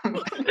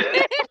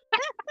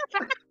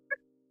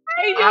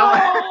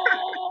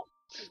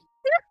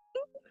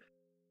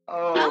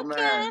 Oh Okay.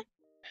 man,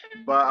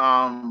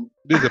 but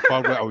This is the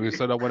part where I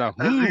said that when I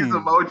these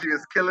emoji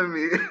is killing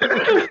me.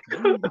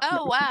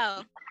 Oh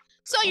wow.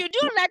 So you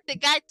do let the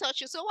guy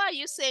touch you. So why are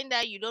you saying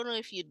that you don't know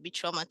if you'd be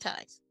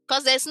traumatized?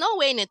 Because there's no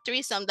way in a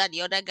threesome that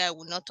the other guy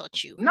will not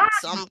touch you.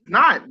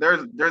 Not.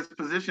 There's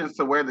positions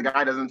to where the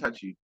guy doesn't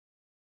touch you.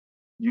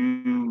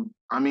 You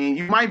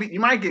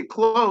might get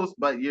close,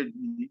 but you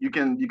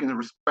can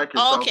respect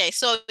yourself. Okay,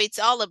 so it's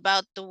all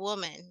about the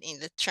woman in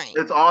the train.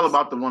 It's all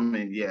about the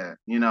woman, yeah.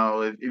 You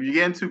know, if you're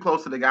getting too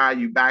close to the guy,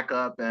 you back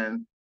up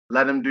and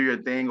let him do your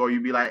thing, or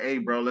you be like, hey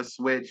bro, let's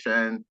switch,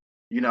 and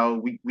you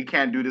know, we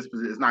can't do this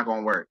because it's not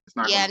gonna work. It's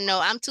not no,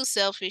 I'm too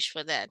selfish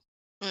for that.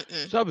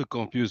 So I'll be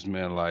confused,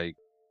 man. Like,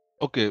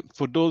 okay,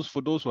 for those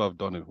who have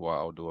done it, who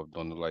have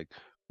done it, like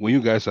when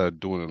you guys are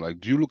doing it, like,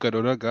 do you look at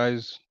other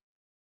guys'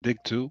 dick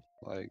too?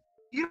 Like,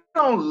 you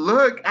don't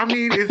look. I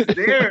mean, it's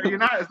there.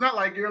 It's not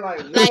like you're like,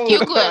 whoa. Like you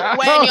could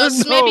when you're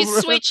maybe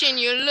switching,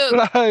 you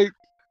look. Like,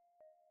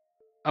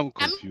 I'm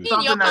confused. I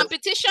mean, your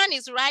competition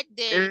is right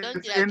there. You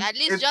don't at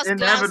least just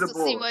glance to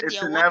see what it's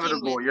you're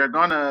inevitable. working with. You're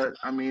gonna.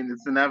 I mean,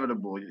 it's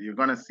inevitable. You're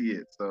gonna see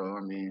it. So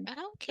I mean. I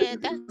don't care.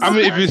 I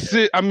mean, if you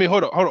see,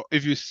 hold on.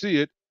 If you see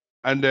it,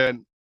 and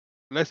then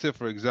let's say,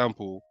 for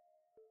example,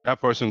 that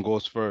person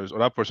goes first, or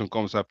that person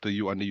comes after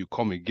you, and then you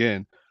come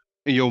again.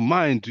 In your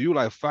mind, do you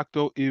like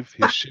factor if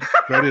his shit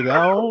spread it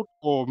out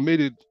or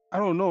made it? I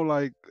don't know,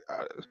 like,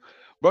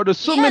 bro. There's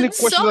so many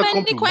questions that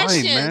come to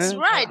mind, man.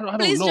 Right? I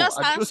Please don't know. just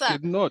I just answer.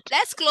 cannot.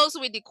 Let's close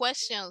with the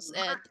questions,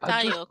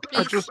 Tayo.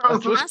 Please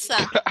answer.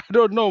 I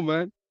don't know,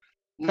 man.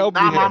 Help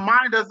me now, here. my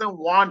mind doesn't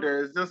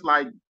wander. It's just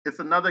like it's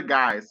another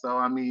guy. So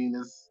I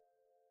mean,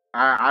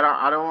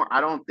 I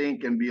don't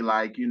think and be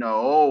like,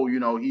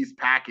 he's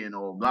packing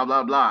or blah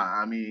blah blah.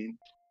 I mean,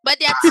 but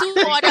there are two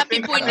other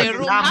people in the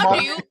room.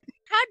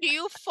 How do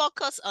you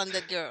focus on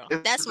the girl?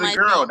 That's my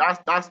girl. thing.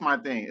 That's my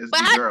thing. It's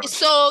but the girl.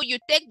 So you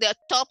take the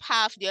top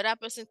half, the other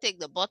person take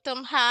the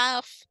bottom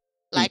half.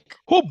 Like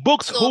who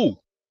books who?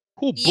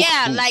 Who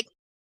books who? like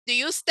do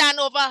you stand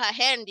over her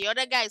head and the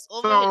other guy is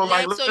over her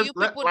leg? So you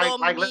people don't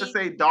meet. Let's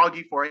say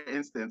doggy, for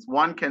instance.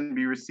 One can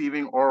be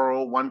receiving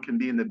oral, one can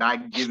be in the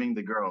back giving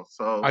the girl.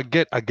 So I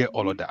get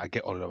all of that. I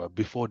get all of that. But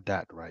before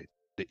that, right?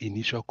 The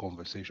initial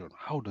conversation,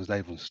 how does that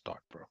even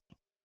start, bro?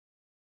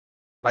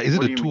 Like, is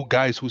it the two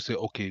guys who say,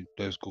 okay,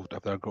 let's go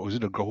after that girl? Or is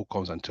it the girl who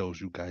comes and tells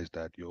you guys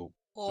that, yo?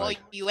 Or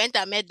you went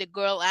and met the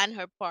girl and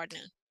her partner?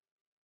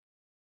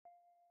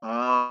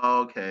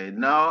 Okay.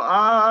 No,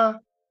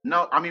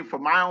 I mean, for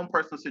my own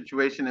personal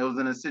situation, it was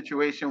in a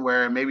situation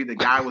where maybe the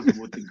guy was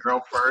with the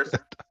girl first,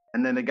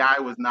 and then the guy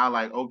was now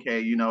like,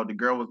 okay, the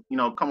girl was,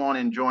 come on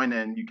and join,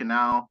 and you can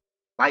now,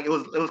 like, it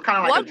was kind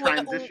of like a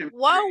transition.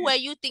 What were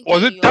you thinking?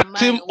 Was it tag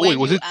team? Wait,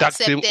 was it tag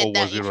team or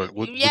was it?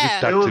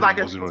 It was like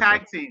a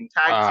tag team.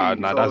 Nah,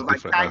 that's like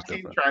different. Tag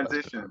team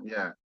transition.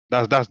 Yeah.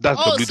 That's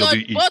WWE. So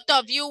both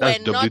of you were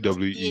not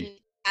WWE.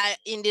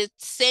 In the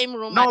same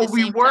room. No,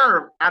 we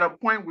were at a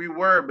point. We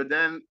were, but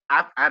then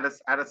at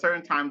a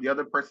certain time, the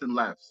other person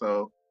left.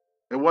 So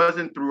it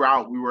wasn't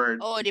throughout. We were.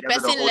 Oh, the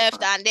person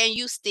left, and then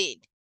you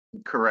stayed.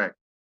 Correct.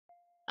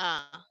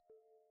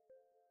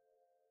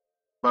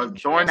 But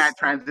during that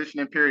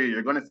transitioning period,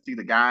 you're going to see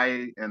the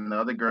guy and the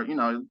other girl.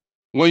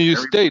 When you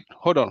stayed,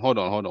 hold on.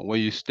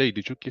 When you stayed,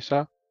 did you kiss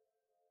her?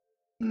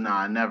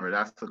 Nah, never.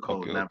 That's the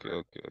code.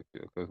 Okay.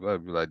 Because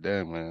I'd be like,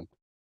 damn, man.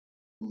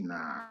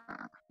 Nah.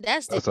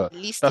 That's the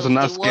least of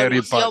the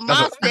scary part.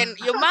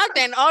 Your mouth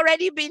then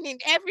already been in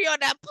every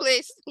other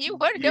place. You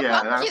worried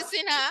about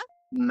kissing her?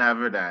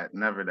 Never that.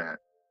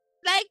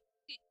 Like,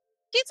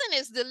 kissing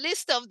is the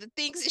list of the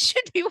things you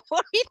should be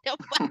worried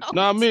about.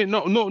 No, I mean,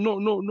 no.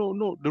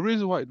 The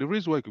reason why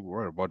you could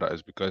worry about that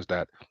is because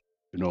that,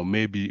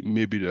 maybe the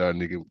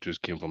nigga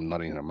just came from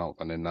nothing in her mouth,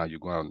 and then now you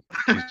go and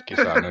kiss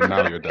her, and then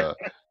now you're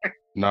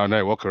now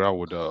you walk around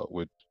with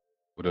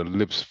the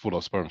lips full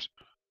of sperms.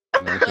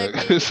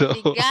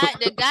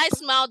 The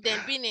guy's mouth then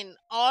been in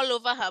all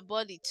over her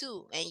body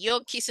too, and you're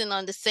kissing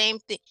on the same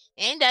thing.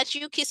 Ain't that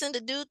you kissing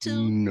the dude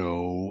too?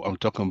 No, I'm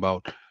talking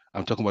about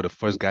the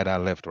first guy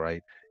that left,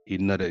 right?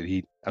 I'm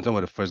talking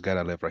about the first guy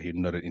that left, right? He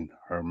nutted in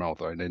her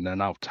mouth, right? And then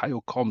now Tayo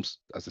comes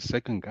as the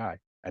second guy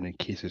and then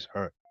kisses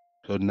her.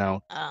 So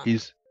now the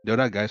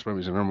other guy's sperm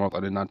is in her mouth,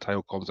 and then now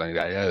Tayo comes and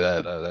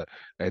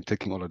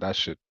taking all of that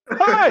shit.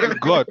 Oh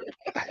God.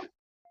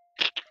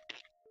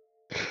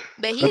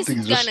 But he's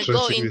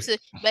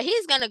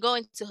gonna go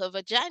into her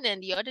vagina,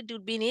 and the other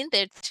dude been in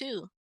there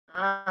too.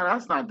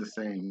 That's not the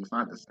same. It's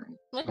not the same.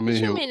 What I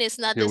mean, you mean it's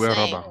not he'll the wear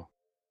same? rubber.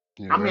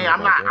 He'll I wear mean,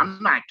 rubber, I I'm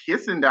guess. not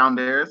kissing down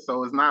there,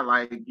 so it's not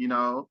like,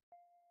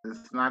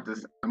 it's not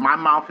this. My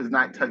mouth is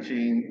not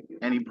touching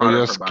any But part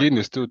your of her body. skin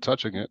is still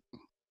touching it.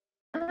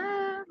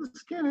 The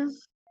skin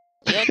is.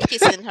 You're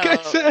kissing her. I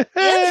said,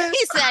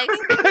 He's like,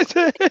 I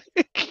said,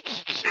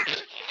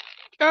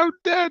 I'm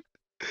dead.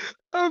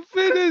 I'm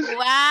finished. wow,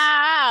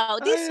 I am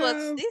this was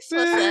a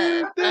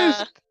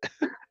finished.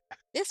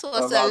 this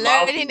was my a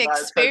mouth is learning not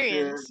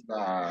experience.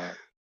 touching.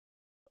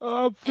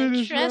 Nah. I'm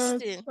finished, man.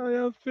 Interesting. I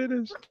am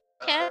finished.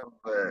 Okay.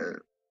 But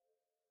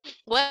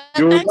Well,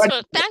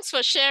 Yoruba, thanks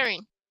for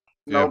sharing.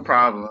 no Yeah, man.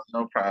 problem.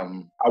 No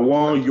problem. I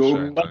want Sure,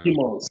 Yoruba man.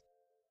 demons.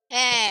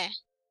 Eh,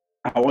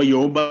 I want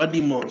Yoruba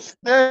demons.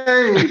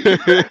 Hey.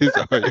 He's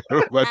a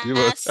Yoruba I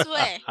demon.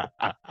 swear,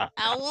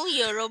 I want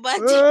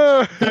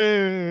Yoruba.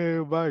 Hey,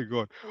 my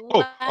God.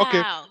 Oh,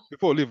 okay. Wow.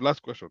 Before we leave,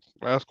 last question.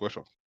 Last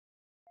question.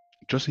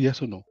 Just a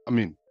yes or no. I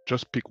mean,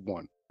 just pick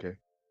one, okay?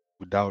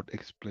 Without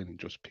explaining,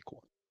 just pick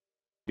one.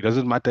 It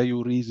doesn't matter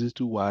your reasons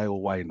to why or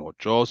why not.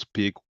 Just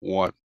pick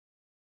one.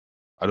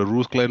 Are the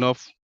rules clear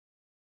enough?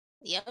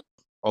 Yep.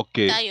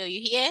 Okay. Tayo,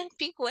 you here?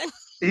 Pick one.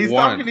 He's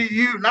One. talking to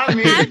you, not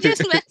me. I'm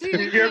just messing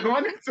with You're you.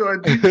 going into a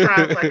deep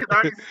trance. I can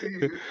already see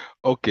you.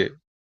 Okay.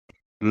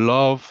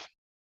 Love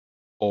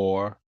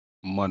or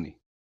money?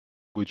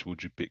 Which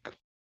would you pick?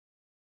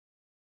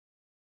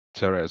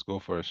 Therese, go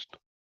first.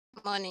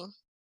 Money.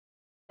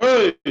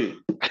 Hey, He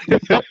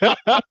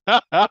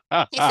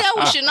said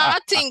we should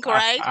not think,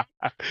 right?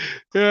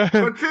 Yeah.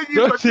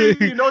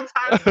 Continue. No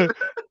time.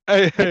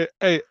 Hey,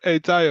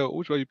 Tayo,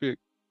 which one you pick?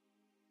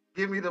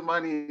 Give me the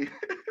money.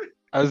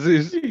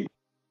 Aziz.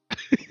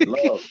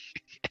 love.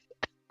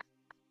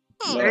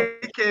 Hmm. Love.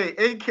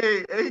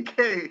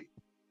 AK.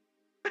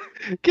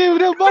 Give me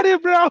the money,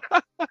 bro.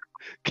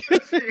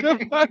 Give me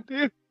the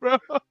money, bro.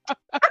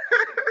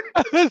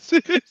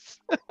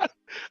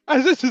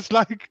 Aziz is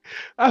like,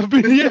 I've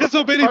been here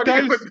so many Money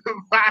times. with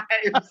the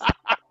vibes.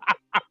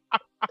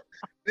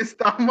 It's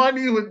the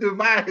money with the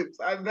vibes.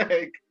 I'm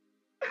like,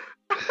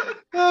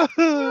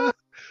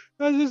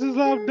 Aziz is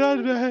like, I'm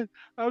done, man.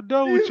 I'm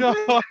done with y'all.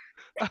 I'm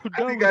I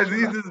done think with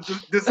Aziz y'all. is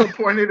just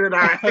disappointed in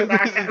our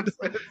answers.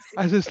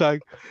 Aziz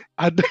like,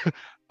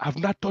 I've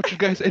not taught you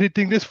guys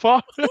anything this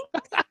far.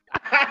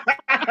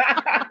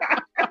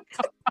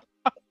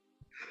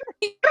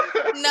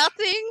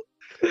 Nothing.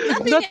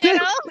 Nothing.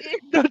 At all.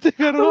 Nothing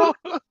at all.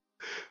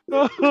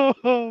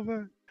 Oh,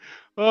 man.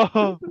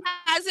 Oh.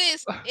 As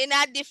is, in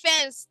our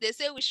defense, they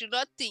say we should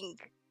not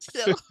think. So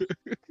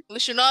we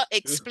should not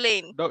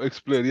explain. Don't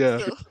explain, yeah.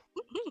 So,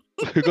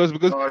 because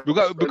No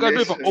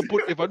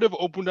if I never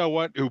open that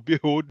one, it will be a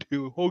whole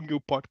new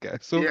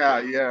podcast. So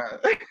yeah.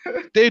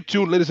 stay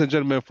tuned, ladies and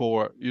gentlemen,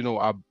 for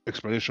our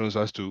explanations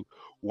as to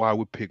why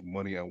we pick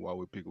money and why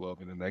we pick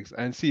love in the next,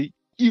 and see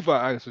if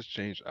our answers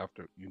change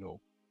after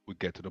we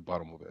get to the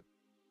bottom of it.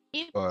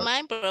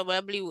 mine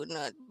probably would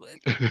not.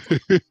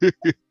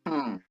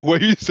 But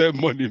when you said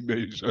money, man,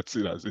 you should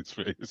see that's his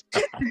face.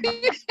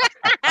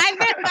 I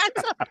never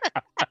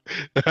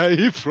thought.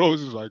 He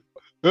froze. He's like,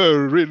 oh,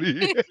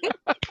 really?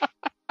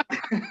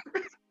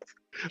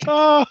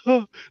 Oh,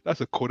 that's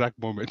a Kodak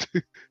moment.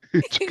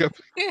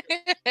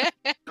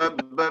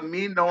 but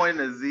me knowing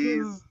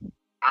Aziz,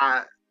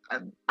 I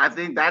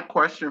think that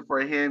question for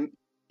him,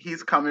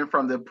 he's coming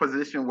from the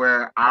position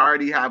where I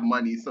already have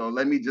money, so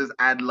let me just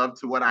add love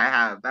to what I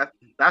have.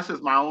 That's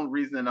just my own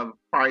reasoning of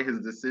probably his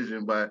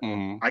decision, but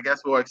I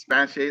guess we'll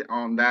expatiate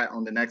on that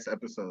on the next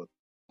episode.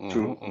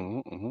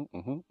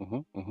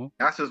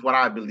 That's just what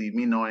I believe.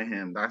 Me knowing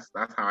him, that's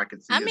how I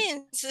could see it. I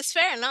mean, it's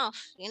fair enough.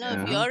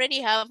 If you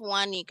already have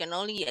one, you can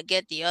only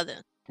get the other.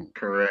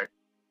 Correct.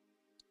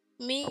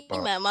 Me,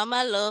 my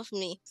mama love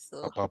me.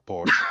 So. Papa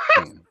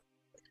Porsche.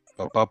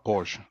 Papa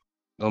Porsche.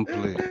 Don't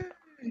play.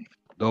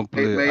 Don't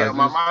play. May your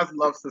mama's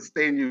love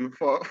sustain you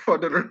for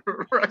the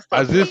rest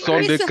of Aziz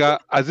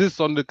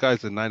Sunday car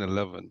is a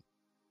 911.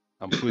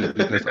 I'm putting his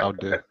business out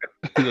there.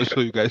 Just so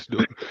you guys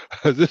know.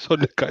 Aziz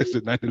Sunday car is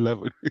a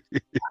 911.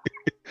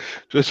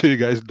 Just so you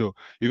guys know.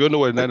 You don't know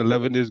what a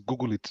 911 is?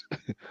 Google it.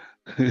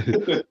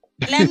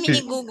 Let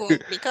me Google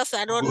because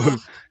I don't know.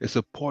 It's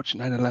a Porsche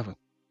 911.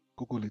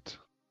 Google it.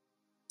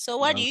 So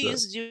what do you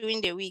use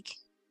during the week?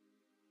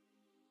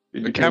 A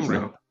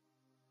Camry.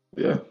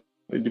 Yeah,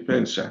 it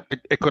depends, Sha.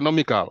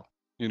 Economical.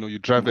 You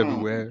drive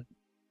everywhere.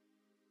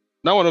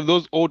 Not one of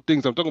those old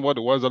things. I'm talking about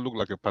the ones that look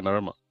like a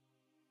panorama.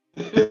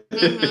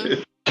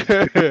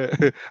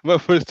 My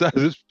first time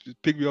just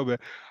picked me up and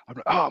I'm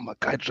like, oh, my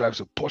guy drives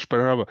a Porsche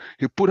Panorama.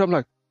 I'm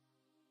like,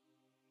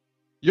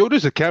 yo,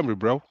 this is a Camry,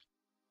 bro.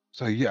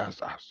 So yeah, I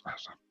was like,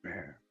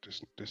 man,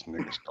 this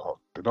nigga's dog.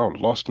 They all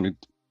lost me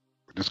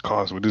with these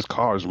cars,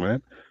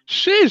 man.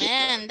 Sheesh.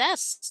 Man,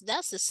 that's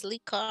a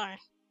sleek car.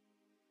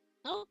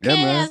 Okay, Yeah,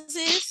 man.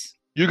 Aziz.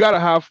 You gotta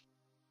have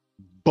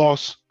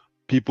boss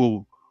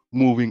people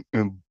moving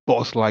in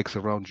boss likes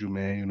around you,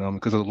 man.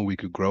 Because that's when we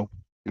could grow.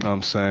 You know what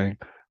I'm saying?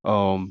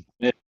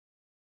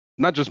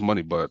 Not just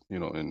money, but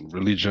in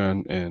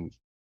religion and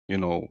you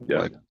know, Yeah.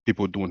 like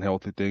people doing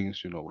healthy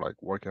things, you know, like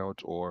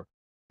workouts or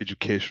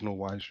educational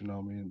wise, you know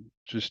what I mean?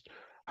 Just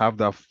have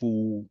that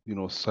full, you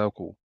know,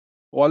 cycle.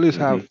 Or at least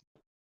Mhm. have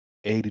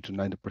 80 to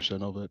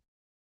 90% of it,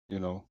 you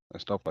know,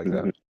 and stuff like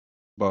that.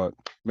 But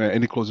man,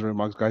 any closing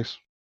remarks, guys?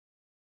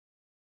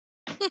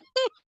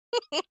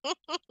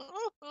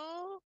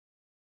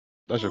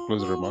 That's your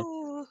closing remark.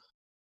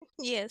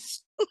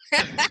 Yes.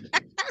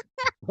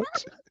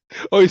 What?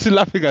 Oh, you still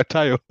laughing at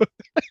Tayo?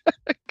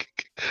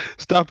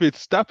 Stop it!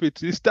 Stop it!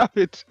 Stop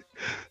it!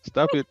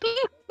 Stop it!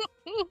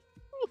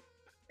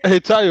 Hey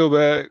Tayo,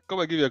 man, come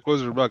and give you a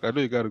closing remark. I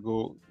know you gotta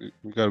go. You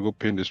gotta go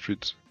paint the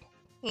streets.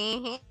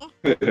 Mhm.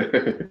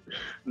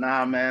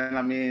 Nah, man.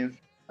 I mean,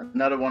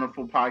 another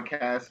wonderful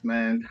podcast,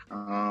 man.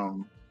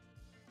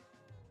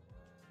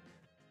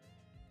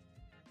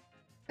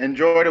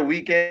 Enjoy the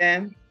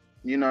weekend.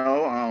 You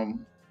know,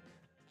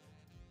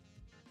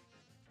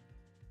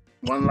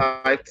 one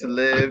life to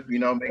live. You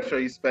know, make sure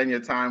you spend your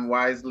time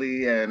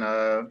wisely, and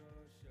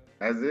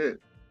that's it.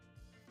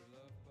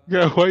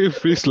 Yeah, why you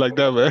freeze like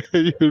that, man?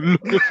 You're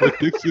looking for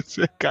things to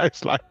say,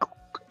 guys. Like,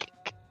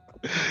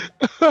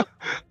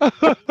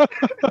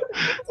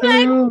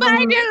 Like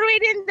Biden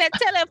reading the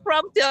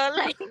teleprompter,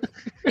 like.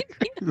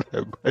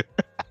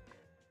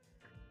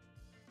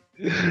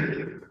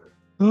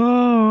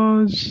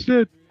 Oh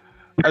shit!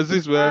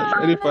 Aziz, man,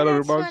 any Oh, final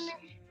that's remarks?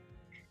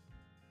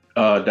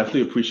 funny.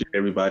 Definitely appreciate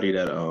everybody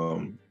that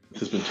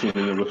has been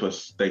tuning in with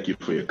us. Thank you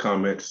for your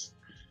comments.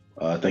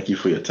 Thank you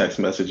for your text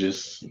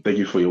messages. Thank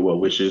you for your well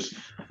wishes.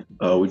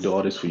 We do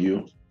all this for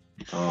you.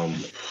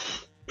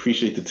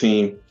 Appreciate the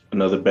team.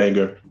 Another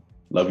banger.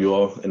 Love you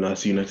all, and I'll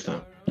see you next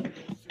time.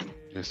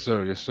 Yes,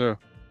 sir. Yes, sir.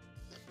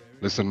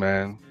 Listen,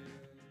 man.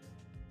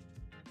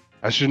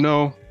 As you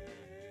know,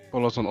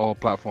 follow us on all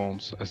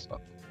platforms.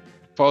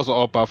 Follow us on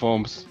all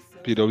platforms.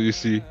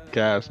 PWC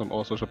Cast on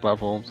all social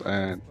platforms,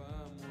 and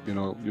you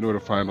know where to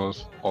find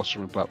us. All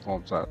streaming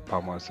platforms at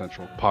Palm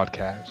Central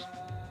Podcast.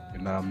 You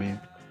know what I mean?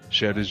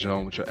 Share this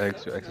joint with your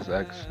ex, your ex's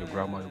ex, your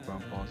grandma, your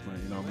grandpa's, man.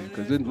 You know what I mean?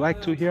 Because they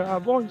like to hear our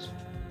voice.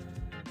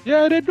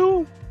 Yeah, they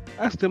do.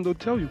 Ask them, they'll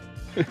tell you.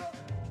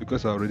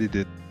 Because I already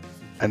did.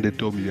 And they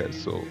told me yes.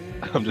 So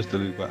I'm just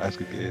telling you about ask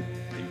again.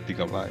 You think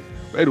I'm lying.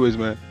 But anyways,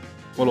 man,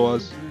 follow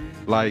us,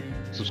 like,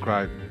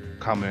 subscribe,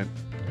 comment,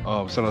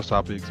 send us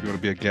topics. If you want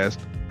to be a guest,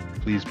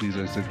 please do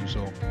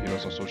so. Hit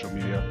us on social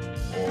media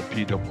or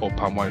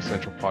Palm Wine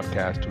Central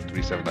Podcast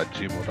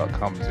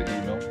 237@gmail.com is the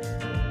email.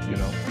 You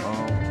know,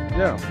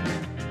 yeah.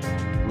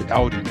 We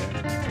outie, man.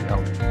 We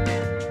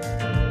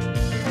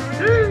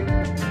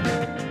outie.